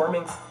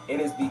warming. It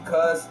is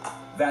because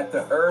that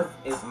the Earth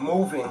is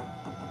moving,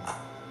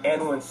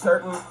 and when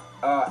certain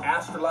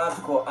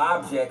astrological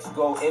objects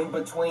go in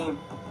between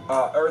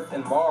Earth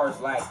and Mars,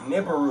 like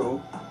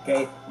Nibiru,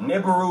 okay,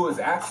 Nibiru is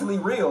actually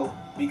real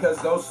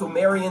because those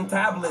Sumerian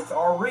tablets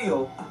are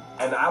real,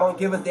 and I don't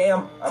give a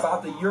damn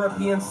about the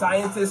European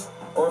scientist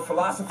or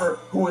philosopher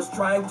who is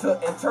trying to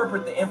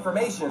interpret the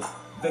information.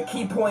 The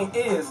key point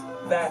is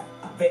that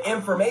the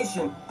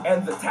information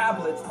and the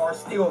tablets are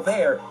still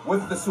there,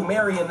 with the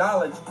Sumerian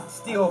knowledge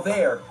still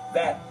there,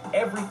 that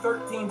every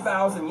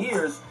 13,000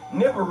 years,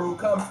 Nibiru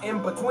comes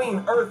in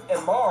between Earth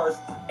and Mars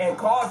and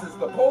causes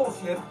the pole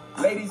shift,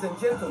 ladies and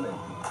gentlemen.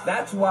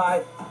 That's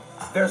why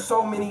there's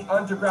so many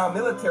underground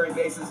military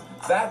bases.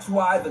 That's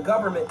why the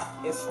government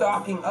is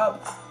stocking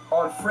up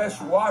on fresh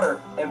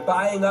water and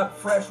buying up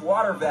fresh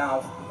water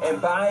valves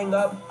and buying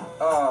up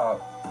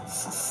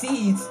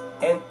seeds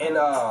and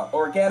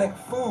organic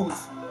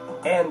foods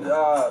and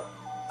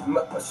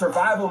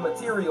survival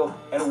material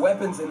and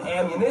weapons and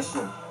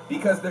ammunition,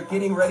 because they're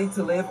getting ready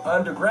to live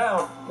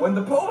underground when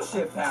the pole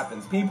shift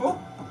happens,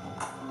 people.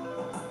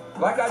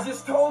 Like I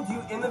just told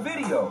you in the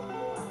video,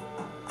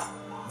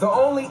 the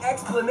only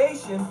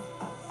explanation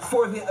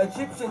for the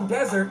Egyptian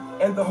desert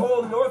and the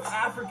whole North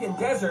African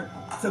desert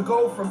to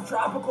go from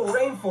tropical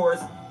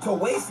rainforest to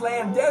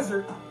wasteland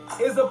desert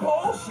is a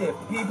pole shift,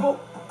 people.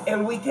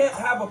 And we can't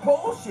have a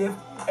pole shift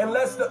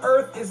unless the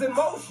Earth is in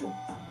motion.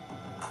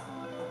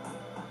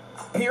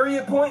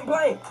 Period, point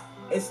blank.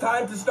 It's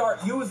time to start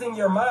using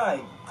your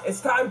mind.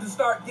 It's time to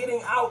start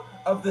getting out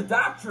of the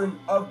doctrine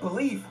of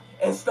belief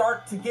and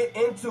start to get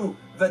into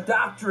the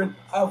doctrine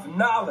of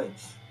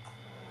knowledge.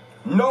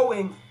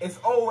 Knowing is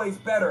always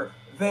better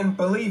than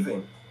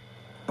believing.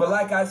 But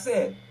like I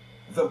said,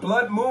 the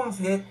blood moons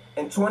hit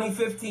in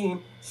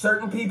 2015.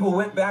 Certain people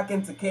went back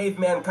into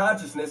caveman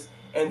consciousness,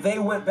 and they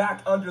went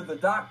back under the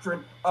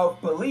doctrine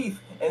of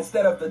belief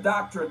instead of the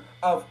doctrine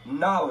of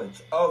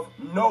knowledge, of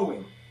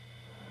knowing.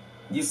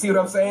 You see what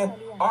I'm saying?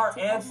 Our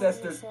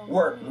ancestors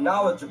were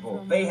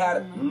knowledgeable. They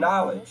had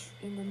knowledge.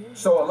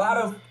 So a lot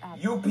of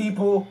you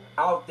people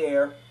out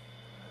there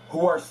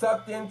who are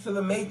sucked into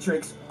the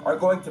matrix are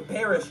going to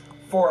perish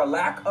for a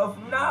lack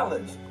of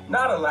knowledge,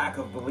 not a lack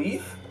of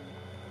belief.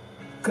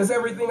 Because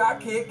everything I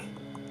kick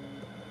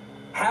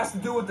has to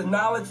do with the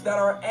knowledge that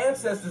our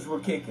ancestors were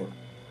kicking.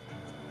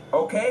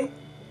 Okay?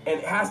 And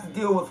it has to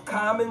deal with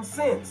common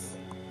sense.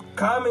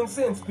 Common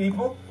sense,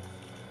 people.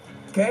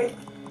 Okay?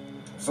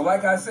 So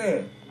like I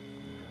said,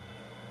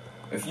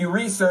 if you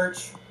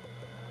research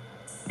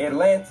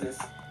Atlantis,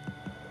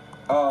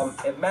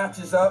 it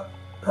matches up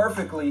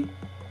perfectly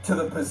to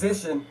the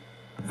position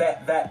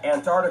that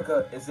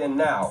Antarctica is in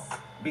now.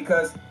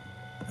 Because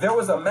there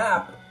was a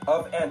map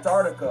of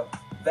Antarctica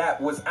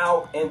that was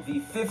out in the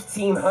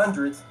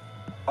 1500s.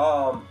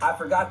 I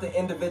forgot the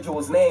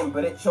individual's name,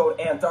 but it showed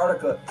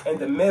Antarctica in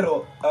the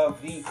middle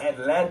of the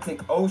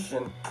Atlantic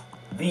Ocean.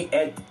 The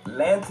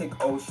Atlantic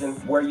Ocean,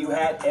 where you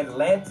had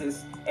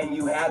Atlantis and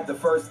you had the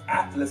first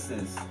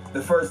atlases,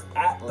 the first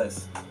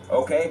atlas,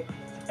 okay?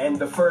 And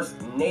the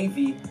first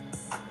navy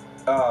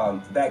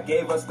that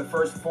gave us the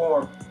first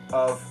form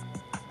of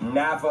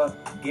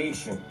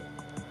navigation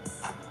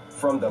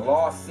from the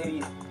lost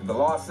city, the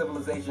lost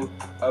civilization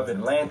of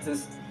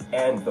Atlantis,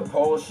 and the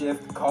pole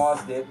shift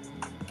caused it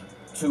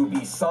to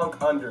be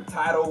sunk under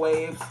tidal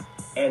waves,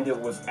 and it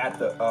was at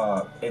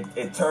the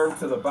it turned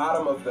to the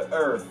bottom of the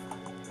earth,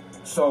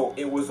 so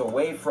it was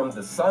away from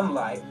the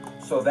sunlight.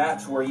 So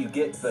that's where you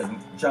get the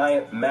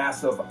giant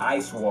massive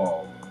ice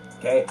wall.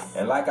 Okay,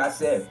 and like I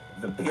said,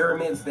 the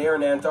pyramids there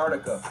in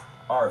Antarctica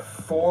are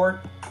 4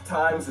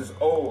 times as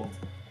old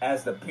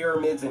as the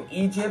pyramids in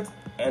Egypt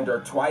and are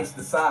twice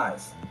the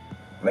size,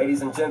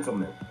 ladies and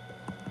gentlemen.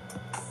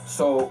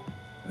 So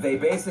they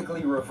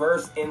basically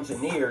reverse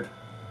engineered,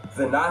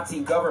 the Nazi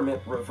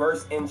government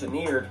reverse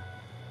engineered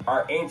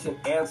our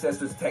ancient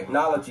ancestors'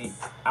 technology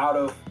out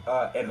of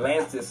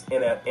Atlantis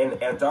in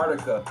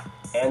Antarctica,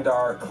 and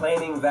are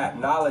claiming that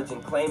knowledge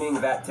and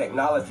claiming that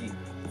technology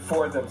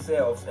for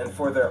themselves and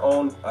for their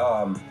own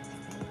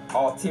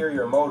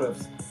ulterior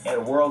motives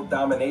and world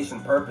domination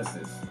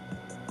purposes.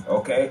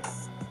 Okay?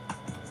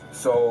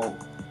 So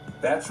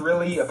that's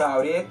really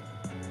about it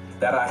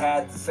that I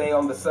had to say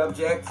on the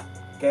subject.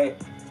 Okay?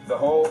 The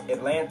whole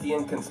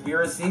Atlantean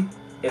conspiracy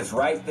is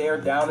right there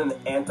down in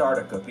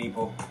Antarctica,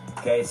 people.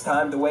 Okay, it's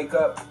time to wake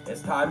up.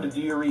 It's time to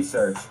do your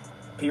research.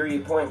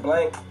 Period, point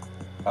blank.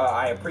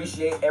 I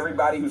appreciate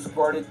everybody who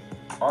supported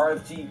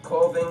RFG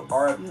Clothing.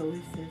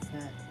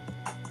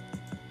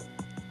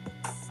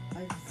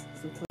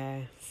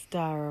 Okay,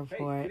 Star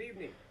Report. Hey, good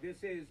evening.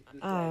 This is the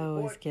Star I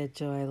always Report. get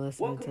joy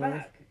listening Welcome to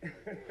back.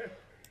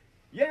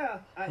 Yeah,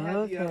 I had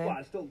Okay. well,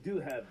 I still do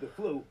have the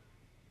flu.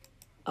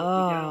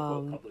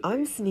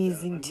 I'm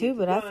sneezing too,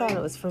 but I thought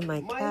it was from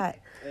my cat.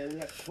 And we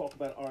have to talk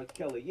about R.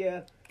 Kelly.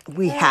 Yeah.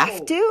 We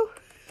have to?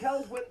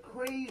 Kel went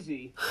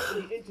crazy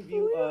in the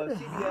interview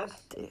CBS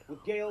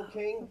with Gayle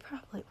King.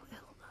 Probably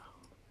will.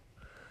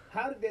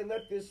 How did they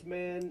let this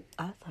man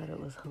I thought it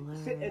was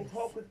hilarious. sit and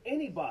talk with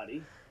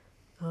anybody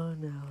Oh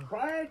no.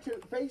 prior to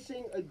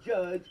facing a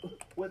judge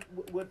with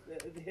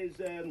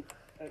his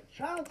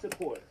child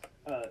support?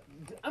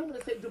 I'm going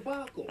to say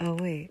debacle. Oh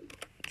wait.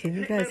 Can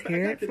you guys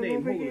hear it from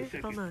over here?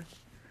 Hold on.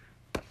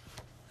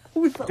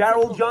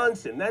 Daryl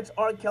Johnson, that's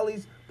R.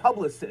 Kelly's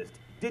publicist.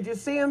 Did you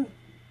see him?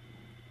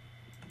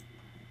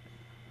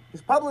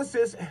 His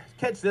publicist,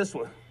 catch this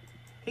one.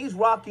 He's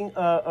rocking,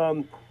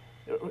 what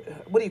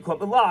do you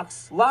call it?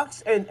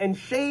 Locks and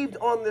shaved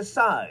on the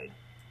side.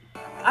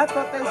 I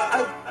thought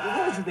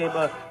what was his name?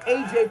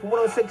 AJ from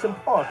 106 and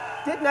Park.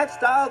 Didn't that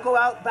style go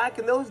out back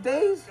in those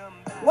days?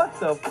 What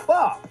the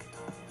fuck?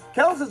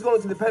 Kels is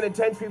going to the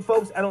penitentiary,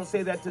 folks. I don't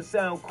say that to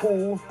sound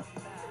cool.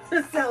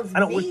 That sounds I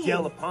don't wish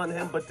jail upon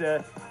him, but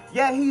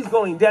yeah, he's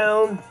going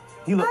down.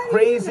 He looked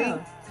crazy.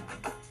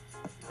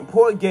 And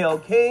poor Gayle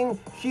King,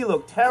 she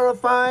looked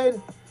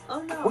terrified.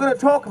 Oh no. We're going to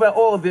talk about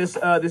all of this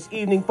this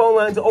evening. Phone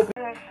lines are open.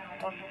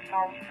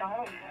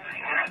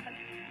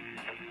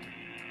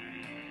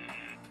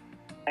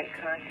 My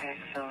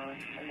contacts on,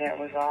 and that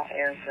was all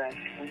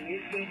airbrush. When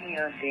you see me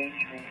on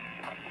Daydream,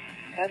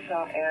 that's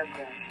all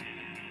airbrush.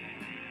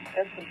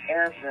 That's some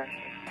airbrushing.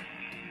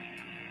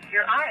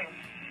 Your eyes?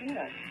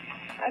 Yes.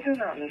 I do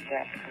not look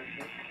that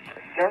perfect.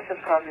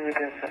 Joseph called me with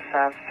a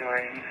sob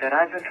story, and he said,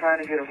 I've been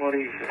trying to get a hold of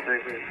you for 3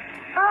 weeks.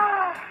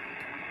 Ah!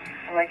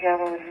 I'm like, yeah,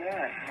 what do you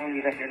want? Oh,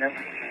 you got your number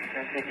changed.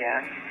 I said,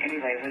 yeah.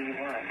 Anyway, what do you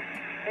want?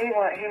 He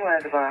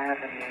wanted to borrow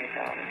 $500,000.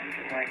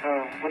 He's like,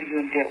 oh, what are you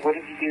in debt? What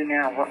did you do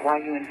now? Why are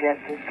you in debt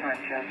this time,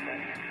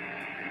 Joseph?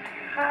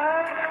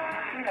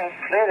 Ah! you know,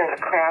 let us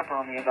crap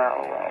on me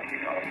about, well, you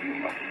know, you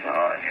my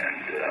son,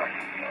 and, you know.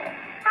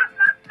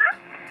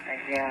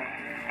 And yeah.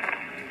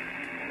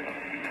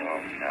 So,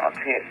 I'll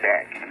pay it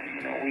back.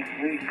 You know, we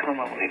come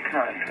up with a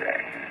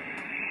contract.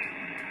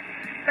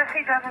 If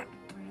he doesn't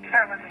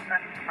start with his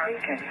son, he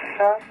can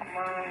suck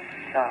my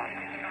sock.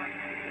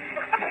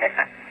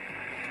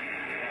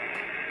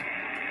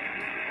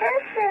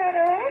 That's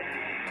better.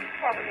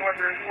 I was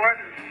wondering, what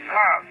is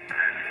up?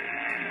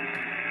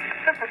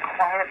 Just a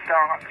quiet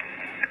dog.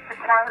 It's the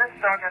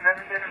quietest dog I've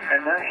ever been in.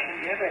 And now she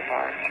never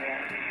barks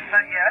yet.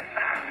 Not yet.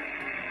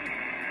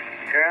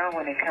 Girl,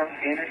 when it comes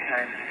dinner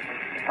time,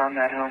 if I'm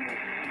not home with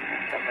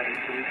somebody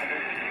sees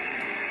her,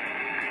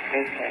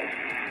 they say,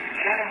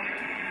 Shadow,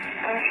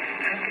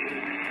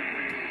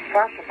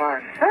 Sasha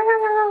barks.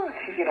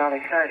 She get all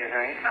excited,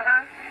 right?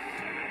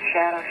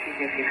 Shadow, she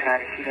gets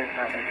excited. She does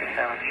not make a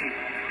sound. She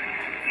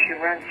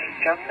runs, she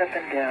jumps up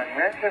and down,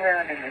 runs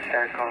around in the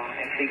circle,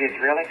 and she gets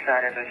real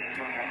excited, but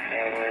she won't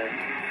say a word.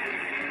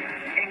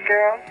 And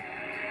girl,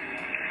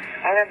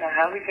 I don't know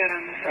how we got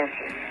on the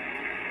subject.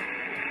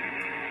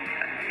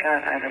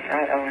 God, I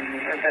don't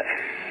remember, but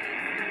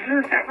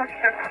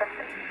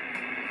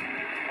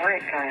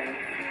white guys.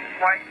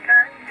 White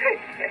guys?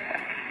 Yeah.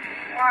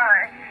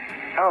 Why?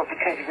 Oh,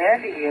 because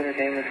Randy the other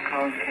day was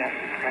calling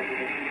Captain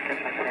prejudice and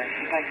stuff like that.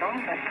 She's like, oh,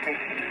 that's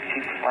crazy.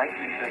 She's white,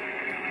 but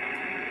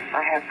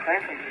I have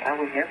preference. I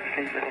would never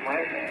sleep with a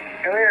white man.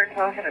 And we were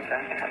talking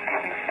about that.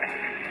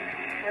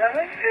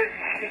 Really?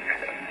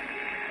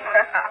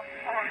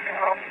 Oh,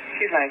 no.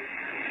 She's like,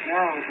 no,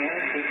 I would never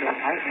sleep with a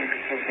white man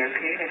because their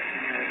penis,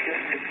 you know,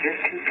 it's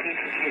just too pink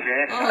and too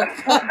red. Oh,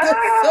 God,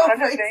 that's so on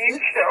the main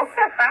show. Oh,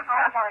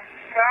 my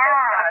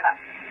God.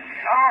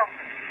 Oh.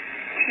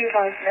 She's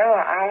like,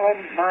 no, I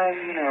wouldn't mind,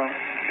 you know,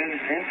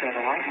 being friends with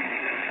a white man.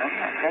 I'm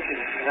not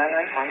prejudiced because I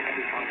like white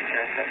people on the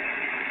dress up.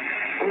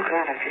 Oh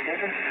God, I could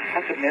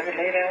never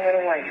lay down with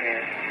a white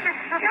man.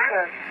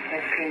 Because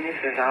his penis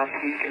is all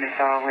pink and it's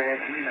all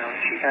red, you know.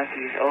 She got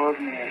these old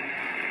men,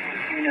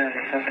 you know,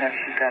 that sometimes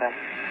she's got to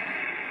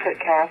put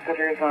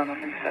catheters on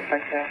them and stuff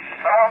like that.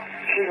 Oh.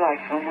 She's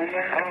like, oh, when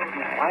they're old,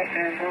 the white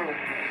man knows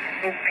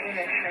his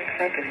penis shrinks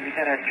up and you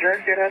got to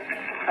jerk it up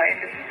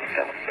behind his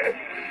stuff.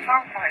 Oh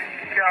my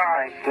God.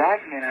 Like,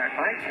 black men aren't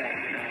like that,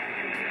 you know.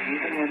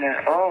 Even when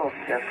they're old,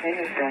 their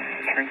penis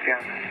doesn't shrink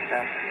down and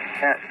stuff.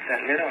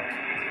 That little.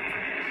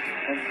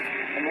 And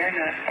they're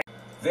not.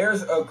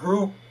 There's a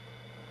group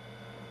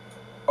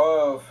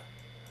of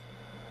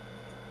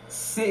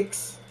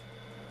 6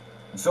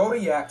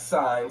 zodiac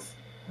signs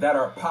that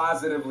are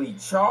positively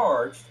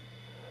charged,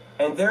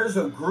 and there's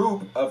a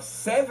group of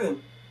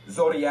 7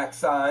 zodiac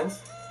signs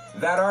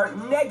that are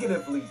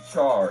negatively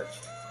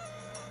charged,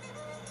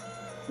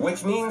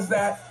 which means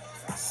that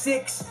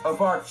 6 of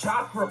our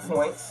chakra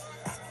points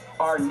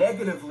are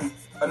positively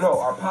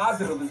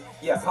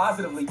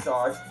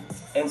charged,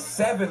 and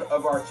 7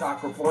 of our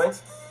chakra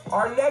points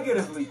are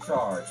negatively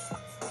charged.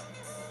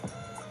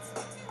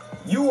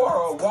 You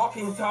are a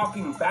walking,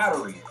 talking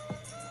battery.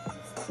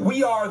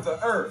 We are the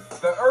Earth.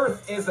 The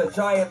Earth is a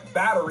giant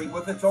battery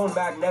with its own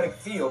magnetic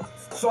field.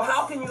 So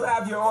how can you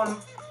have your own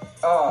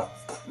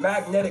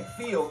magnetic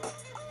field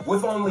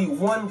with only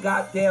one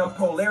goddamn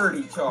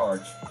polarity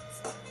charge?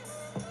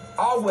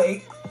 I'll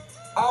wait.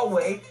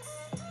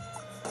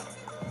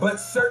 But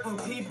certain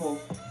people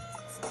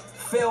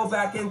fell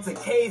back into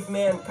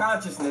caveman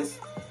consciousness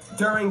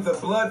during the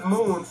blood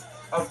moons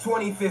of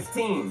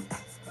 2015.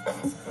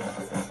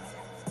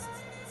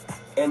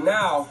 And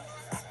now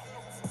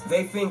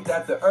they think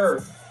that the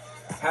Earth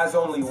has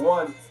only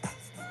one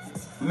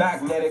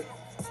magnetic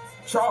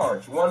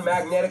charge, one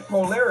magnetic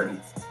polarity.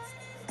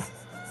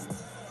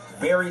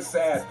 Very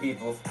sad,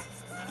 people.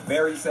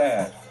 Very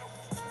sad.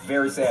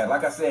 Very sad.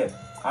 Like I said,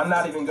 I'm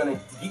not even going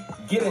to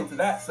get into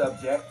that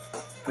subject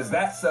because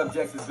that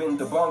subject has been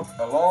debunked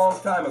a long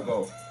time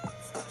ago.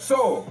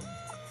 So,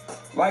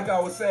 like I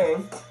was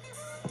saying,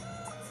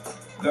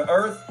 the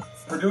Earth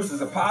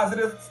produces a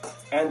positive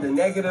and a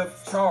negative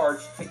charge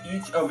to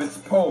each of its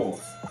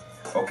poles.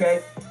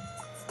 Okay?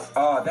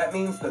 That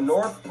means the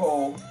North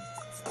Pole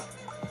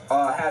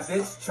has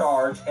its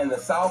charge and the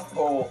South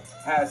Pole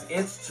has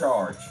its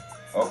charge.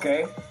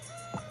 Okay?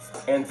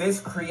 And this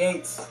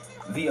creates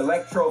the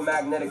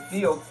electromagnetic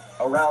field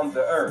around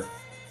the Earth.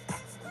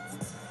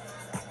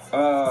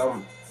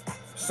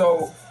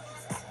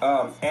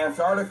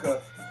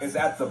 Antarctica is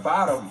at the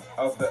bottom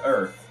of the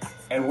Earth.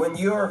 And when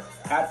you're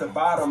at the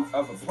bottom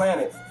of a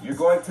planet, you're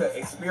going to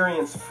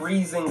experience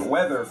freezing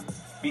weather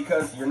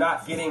because you're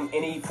not getting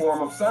any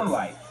form of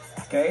sunlight.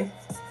 Okay?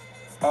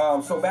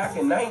 So back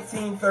in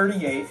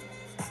 1938,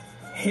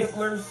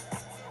 Hitler's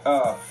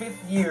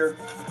 5th year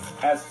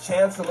as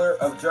Chancellor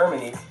of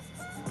Germany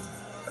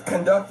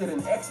conducted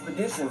an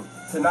expedition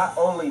to not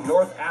only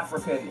North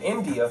Africa and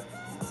India,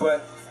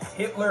 but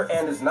Hitler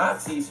and his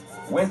Nazis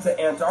went to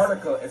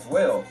Antarctica as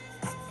well.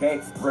 Okay,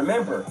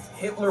 remember,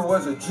 Hitler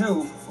was a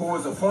Jew who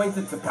was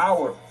appointed to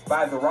power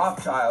by the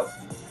Rothschilds.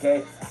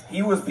 Okay,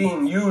 he was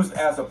being used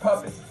as a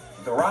puppet.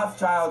 The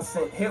Rothschilds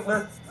sent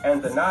Hitler,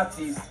 and the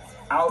Nazis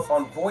out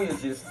on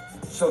voyages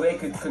so they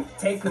could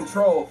take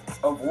control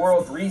of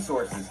world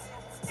resources.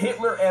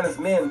 Hitler and his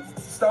men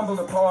stumbled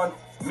upon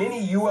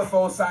many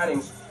UFO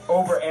sightings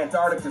over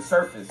Antarctica's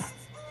surface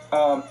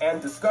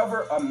and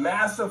discover a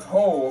massive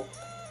hole,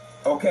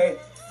 okay,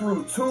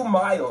 through 2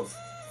 miles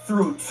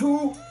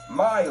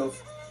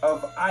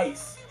of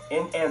ice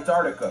in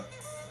Antarctica.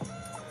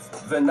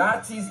 The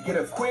Nazis get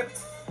equipped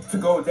to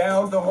go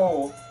down the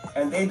hole,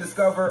 and they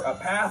discover a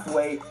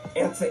pathway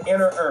into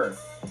inner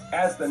Earth.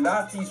 As the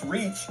Nazis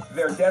reach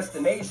their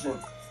destination,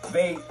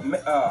 they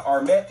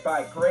are met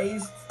by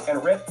greys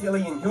and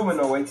reptilian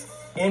humanoids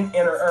in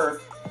inner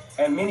Earth,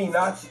 and many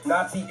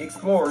Nazi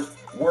explorers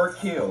were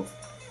killed.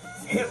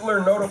 Hitler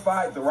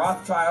notified the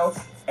Rothschilds,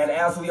 and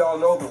as we all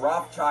know, the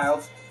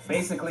Rothschilds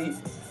basically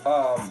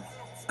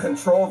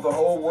controlled the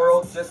whole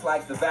world, just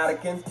like the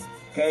Vatican.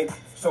 Okay,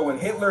 so when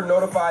Hitler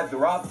notified the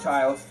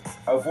Rothschilds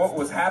of what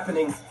was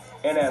happening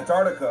in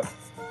Antarctica,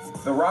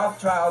 the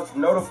Rothschilds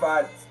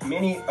notified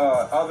many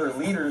other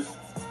leaders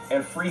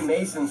and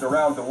Freemasons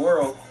around the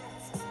world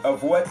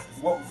of what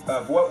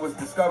was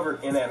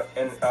discovered in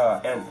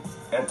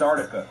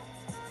Antarctica.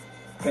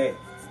 Okay,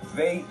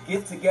 they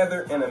get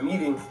together in a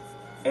meeting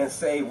and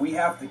say, we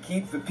have to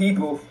keep the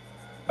people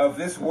of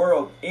this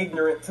world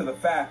ignorant to the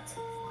fact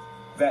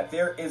that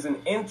there is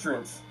an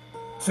entrance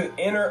to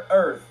inner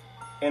Earth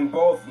in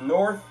both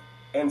North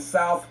and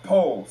South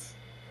poles.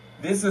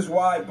 This is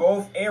why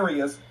both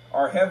areas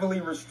are heavily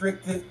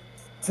restricted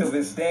to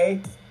this day.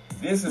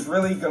 This is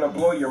really going to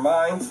blow your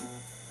minds.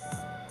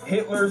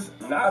 Hitler's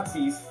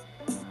Nazis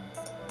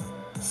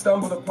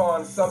stumbled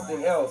upon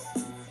something else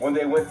when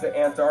they went to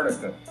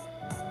Antarctica.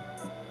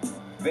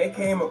 They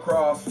came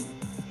across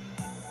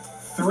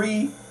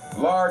 3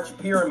 large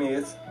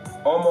pyramids,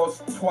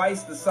 almost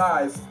twice the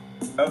size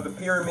of the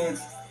pyramids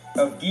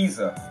of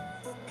Giza.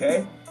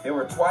 Okay? They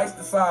were twice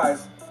the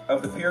size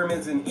of the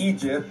pyramids in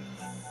Egypt,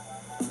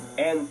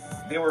 and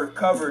they were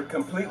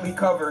completely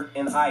covered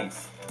in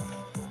ice.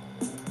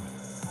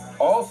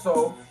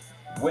 Also,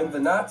 when the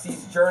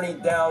Nazis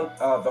journeyed down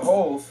the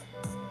holes,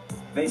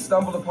 they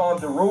stumbled upon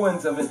the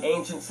ruins of an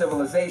ancient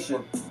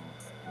civilization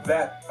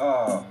that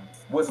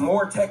was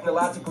more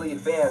technologically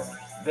advanced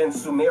than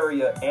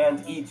Sumeria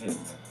and Egypt.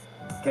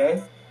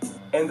 Okay?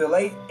 In the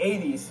late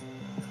 80s,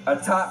 a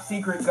top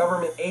secret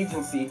government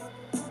agency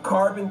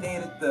carbon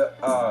dated the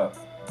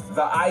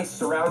ice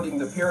surrounding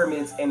the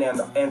pyramids in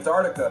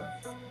Antarctica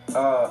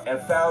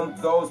and found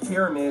those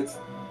pyramids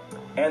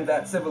and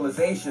that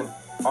civilization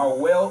are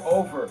well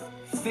over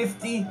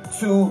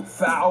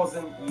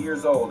 52,000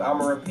 years old. I'm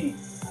gonna repeat.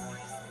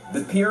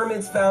 The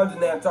pyramids found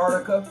in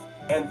Antarctica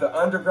and the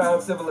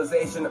underground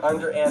civilization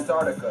under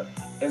Antarctica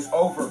is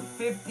over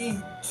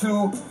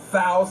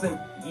 52,000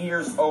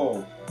 years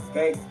old.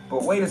 Okay,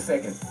 but wait a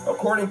second.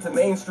 According to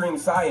mainstream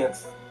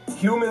science,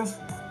 humans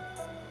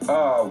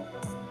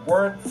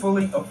weren't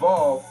fully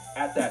evolved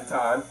at that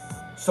time.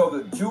 So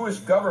the Jewish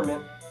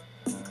government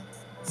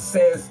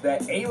says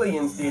that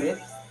aliens did it,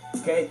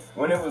 okay,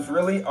 when it was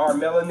really our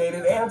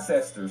melanated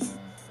ancestors.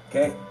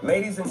 Okay,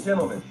 ladies and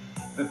gentlemen,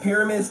 the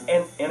pyramids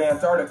in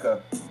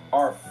Antarctica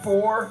are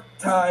 4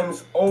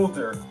 times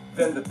older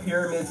than the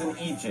pyramids in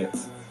Egypt.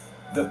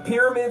 The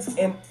pyramids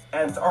in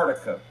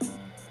Antarctica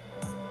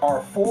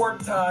are 4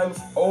 times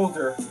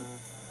older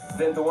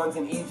than the ones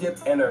in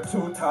Egypt and are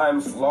 2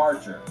 times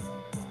larger.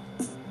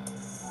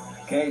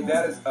 Okay,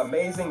 that is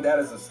amazing, that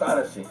is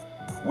astonishing,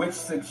 which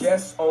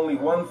suggests only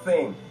one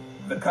thing.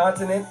 The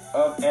continent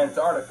of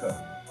Antarctica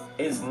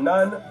is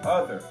none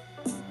other,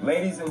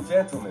 ladies and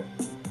gentlemen,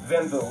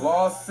 than the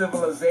lost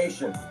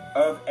civilization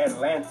of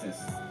Atlantis.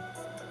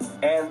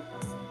 And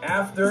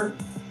after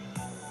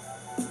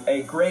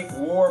a great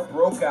war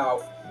broke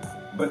out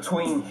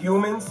between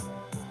humans,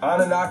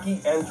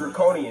 Anunnaki, and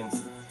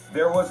Draconians,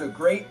 there was a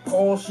great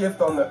pole shift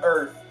on the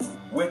earth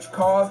which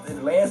caused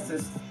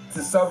Atlantis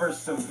to suffer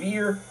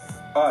severe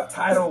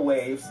tidal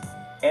waves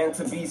and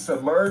to be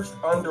submerged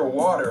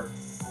underwater.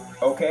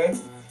 Okay?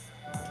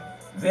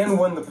 Then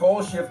when the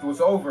pole shift was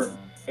over,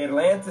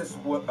 Atlantis,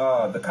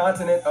 the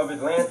continent of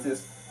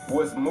Atlantis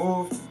was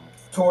moved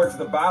towards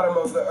the bottom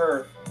of the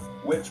earth,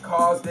 which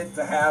caused it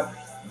to have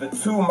the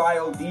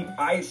 2-mile deep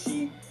ice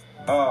sheet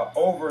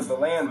over the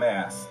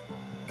landmass.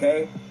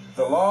 Okay?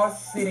 The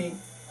lost city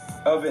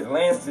of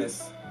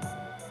Atlantis,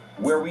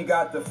 where we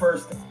got the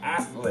first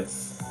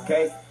Atlas.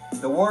 Okay?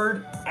 The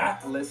word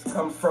Atlas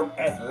comes from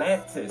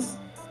Atlantis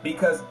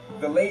because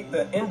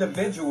the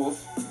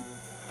individuals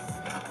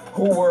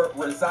who were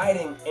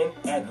residing in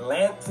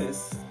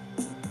Atlantis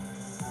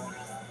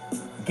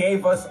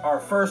gave us our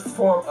first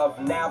form of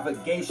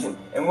navigation.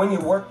 And when you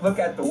look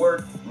at the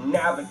word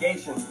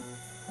navigation,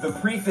 the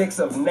prefix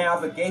of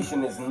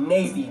navigation is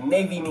Navy.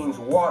 Navy means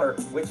water,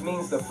 which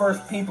means the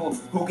first people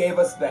who gave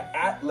us the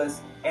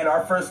Atlas and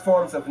our first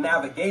forms of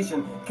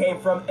navigation came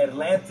from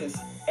Atlantis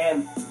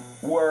and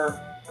were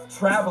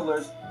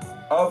travelers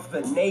of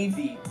the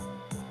Navy,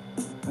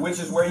 which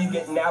is where you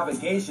get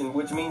navigation,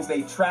 which means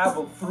they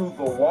traveled through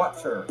the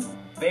water.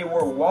 They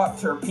were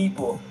water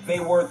people. They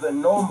were the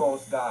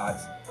Nomos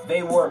gods.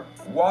 They were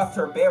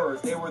water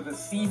bearers. They were the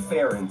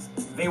seafarers.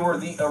 They were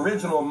the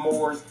original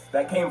Moors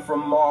that came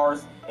from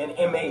Mars. And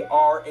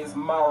M-A-R is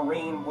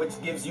marine, which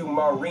gives you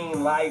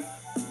marine life,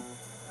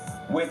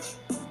 which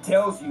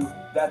tells you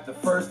that the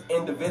first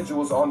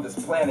individuals on this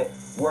planet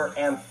were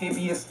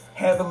amphibious,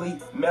 heavily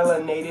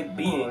melanated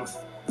beings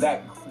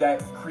that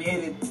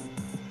created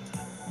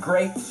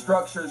great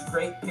structures,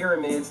 great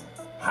pyramids,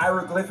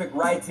 hieroglyphic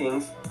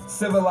writings,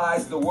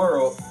 civilized the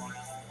world,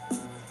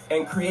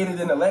 and created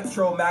an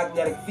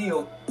electromagnetic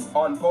field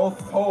on both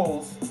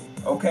poles,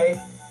 okay,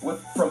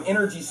 from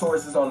energy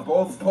sources on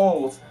both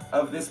poles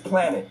of this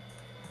planet.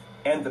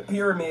 And the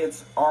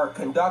pyramids are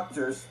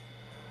conductors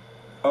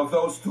of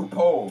those two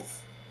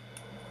poles.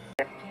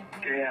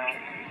 Yeah,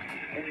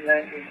 in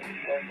language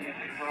doesn't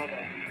call it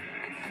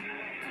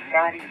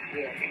body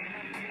sick.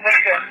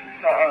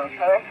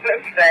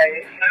 Let's say.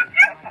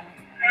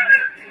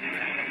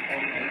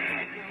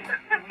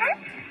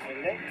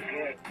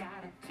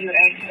 You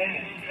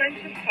understand? I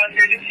just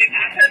wondered if you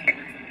could.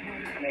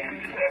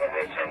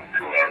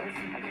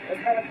 What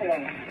kind of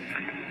cologne?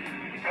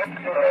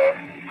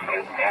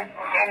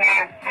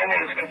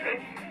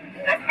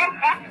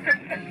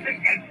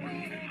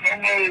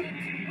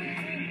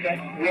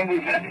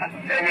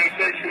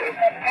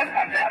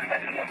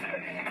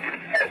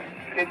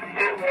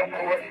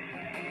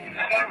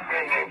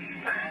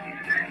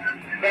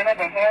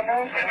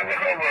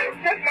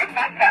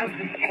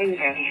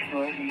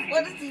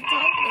 What is he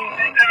talking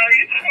about?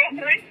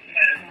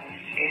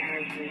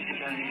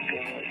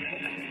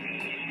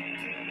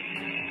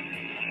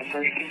 The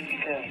first thing he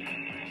does.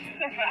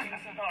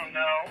 Oh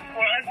no,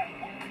 what?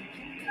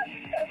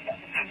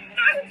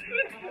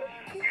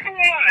 Come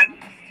on.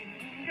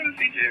 What does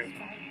he do?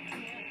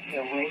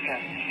 He'll wake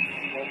up.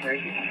 He'll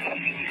break his up.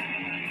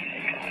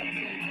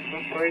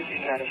 Before he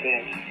gets out of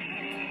bed,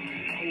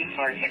 he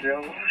farts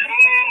real loud.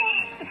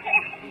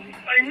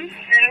 Are you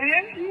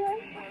serious?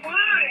 Why?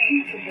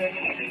 He's a bit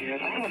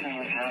serious. I don't know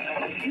what's wrong. I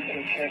said, you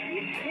gotta check.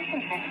 There's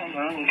something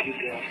wrong with you,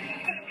 Bill.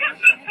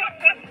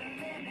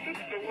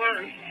 It's the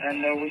worst. I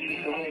know when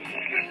he's awake.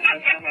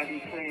 That's time I be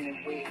playing his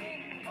food.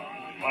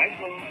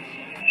 Michael,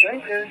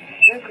 Joker,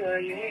 are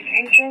you awake?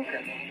 Hey,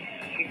 Joker.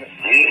 He goes,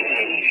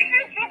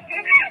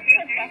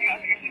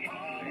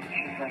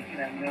 she's like,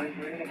 I'm really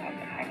worried about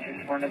that. I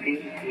just want to be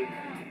with you,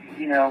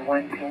 you know,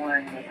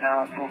 one-to-one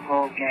without the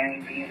whole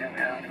gang being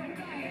around.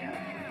 You know,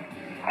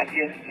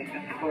 it's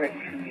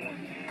important for me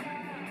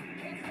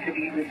to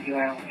be with you. I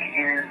don't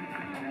care.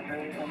 I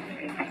really want to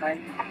spend time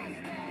with you.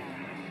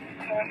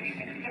 So what are you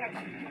going to do?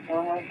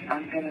 Well,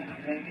 I'm going to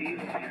be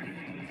with her.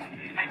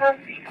 I love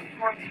you.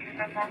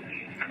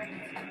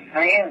 I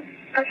am.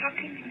 But how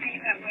can you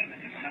be that way when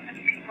there's so many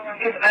people around?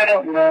 Because I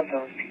don't love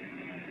those people.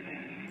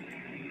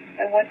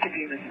 I want to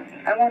be with them.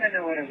 I want to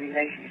know what a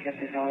relationship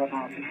is all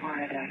about before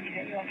I die.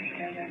 Can't you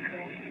understand that,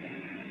 girl?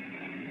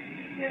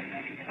 Yes.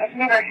 I've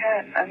never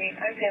had, I've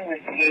been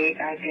with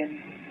Tate. I've been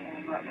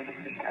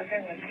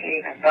with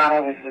Tate. I thought I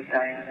was with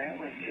Diana. It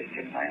was just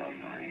in my own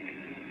mind.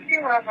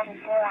 You were a little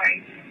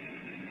boy.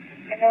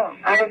 I know.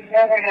 I've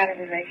never had a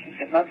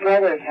relationship. My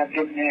brothers have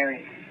been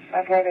married.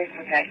 My brothers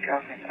have had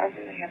girlfriends. I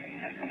really haven't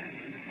had that.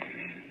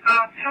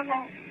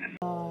 Hello.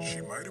 She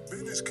might have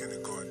been his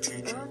kindergarten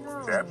teacher.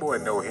 That boy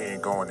know he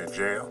ain't going to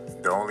jail.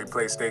 The only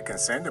place they can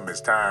send him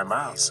is time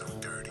out. So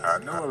dirty. I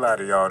know a lot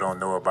of y'all don't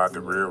know about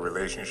the real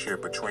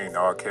relationship between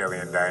R. Kelly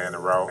and Diana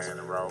Ross.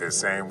 The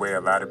same way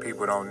a lot of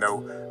people don't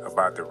know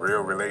about the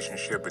real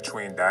relationship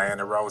between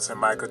Diana Ross and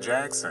Michael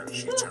Jackson.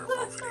 She turned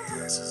both of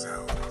their asses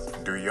out.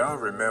 Do y'all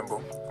remember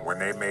when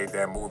they made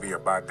that movie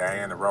about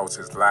Diana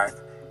Ross's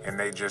life? And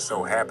they just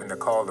so happened to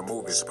call the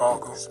movie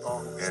Sparkle.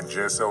 And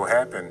just so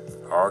happened,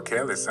 R.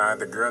 Kelly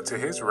signed a girl to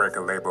his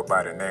record label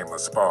by the name of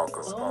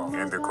Sparkle.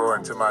 And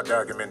according to my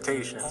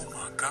documentation,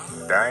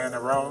 Diana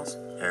Ross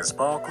and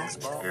Sparkle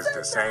is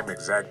the same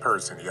exact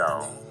person,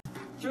 y'all.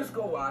 Just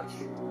go watch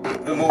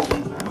the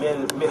movie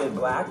Men in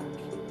Black,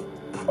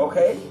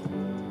 okay?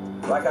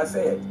 Like I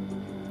said,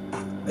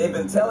 they've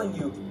been telling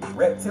you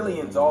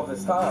reptilians all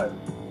this time,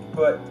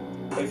 but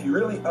if you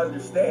really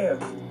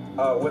understand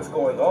what's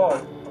going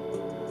on,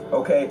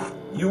 okay,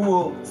 you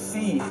will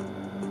see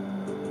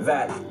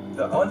that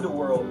the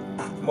underworld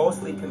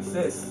mostly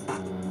consists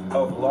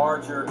of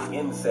larger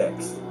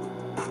insects.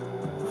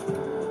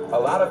 A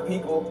lot of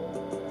people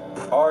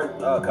aren't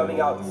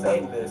coming out and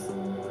saying this,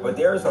 but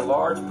there's a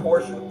large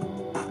portion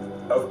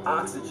of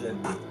oxygen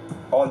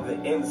on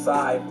the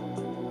inside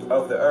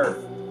of the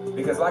earth.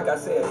 Because like I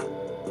said,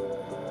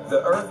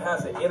 the earth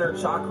has an inner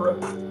chakra,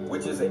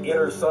 which is an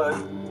inner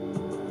sun,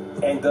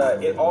 and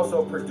it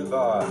also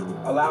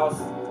allows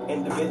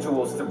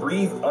individuals to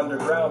breathe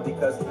underground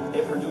because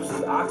it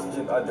produces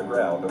oxygen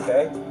underground,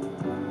 okay?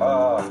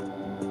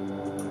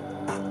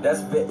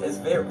 It's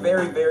very,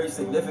 very, very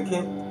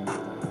significant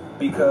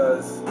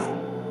because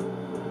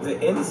the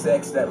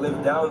insects that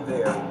live down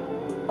there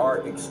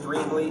are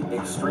extremely,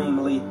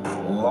 extremely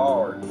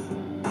large.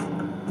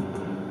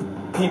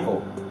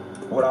 People,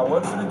 what I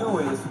want you to do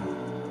is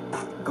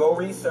go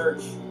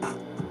research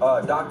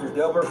Dr.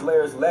 Delbert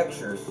Blair's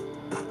lectures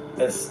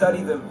and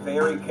study them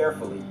very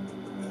carefully.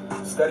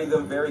 Study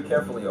them very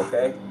carefully,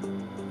 okay?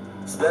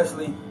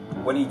 Especially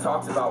when he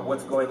talks about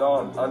what's going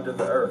on under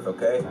the earth,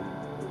 okay?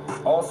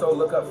 Also,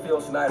 look up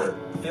Phil Schneider.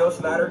 Phil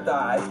Schneider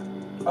died.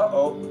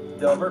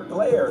 Delbert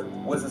Blair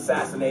was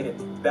assassinated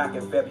back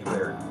in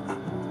February.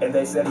 And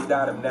they said he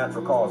died of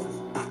natural causes.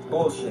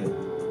 Bullshit.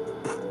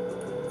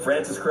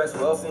 Francis Cress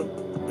Wilson,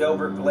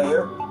 Delbert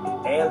Blair,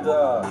 and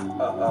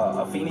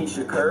Afeni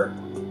Shakur.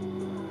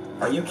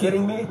 Are you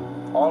kidding me?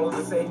 All of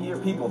the same year,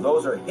 people.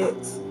 Those are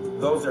hits.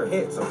 Those are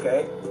hits,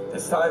 okay?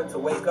 It's time to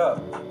wake up.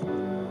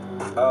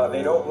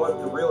 They don't want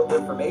the real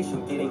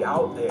information getting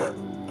out there,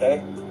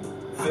 okay?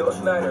 Phil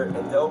Schneider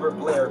and Delbert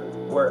Blair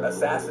were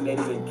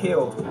assassinated and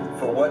killed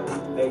for what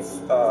they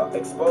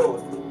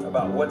exposed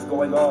about what's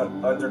going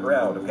on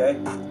underground, okay?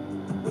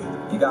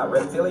 You got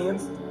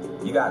reptilians,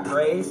 you got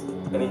greys,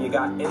 and then you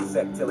got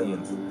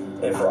insectilians.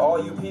 And for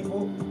all you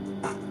people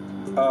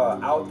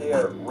out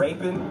there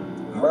raping,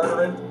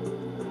 murdering,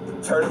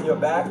 turning your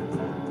back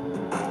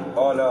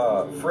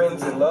on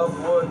friends and loved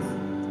ones,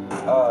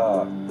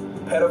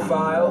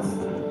 pedophiles,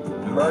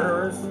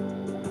 murderers,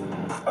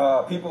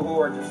 people who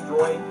are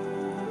destroying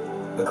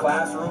the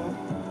classroom,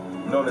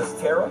 known as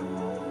terror.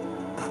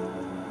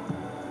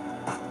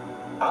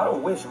 I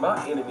don't wish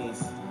my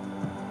enemies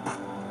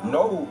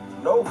no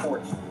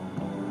fortune.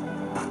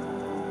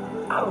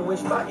 I don't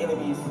wish my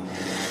enemies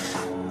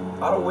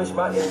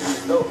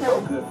no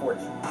good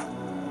fortune.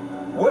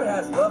 What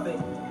has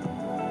loving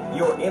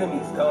your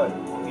enemies done,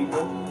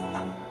 people?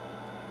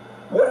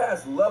 What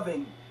has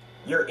loving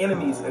your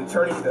enemies and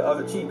turning the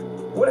other cheek,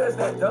 what has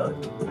that done?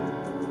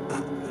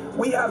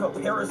 We have a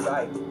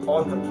parasite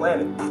on the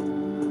planet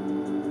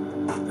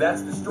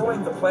that's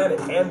destroying the planet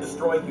and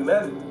destroying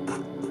humanity.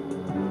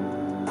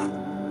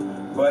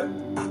 But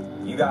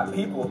you got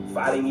people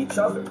fighting each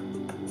other.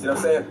 See what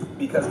I'm saying?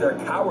 Because they're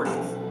cowardice.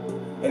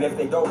 And if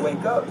they don't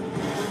wake up,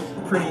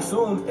 pretty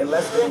soon, in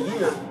less than a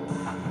year,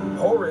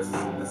 Horus,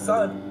 the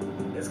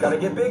sun, is going to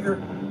get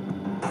bigger.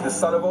 The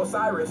son of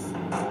Osiris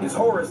is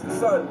Horus, the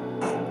sun.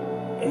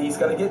 And he's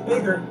going to get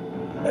bigger.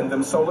 And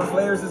them solar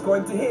flares is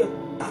going to hit.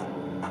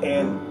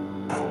 And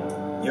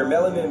your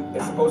melanin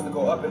is supposed to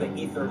go up into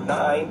ether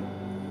 9.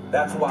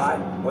 That's why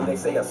when they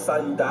say a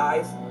sun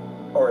dies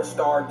or a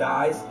star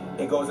dies,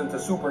 it goes into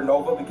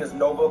supernova, because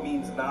nova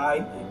means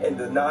 9, and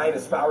the 9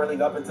 is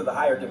spiraling up into the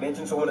higher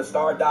dimension. So when a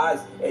star dies,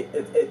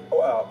 it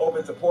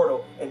opens a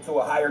portal into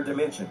a higher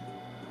dimension.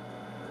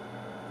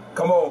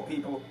 Come on,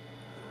 people.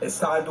 It's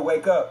time to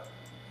wake up.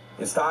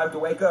 It's time to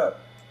wake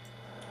up.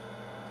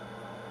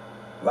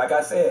 Like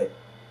I said,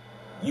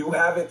 you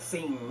haven't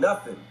seen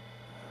nothing.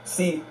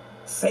 See,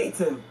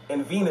 Satan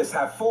and Venus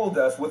have fooled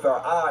us with our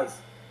eyes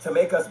to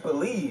make us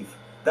believe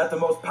that the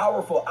most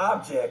powerful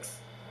objects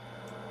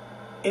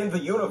in the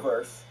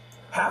universe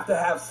have to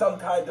have some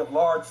kind of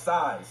large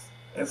size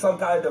and some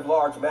kind of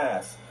large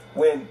mass,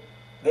 when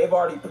they've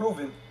already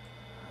proven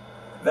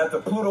that the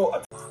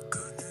Pluto...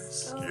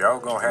 Y'all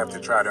gonna have to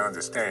try to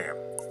understand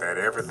that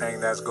everything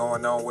that's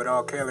going on with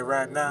R. Kelly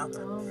right now,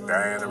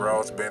 Diana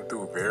Ross been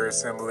through very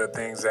similar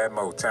things at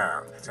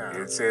Motown.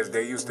 It says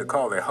they used to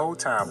call it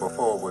Hotown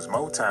before it was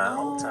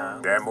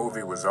Motown. That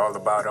movie was all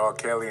about R.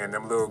 Kelly and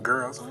them little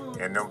girls,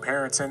 and them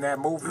parents in that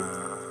movie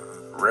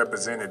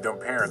represented them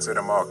parents of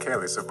them R.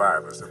 Kelly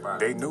survivors.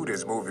 They knew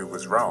this movie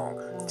was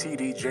wrong.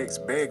 T.D. Jakes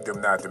begged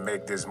them not to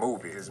make this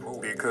movie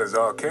because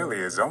R. Kelly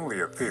is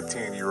only a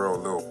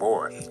 15-year-old little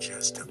boy. He's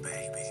just a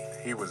baby.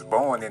 He was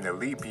born in a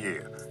leap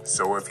year.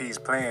 So if he's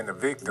playing the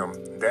victim,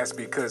 that's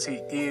because he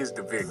is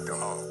the victim.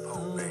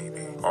 Oh,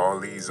 baby. All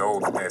these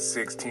old, that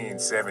 16,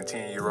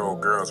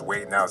 17-year-old girls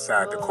waiting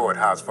outside the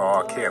courthouse for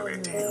R. Kelly.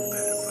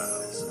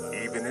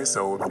 Even this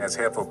old as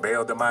heifer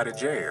bailed him out of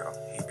jail.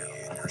 He be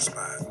hitting her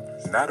spot.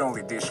 Not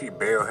only did she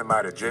bail him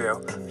out of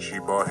jail, she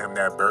bought him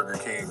that Burger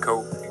King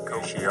coat,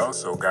 and she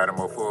also got him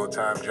a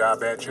full-time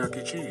job at Chuck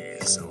E. Cheese.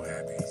 He's so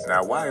happy.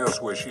 Now, why else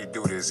would she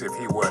do this if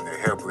he wasn't a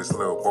helpless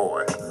little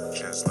boy?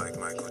 Just like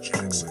Michael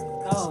Jackson.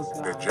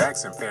 The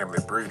Jackson family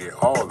breeded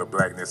all the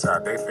blackness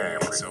out their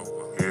family.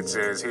 It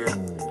says here,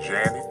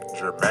 Janet,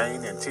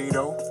 Jermaine, and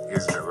Tito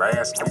is the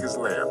last niggas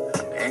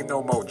left. Ain't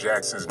no more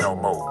Jacksons no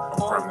more.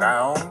 From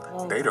now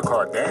on, they the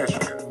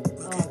Kardashians.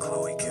 Look at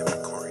Khloe, Kim,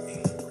 and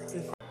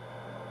Kourtney.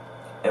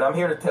 And I'm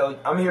here to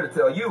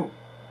tell you,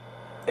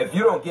 if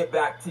you don't get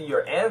back to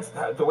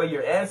the way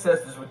your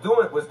ancestors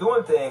was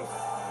doing things,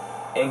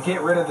 and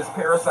get rid of this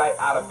parasite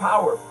out of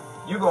power,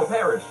 you're gonna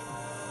perish.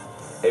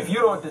 If you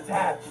don't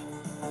detach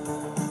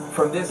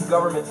from this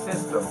government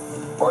system,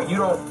 or you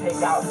don't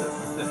take out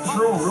the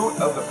true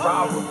root of the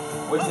problem,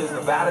 which is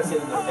the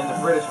Vatican and the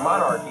British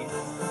monarchy,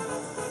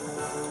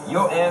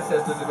 your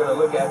ancestors are gonna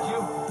look at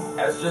you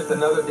as just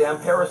another damn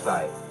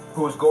parasite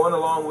who's going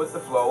along with the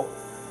flow.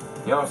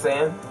 You know what I'm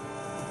saying?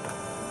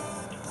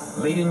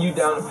 Leading you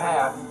down a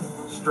path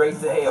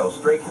straight to hell,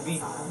 straight to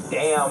be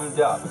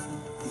damned up.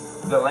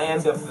 The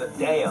land of the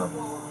damned.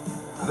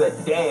 The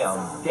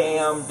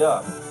damned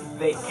up.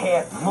 They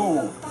can't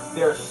move.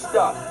 They're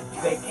stuck.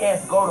 They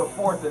can't go to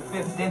 4th and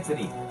 5th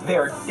density.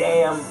 They're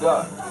damned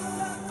up.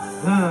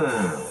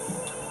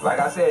 Like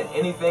I said,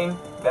 anything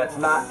that's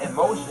not in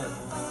motion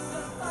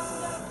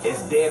is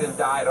dead and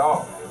died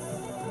off.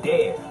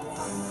 Dead.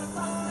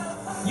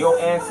 Your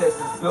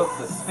ancestors built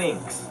the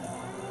Sphinx.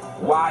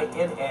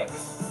 YNX.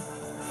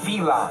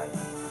 Feline.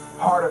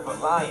 Heart of a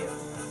lion.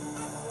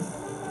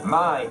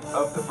 Mind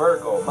of the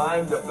Virgo.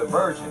 Mind of the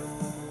Virgin.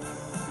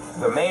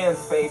 The man's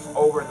face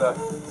over the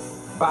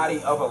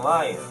body of a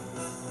lion.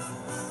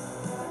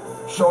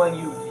 Showing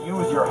you to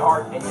use your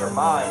heart and your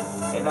mind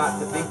and not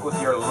to think with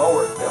your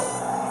lower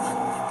self.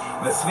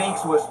 The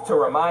Sphinx was to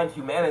remind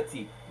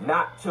humanity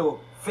not to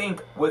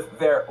think with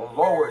their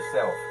lower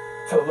self,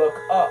 to look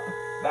up.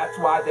 That's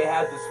why they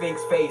had the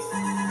Sphinx face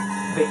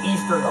the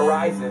eastern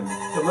horizon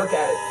to look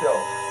at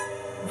itself.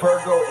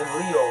 Virgo and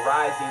Leo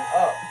rising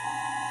up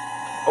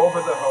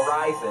over the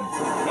horizon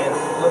and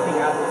looking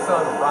at the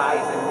sun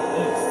rise in the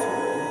east.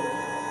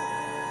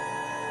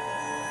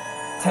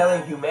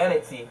 Telling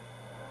humanity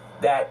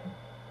that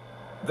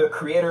the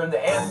creator and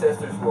the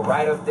ancestors were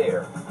right up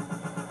there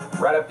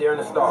in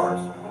the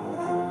stars.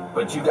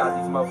 But you got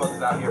these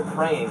motherfuckers out here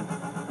praying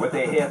with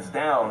their heads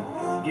down,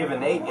 giving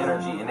their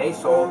energy and their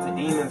soul to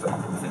demons,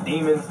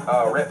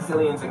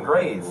 reptilians, and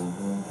greys.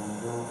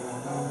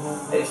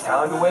 It's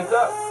time to wake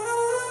up.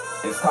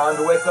 It's time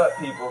to wake up,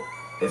 people.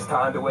 It's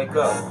time to wake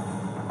up.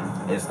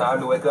 It's time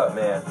to wake up,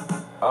 man.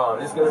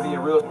 It's gonna be a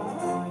real.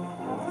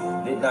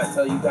 Didn't I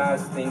tell you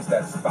guys things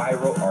that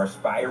spiral are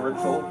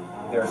spiritual?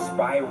 They're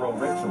spiral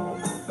ritual.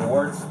 The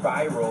word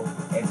spiral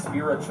and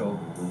spiritual.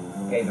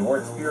 Okay, the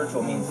word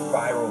spiritual means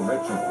spiral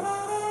ritual.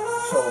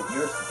 So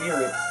your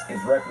spirit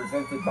is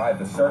represented by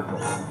the circle,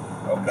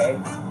 okay?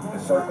 The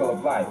circle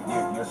of life.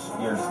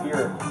 Your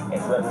spirit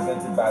is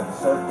represented by the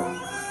circle.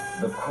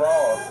 The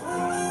cross,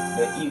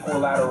 the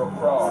equilateral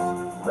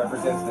cross,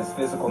 represents this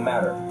physical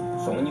matter.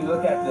 So when you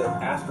look at the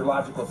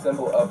astrological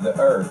symbol of the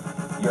earth,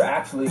 you're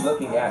actually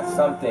looking at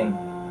something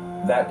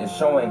that is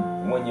showing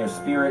when your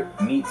spirit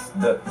meets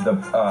the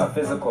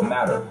physical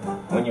matter.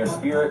 When your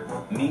spirit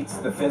meets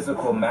the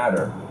physical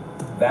matter,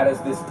 that is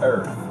this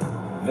earth.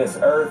 This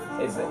earth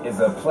is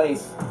a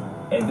place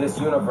in this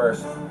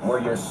universe where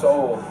your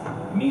soul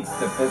meets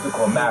the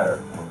physical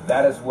matter.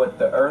 That is what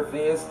the earth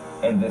is,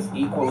 and this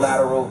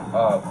equilateral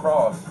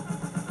cross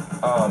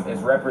is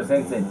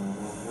represented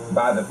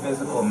by the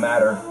physical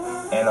matter,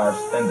 and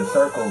the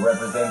circle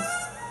represents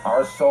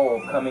our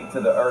soul coming to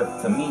the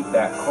earth to meet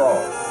that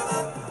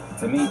cross,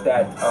 to meet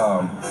that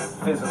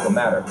physical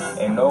matter.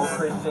 And no,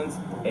 Christians,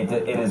 it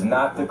is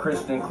not the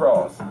Christian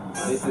cross.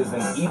 This is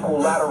an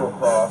equilateral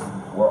cross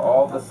where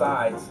all the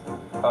sides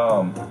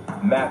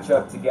match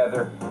up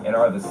together and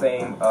are the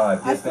same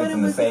distance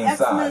and the same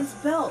size.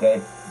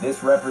 Okay,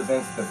 this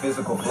represents the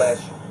physical flesh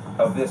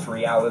of this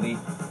reality,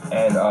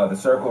 and the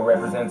circle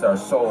represents our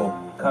soul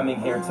coming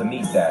here to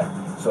meet that.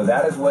 So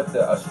that is what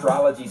the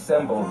astrology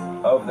symbol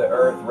of the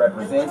earth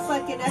represents.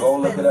 Go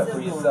look it up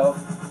for yourself.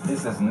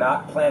 This is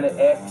not Planet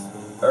X.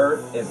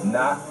 Earth is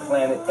not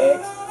Planet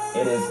X.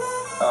 It is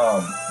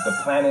the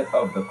planet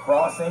of the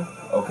crossing,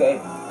 okay?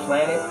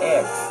 Planet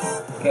X,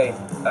 okay?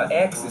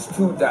 X is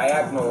two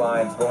diagonal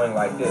lines going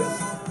like this.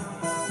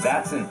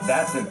 That's an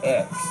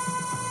X.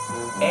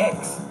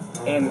 X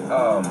in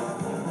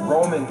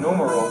Roman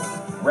numerals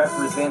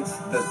represents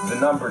the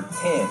number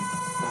 10.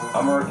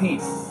 I'm gonna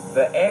repeat.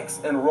 The X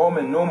in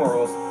Roman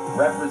numerals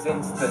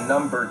represents the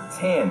number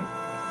 10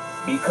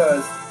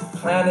 because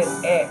Planet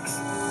X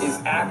is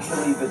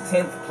actually the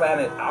 10th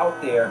planet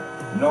out there,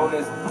 known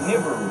as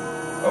Nibiru,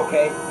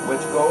 okay,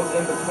 which goes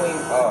in between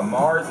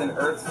Mars and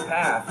Earth's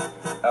path.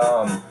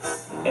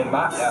 And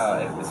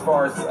as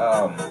far as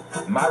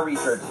my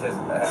research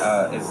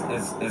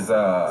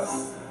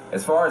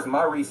as far as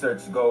my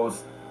research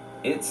goes,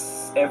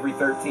 it's every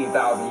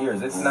 13,000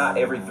 years. It's not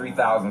every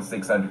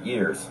 3,600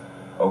 years,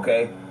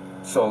 okay?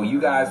 So you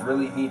guys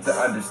really need to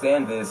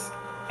understand this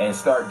and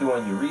start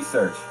doing your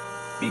research,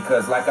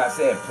 because like I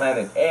said,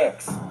 Planet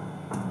X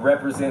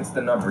represents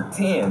the number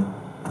 10,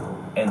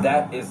 and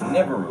that is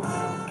Nibiru,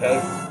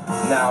 okay?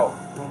 Now,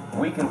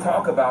 we can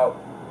talk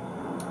about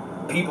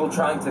people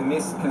trying to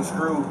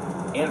misconstrue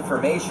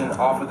information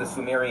off of the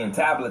Sumerian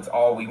tablets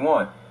all we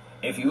want.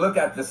 If you look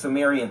at the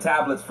Sumerian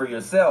tablets for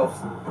yourselves,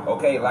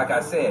 okay, like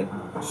I said,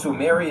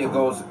 Sumeria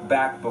goes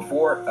back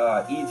before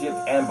Egypt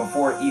and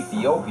before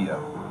Ethiopia.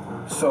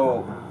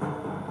 So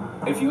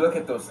if you look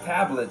at those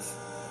tablets,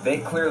 they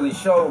clearly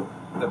show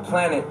the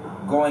planet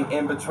going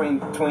in between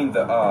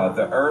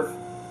the Earth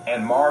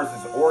and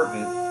Mars's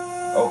orbit,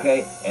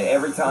 okay? And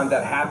every time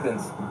that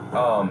happens,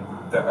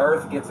 the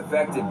Earth gets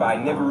affected by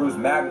Nibiru's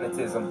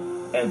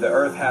magnetism, and the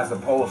Earth has a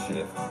pole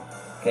shift.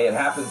 Okay, it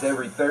happens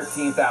every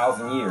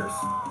 13,000 years.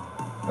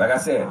 Like I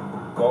said,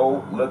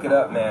 go look it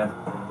up, man.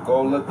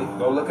 Go look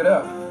it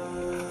up.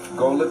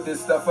 Go look this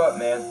stuff up,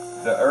 man.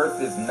 The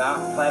Earth is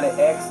not Planet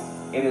X.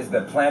 It is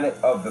the planet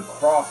of the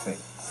crossing.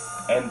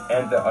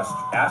 And the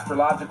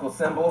astrological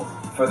symbol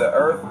for the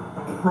Earth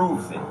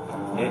proves it.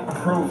 It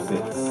proves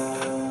it.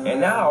 And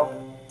now,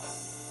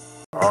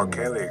 R.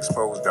 Kelly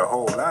exposed a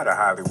whole lot of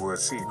Hollywood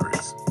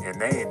secrets, and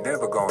they ain't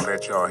never gonna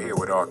let y'all hear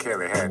what R.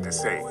 Kelly had to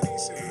say.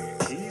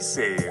 He He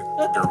said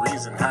the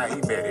reason how he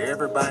met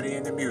everybody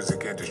in the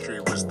music industry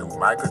was through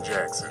Michael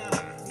Jackson.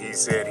 He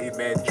said he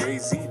met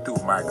Jay-Z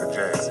through Michael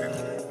Jackson.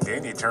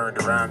 Then he turned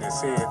around and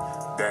said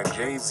that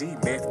Jay-Z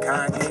met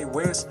Kanye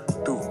West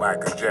through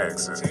Michael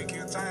Jackson. Take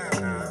your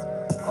time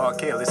now. R.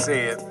 Kelly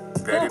said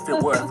that if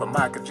it wasn't for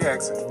Michael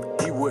Jackson,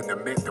 he wouldn't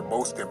have met the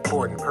most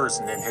important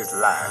person in his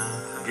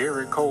life.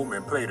 Gary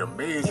Coleman played a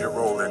major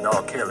role in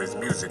R. Kelly's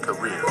music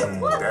career.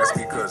 That's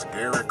because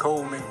Gary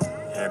Coleman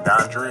and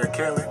Andrea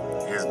Kelly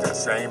is the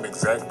same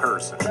exact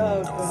person.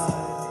 Oh,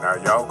 God. Now,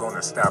 y'all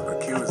gonna stop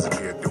accusing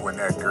me of doing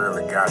that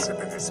girly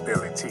gossiping and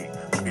spilling tea,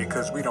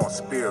 because we don't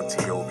spill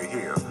tea over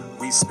here.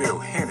 We spill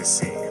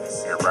Hennessy.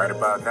 And right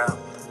about now,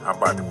 I'm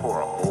about to pour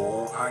a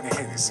whole pint of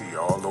Hennessy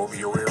all over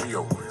your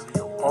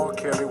areola. R.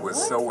 Kelly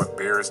was so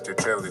embarrassed to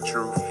tell the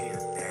truth. He a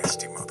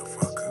nasty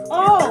motherfucker.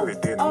 He really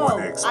didn't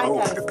want to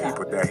expose the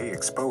people that he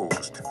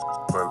exposed.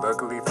 But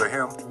luckily for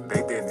him,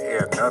 they didn't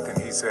air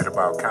nothing he said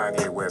about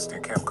Kanye West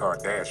and Kim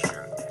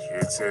Kardashian.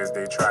 It says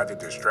they tried to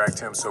distract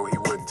him so he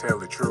wouldn't tell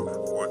the truth.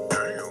 What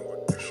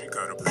damn? She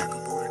got a bigger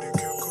booty than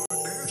Kim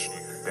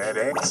Kardashian. That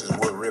ass is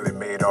what really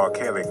made R.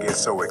 Kelly get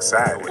so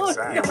excited.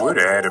 He would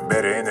have had a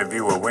better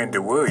interview with Wendy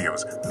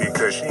Williams,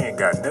 because she ain't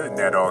got nothing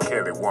that R.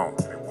 Kelly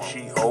won't.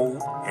 She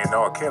old, and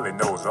R. Kelly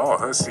knows all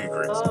her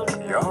secrets.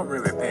 Y'all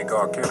really think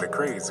R. Kelly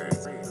crazy.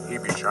 He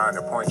be trying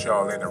to point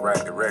y'all in the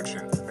right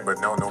direction, but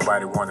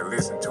nobody want to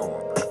listen to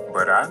him.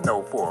 But I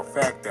know for a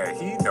fact that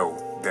he know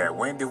that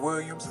Wendy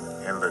Williams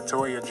and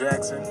LaToya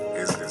Jackson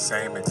is the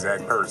same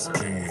exact person.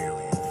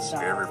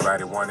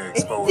 Everybody want to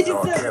expose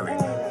R. Kelly,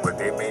 but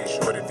they made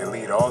sure to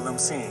delete all them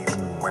scenes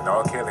when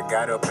R. Kelly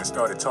got up and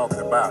started talking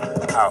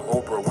about how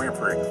Oprah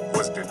Winfrey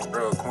was the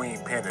drug queen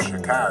pin of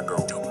Chicago.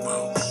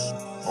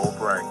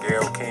 Oprah and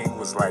Gayle King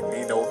was like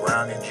Nino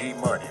Brown and G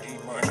Money,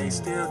 and they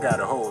still got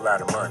a whole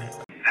lot of money.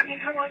 I mean,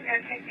 how long did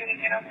it take you to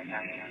get over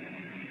Diana?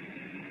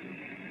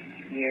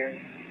 Years.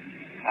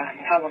 A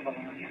hell of a long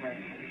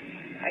time.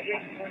 I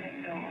just want to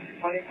know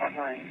what it's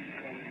like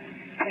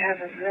to have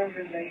a real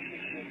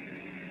relationship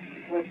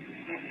with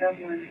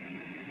someone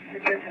who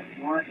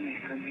doesn't want me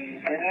for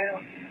me, that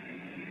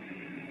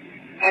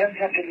I don't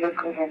have to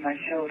look over my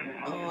shoulder.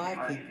 Oh,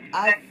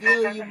 I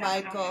feel you,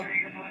 Michael.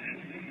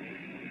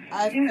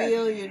 I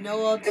feel you.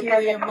 No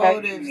ulterior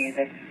motives.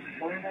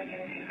 What am I going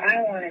to do? I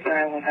don't want to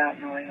die without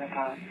knowing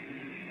about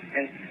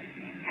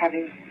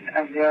having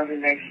a real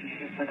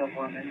relationship with a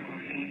woman or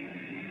being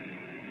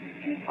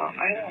involved.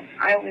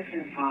 I was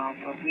involved,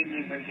 but we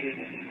never did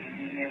it.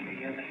 We never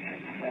really had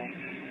to play.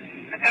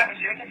 But that was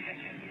your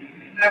decision.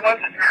 That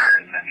wasn't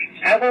hers.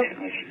 I wasn't.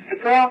 The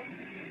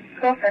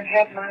girlfriend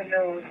had my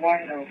nose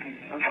wide open.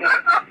 Okay?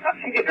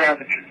 She could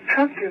drive a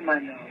truck through my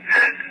nose.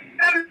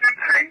 That is the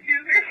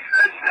craziest.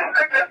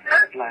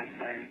 Black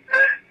man.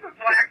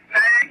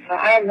 So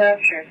I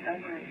loved her so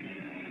much.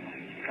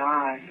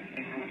 God, I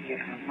would give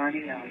her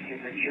money, I would give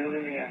her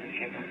jewelry, I would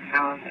give her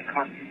house, a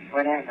car,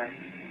 whatever.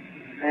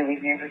 I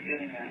would never do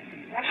that.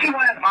 Well, she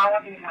wanted all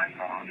of you,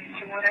 Michael.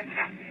 She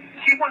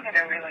wanted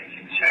a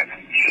relationship.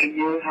 She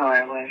knew how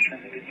I was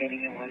from the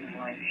beginning. It wasn't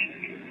like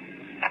she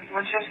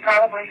was just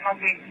probably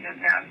hoping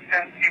that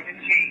it would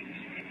change.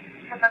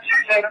 Because I'm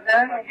sure she not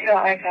until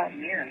I got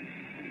married.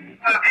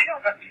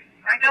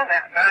 I know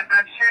that, but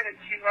I'm sure that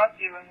she loved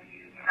you and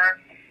you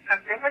have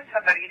been with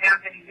somebody now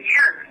many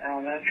years. I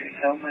loved her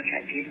so much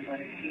I didn't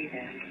want to see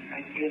that.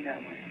 I did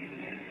not want to see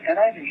that. And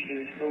I knew she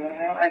was fooling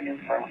around. I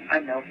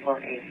know for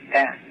a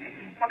fact.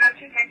 Well, don't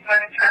you think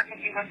what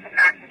attracted you was the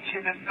fact that she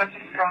was such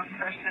a strong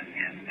person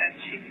and that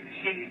she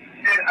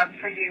stood up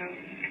for you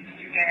against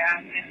your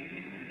dad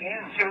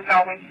and she was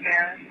always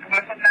there?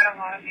 Wasn't that a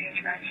lot of the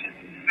attraction?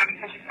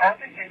 Because she's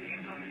older than you.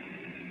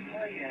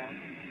 Oh, yeah.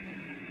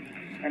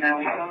 And I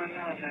was so in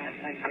love that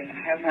I didn't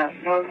have my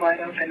nose wide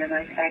open, and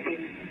I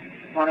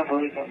didn't want to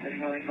believe what was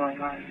really going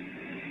on.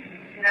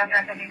 You don't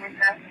have any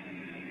regrets?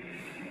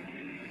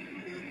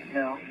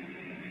 No.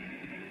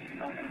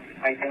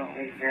 I don't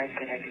regret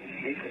that I didn't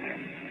sleep with her.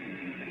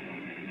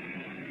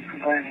 I'm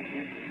glad I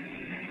did.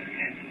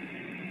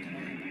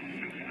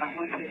 I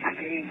want to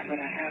experience what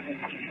I haven't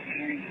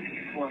experienced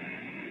before.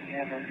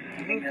 Never.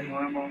 Having a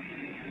normal,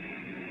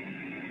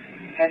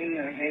 having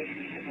a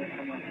relationship with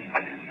someone like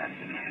that.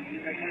 I've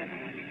never had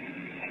that.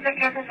 I think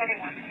everybody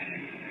wants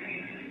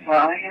it.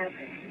 Well, I have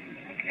it.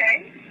 Okay.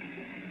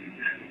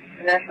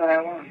 And that's what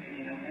I want.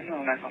 You know, I know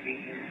I'm not going to be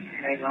here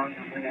very long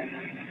or whatever.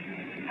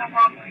 How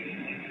long will you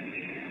be?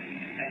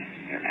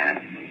 You're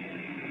asking me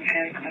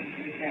kind of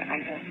questions that I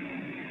don't know.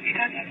 You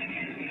don't have to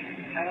get me.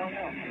 I don't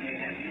know.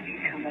 You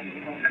come up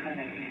with all kind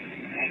of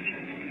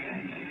actions.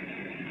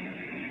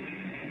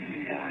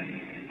 And,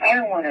 I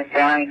don't want to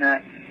die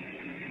not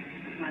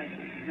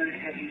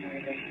having a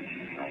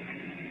relationship like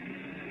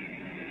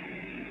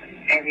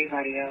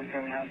everybody else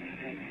around me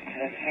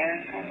has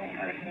had. I don't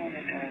want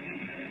to die.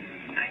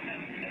 I know.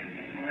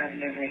 I've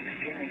never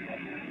experienced it.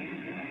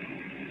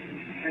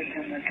 For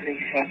someone to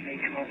accept me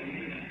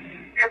totally.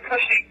 You're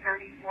pushing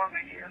 34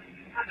 my dear.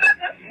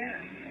 Yeah,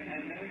 and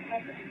I've never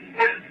had it.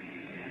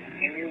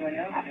 Everyone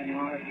else I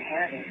know has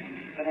had it,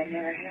 but I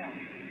never have.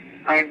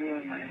 I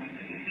really want to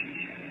see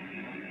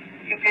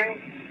you. Okay?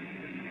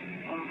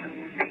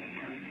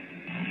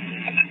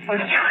 I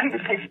was trying to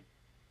take.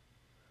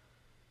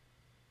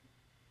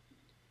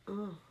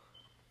 Oh.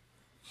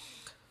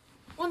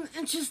 What an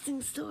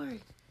interesting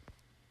story.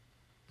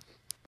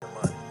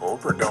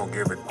 Oprah don't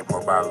give a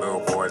damn about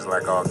little boys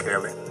like R.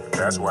 Kelly.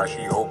 That's why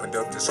she opened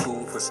up the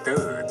school for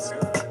studs.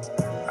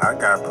 I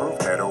got proof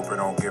that Oprah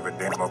don't give a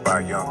damn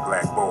about young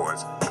black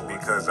boys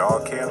because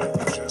R. Kelly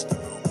was just a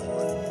little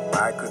boy.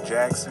 Michael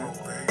Jackson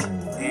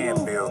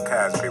and Bill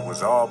Cosby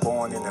was all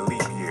born in the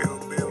leap year.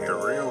 The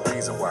real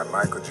reason why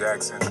Michael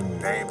Jackson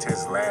named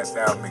his last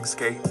album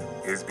Escape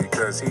is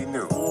because he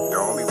knew the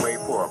only way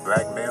for a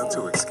black male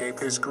to escape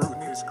his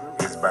scrutiny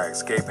is by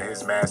escaping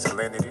his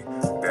masculinity.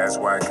 That's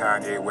why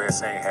Kanye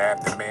West ain't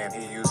half the man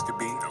he used to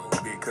be,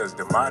 because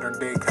the modern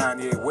day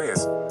Kanye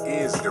West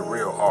is the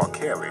real R.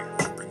 Kelly.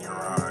 Open your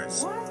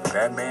eyes.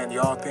 That man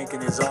y'all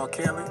thinking is R.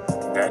 Kelly,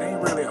 that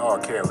ain't really R.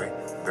 Kelly.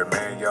 The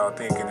man y'all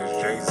thinking is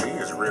Jay-Z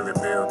is really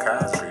Bill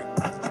Cosby.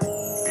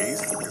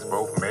 These is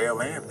both male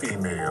and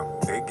female.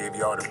 They give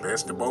y'all the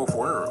best of both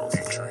worlds.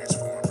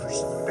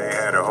 Transformers. They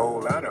had a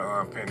whole lot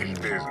of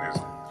unfinished business.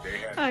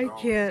 I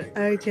can't,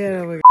 oh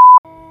my God.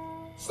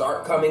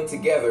 Start coming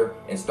together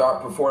and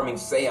start performing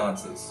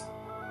seances.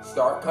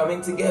 Start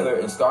coming together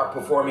and start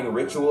performing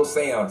ritual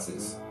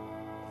seances.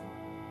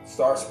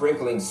 Start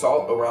sprinkling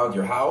salt around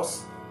your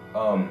house.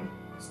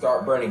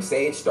 Start burning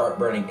sage, start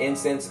burning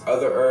incense,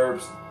 other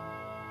herbs.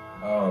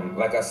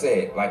 Like I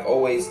said, like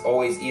always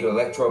eat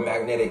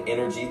electromagnetic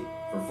energy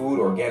for food,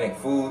 organic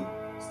food.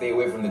 Stay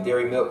away from the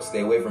dairy milk,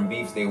 stay away from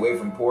beef, stay away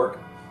from pork.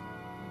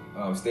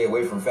 Stay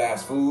away from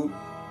fast food.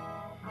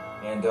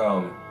 And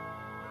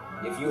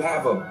if you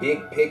have a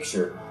big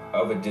picture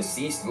of a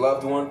deceased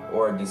loved one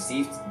or a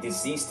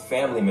deceased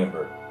family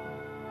member,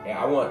 and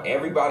I want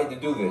everybody to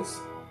do this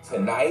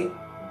tonight,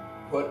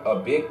 put a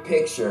big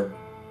picture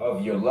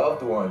of your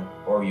loved one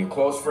or your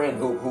close friend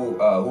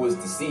who is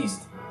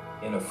deceased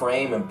in a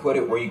frame and put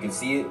it where you can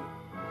see it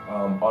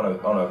on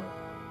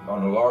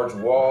a large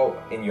wall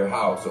in your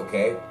house,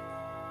 okay?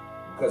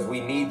 Because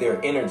we need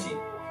their energy.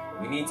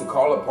 We need to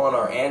call upon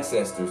our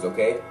ancestors,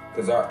 okay?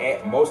 Because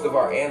most of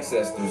our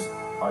ancestors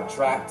are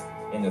trapped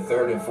in the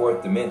third and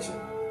fourth dimension.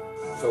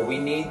 So we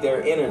need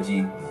their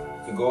energy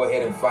to go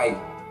ahead and fight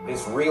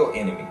this real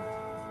enemy.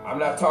 I'm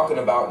not talking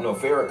about no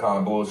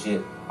Farrakhan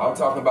bullshit. I'm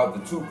talking about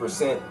the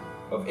 2%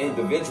 of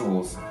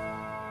individuals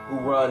who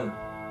run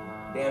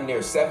damn near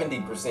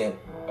 70%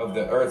 of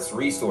the Earth's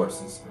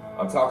resources.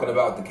 I'm talking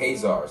about the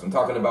Khazars. I'm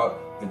talking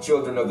about the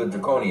children of the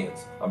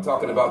Draconians. I'm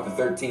talking about the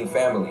 13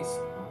 families.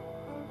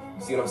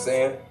 You see what I'm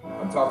saying?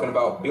 I'm talking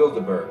about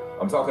Bilderberg.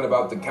 I'm talking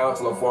about the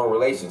Council on Foreign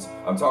Relations.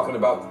 I'm talking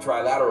about the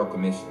Trilateral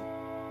Commission.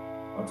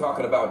 I'm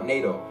talking about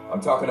NATO.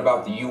 I'm talking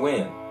about the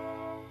UN.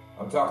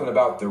 I'm talking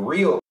about the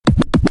real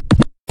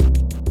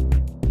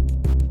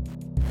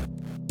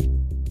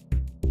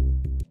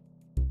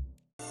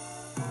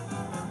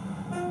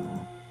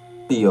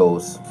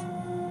videos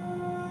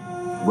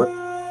where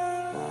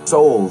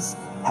souls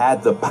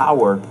had the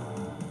power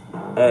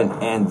and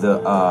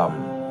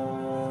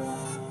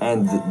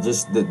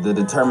just the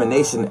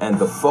determination and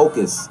the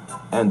focus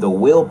and the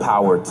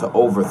willpower to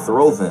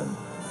overthrow them,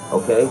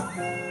 okay?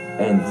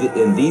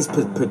 And these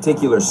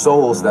particular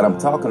souls that I'm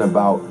talking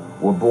about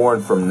were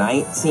born from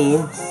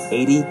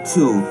 1982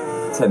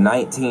 to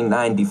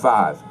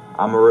 1995.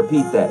 I'm gonna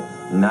repeat that,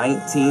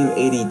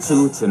 1982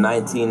 to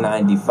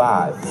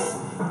 1995,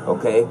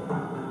 okay?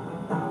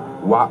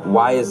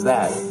 Why is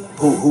that?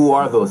 Who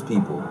are those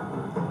people?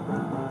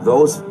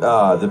 Those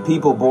the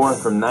people born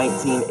from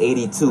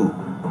 1982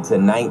 to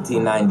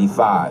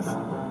 1995.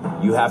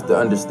 You have to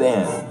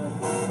understand,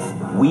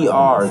 we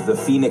are the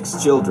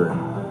Phoenix children.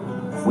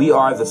 We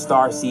are the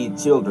Starseed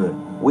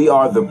children. We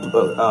are the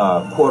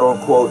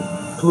quote-unquote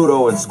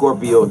Pluto and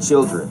Scorpio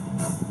children.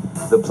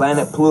 The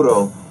planet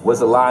Pluto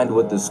was aligned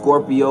with the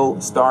Scorpio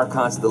star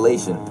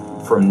constellation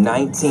from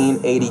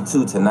 1982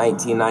 to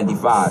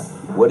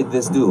 1995. What did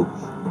this do?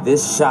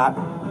 This shot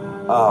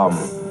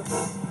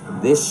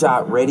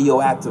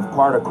radioactive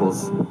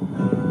particles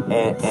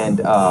and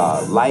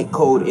light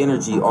code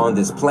energy on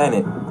this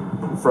planet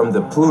from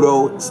the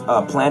Pluto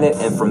planet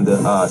and from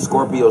the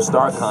Scorpio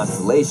star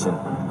constellation,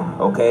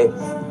 okay?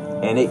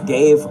 And it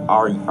gave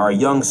our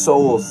young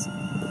souls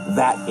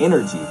that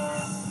energy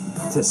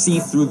to see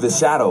through the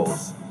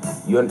shadows,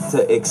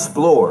 to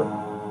explore,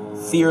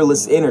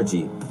 fearless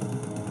energy.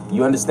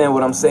 You understand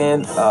what I'm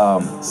saying?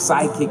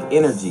 Psychic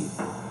energy,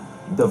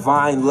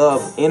 divine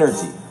love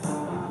energy.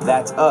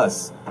 That's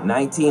us,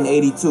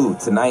 1982 to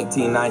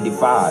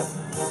 1995.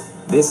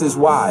 This is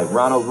why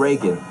Ronald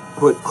Reagan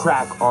put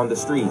crack on the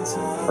streets,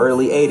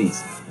 early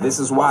 80s. This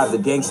is why the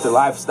gangster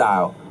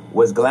lifestyle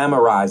was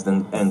glamorized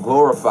and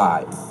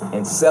glorified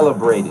and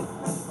celebrated,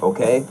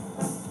 okay?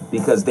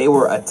 Because they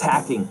were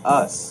attacking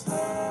us.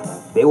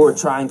 They were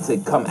trying to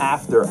come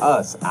after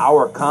us,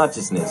 our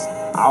consciousness,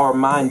 our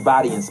mind,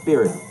 body, and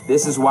spirit.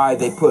 This is why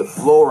they put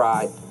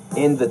fluoride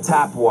in the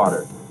tap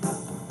water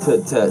to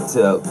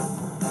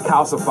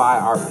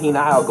calcify our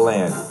pineal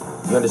gland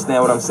You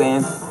understand what I'm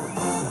saying?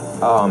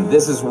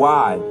 This is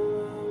why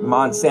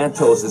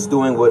Monsanto's is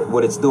doing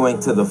what it's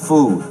doing to the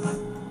food.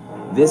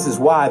 This is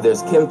why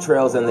there's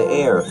chemtrails in the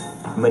air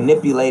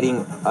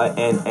manipulating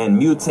and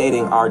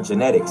mutating our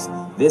genetics.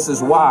 This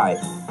is why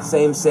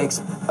same-sex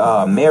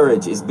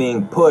marriage is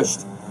being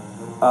pushed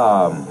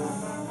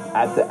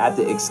at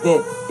the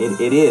extent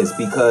it is,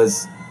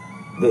 because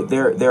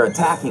they're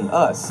attacking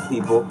us,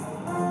 people.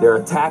 They're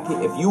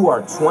attacking. If you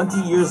are 20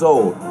 years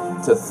old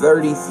to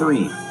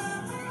 33,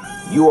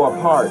 you are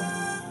part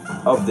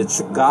of the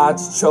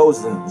God's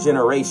chosen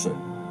generation.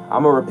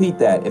 I'm gonna repeat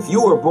that. If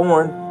you were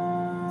born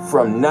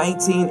from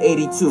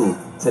 1982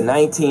 to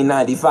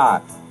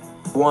 1995,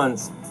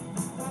 ones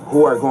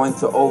who are going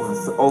to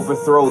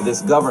overthrow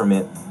this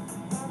government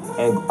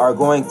and are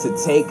going to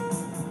take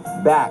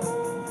back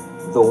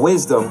the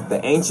wisdom, the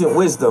ancient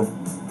wisdom,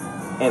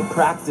 and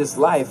practice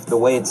life the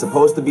way it's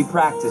supposed to be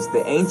practiced,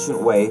 the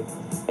ancient way.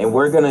 And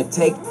we're gonna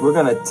take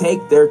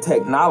their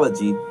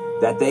technology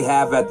that they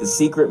have at the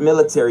secret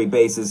military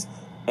bases,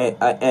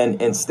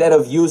 and instead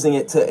of using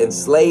it to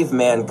enslave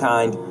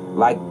mankind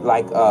like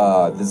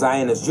the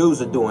Zionist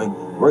Jews are doing,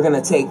 we're going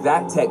to take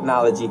that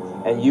technology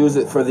and use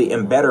it for the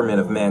embetterment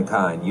of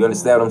mankind. You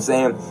understand what I'm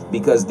saying?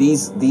 Because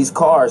these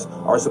cars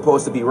are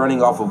supposed to be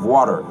running off of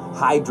water,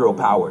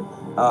 hydro-powered,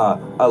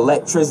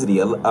 electricity,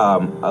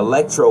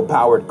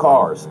 electro-powered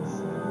cars.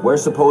 We're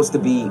supposed to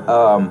be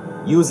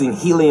using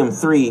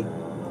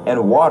helium-3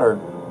 and water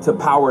to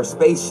power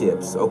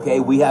spaceships, okay?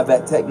 We have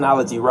that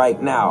technology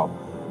right now.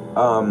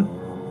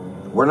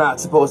 We're not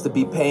supposed to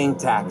be paying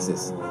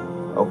taxes,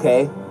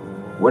 okay?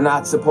 We're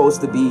not supposed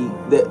to be...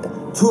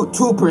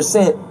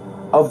 2%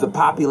 of the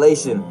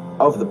population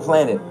of the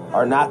planet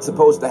are not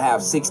supposed to have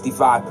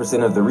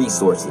 65% of the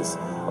resources,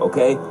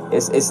 okay?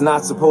 It's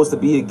not supposed to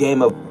be a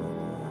game of...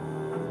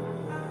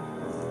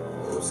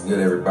 What's good,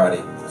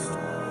 everybody?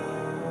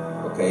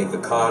 Okay, the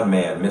con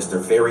man,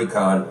 Mr. Fairy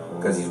Con,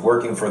 because he's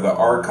working for the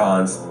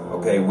Archons,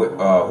 okay,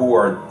 who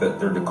are the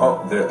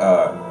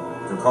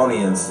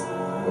Draconians,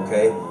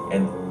 okay,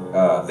 and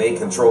they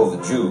control the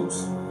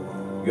Jews.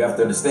 You have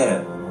to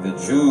understand, the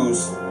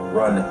Jews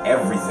run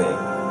everything.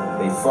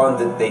 They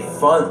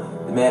fund,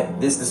 man,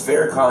 this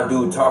Farrakhan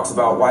dude talks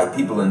about white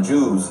people and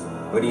Jews,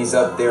 but he's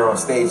up there on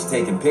stage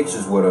taking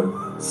pictures with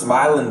them,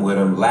 smiling with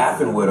them,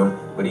 laughing with them,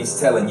 but he's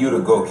telling you to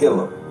go kill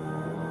them.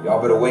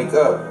 Y'all better wake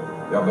up.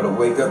 Y'all better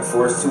wake up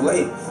before it's too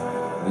late.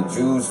 The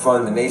Jews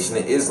fund the Nation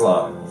of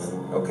Islam,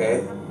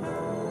 okay?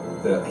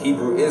 The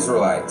Hebrew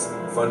Israelites,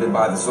 funded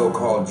by the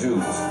so-called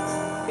Jews.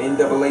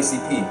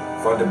 NAACP,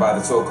 funded by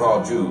the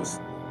so-called Jews.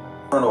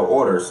 Internal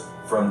orders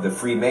from the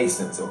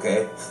Freemasons,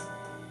 okay?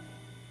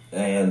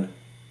 And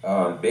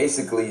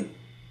basically,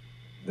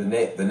 the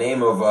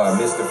name of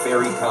Mr.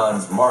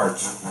 Farrakhan's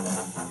march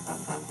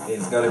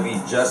is going to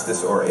be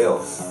justice or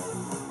else.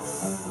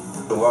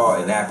 The law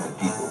enacted,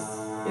 people.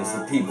 It's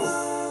the people.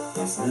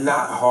 It's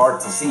not hard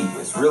to see.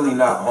 It's really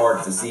not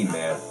hard to see,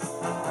 man.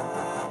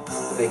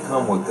 If they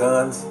come with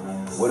guns,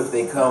 what if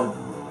they come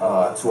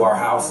to our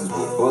houses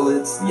with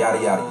bullets, yada,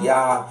 yada,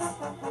 yada.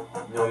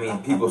 You know what I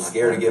mean? People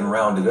scared of getting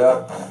rounded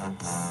up.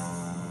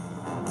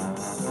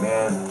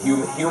 Man,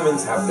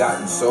 humans have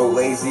gotten so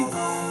lazy.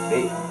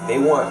 They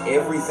want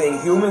everything.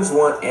 Humans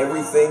want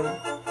everything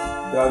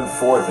done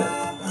for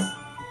them.